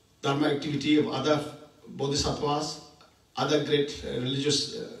Dharma activity of other bodhisattvas, other great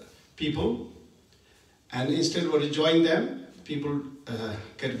religious people, and instead of enjoying them, people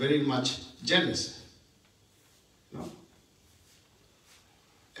get very much jealous. No?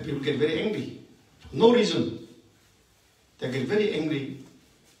 And people get very angry. For no reason. They get very angry.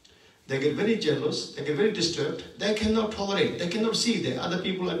 They get very jealous. They get very disturbed. They cannot tolerate. They cannot see that other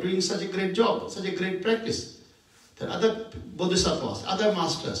people are doing such a great job, such a great practice. That other bodhisattvas, other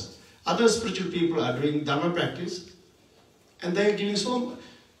masters, other spiritual people are doing Dharma practice, and they are giving so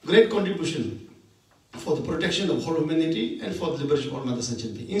great contribution for the protection of whole humanity and for the liberation of all mother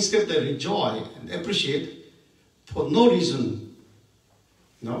sentient beings. Instead, they rejoice and appreciate for no reason.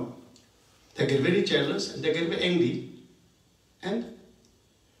 No, they get very jealous and they get very angry, and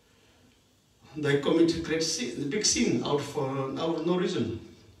they commit great sin, big sin out of no reason.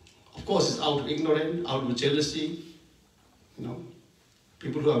 Of course, it's out of ignorance, out of jealousy. You know,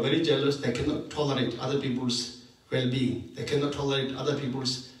 people who are very jealous, they cannot tolerate other people's well-being. They cannot tolerate other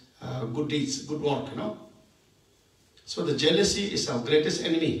people's good deeds, good work, you know. So the jealousy is our greatest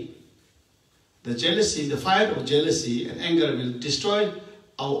enemy. The jealousy, the fire of jealousy and anger will destroy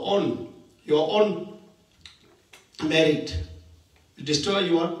your own merit. Will destroy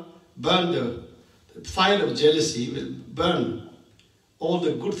burn the fire of jealousy will burn all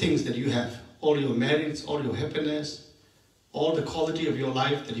the good things that you have, all your merits, all your happiness, all the quality of your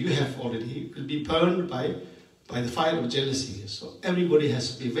life that you have already will be burned by the fire of jealousy. So everybody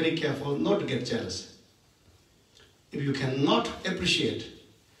has to be very careful not to get jealous. If you cannot appreciate,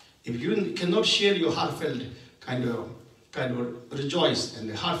 if you cannot share your heartfelt kind of rejoice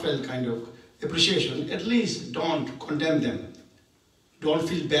and heartfelt kind of appreciation, at least don't condemn them. Don't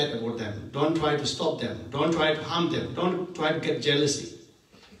feel bad about them. Don't try to stop them. Don't try to harm them. Don't try to get jealousy.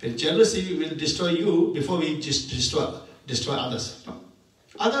 But jealousy will destroy you before we just destroy others. No?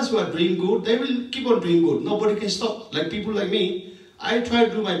 Others who are doing good, they will keep on doing good. Nobody can stop. Like people like me, I try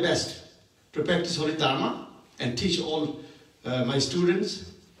to do my best to practice Holy Dharma and teach all my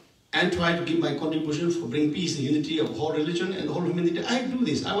students and try to give my contribution for bring peace and unity of whole religion and whole humanity. I do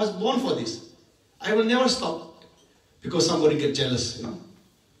this. I was born for this. I will never stop because somebody gets jealous, you know.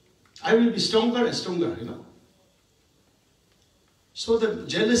 I will be stronger and stronger, you know. So the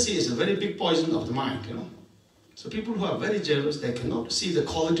jealousy is a very big poison of the mind, you know. So people who are very jealous, they cannot see the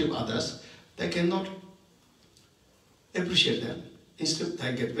quality of others. They cannot appreciate them. Instead,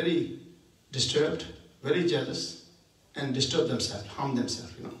 they get very disturbed, very jealous, and disturb themselves, harm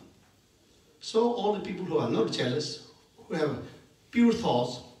themselves, you know. So all the people who are not jealous, who have pure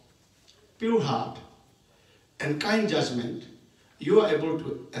thoughts, pure heart, and kind judgment, you are able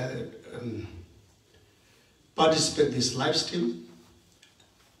to participate in this live stream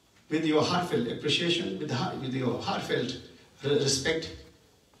with your heartfelt appreciation, with your heartfelt respect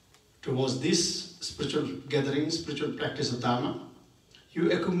towards this spiritual gathering, spiritual practice of Dharma.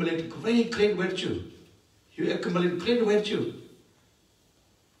 You accumulate very great virtue. You accumulate great virtue.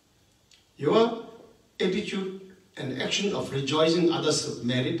 Your attitude and action of rejoicing others'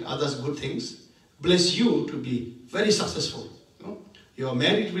 merit, others' good things, bless you to be very successful. You know? Your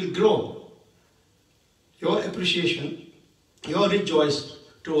merit will grow. Your appreciation, your rejoice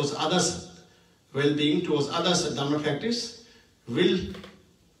towards others' well-being, towards others' Dharma practice will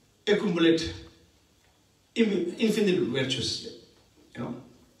accumulate infinite virtues, you know,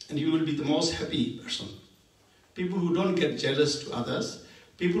 and you will be the most happy person. People who don't get jealous to others,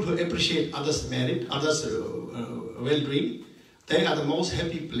 people who appreciate others' merit, others' well-being, they are the most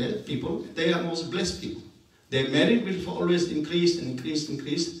happy people, they are most blessed people. Their merit will always increase and increase and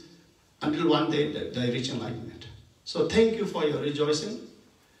increase until one day they reach enlightenment. So thank you for your rejoicing.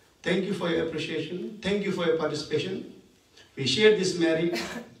 Thank you for your appreciation. Thank you for your participation. We share this merit.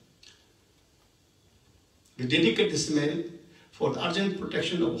 We dedicate this merit for the urgent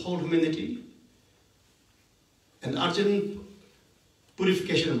protection of whole humanity and urgent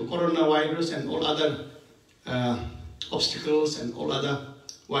purification of coronavirus and all other obstacles and all other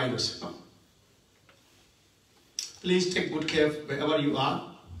virus. No? Please take good care wherever you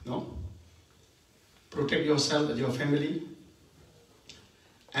are. No? Protect yourself and your family.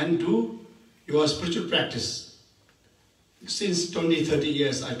 And do your spiritual practice. Since 20, 30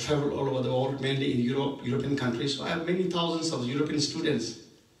 years, I travel all over the world, mainly in Europe, European countries. So I have many thousands of European students.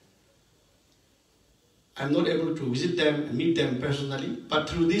 I'm not able to visit them and meet them personally, but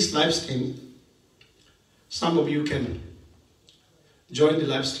through this live stream, some of you can join the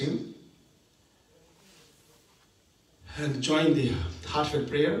live stream and join the heartfelt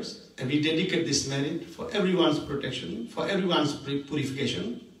prayers. And we dedicate this merit for everyone's protection, for everyone's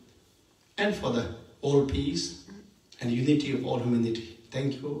purification, and for the all peace and unity of all humanity.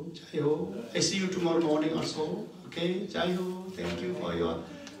 Thank you. Jai Ho. I see you tomorrow morning also. Okay, Jai Ho. Thank you for your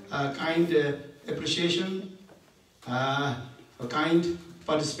kind appreciation, for kind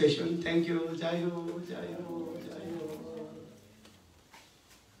participation. Thank you. Jai Ho, Jai Ho, Jai Ho.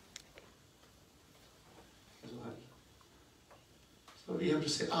 So we have to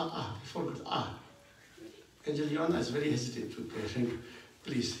say before the Angeliana is very hesitant to pray.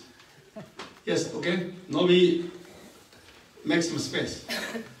 Please. Yes, okay. Now we make some space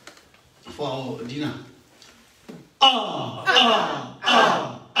for Dina.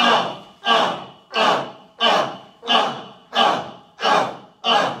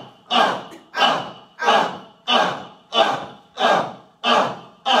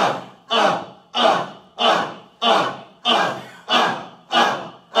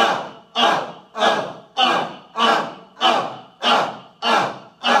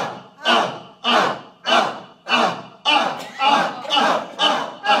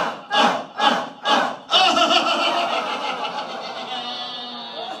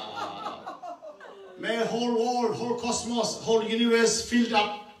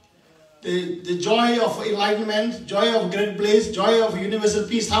 The joy of enlightenment, joy of great bliss, joy of universal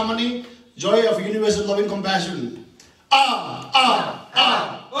peace, harmony, joy of universal loving compassion.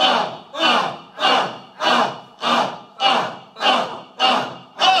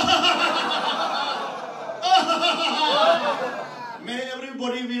 May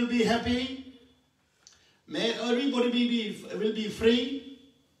everybody will be happy. May everybody will be free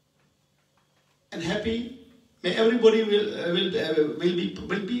and happy. May everybody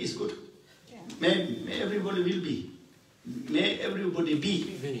will be is good. May everybody will be. May everybody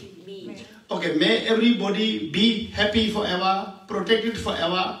be. Okay, may everybody be happy forever, protected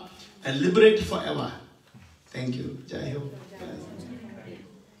forever, and liberated forever. Thank you. Jai Ho.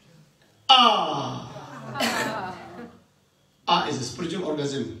 Is a spiritual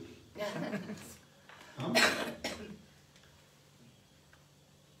orgasm.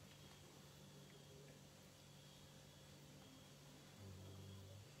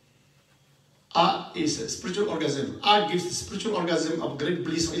 Huh? Is a spiritual orgasm. Gives the spiritual orgasm of great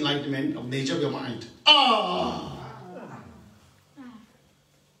bliss of enlightenment of nature of your mind.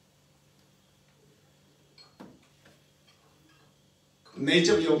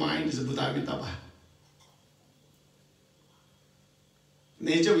 Nature of your mind is Buddha Amitabha.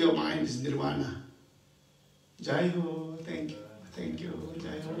 Nature of your mind is Nirvana. Jai Ho. Thank you. Thank you.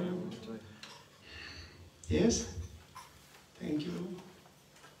 Jai Ho. Yes?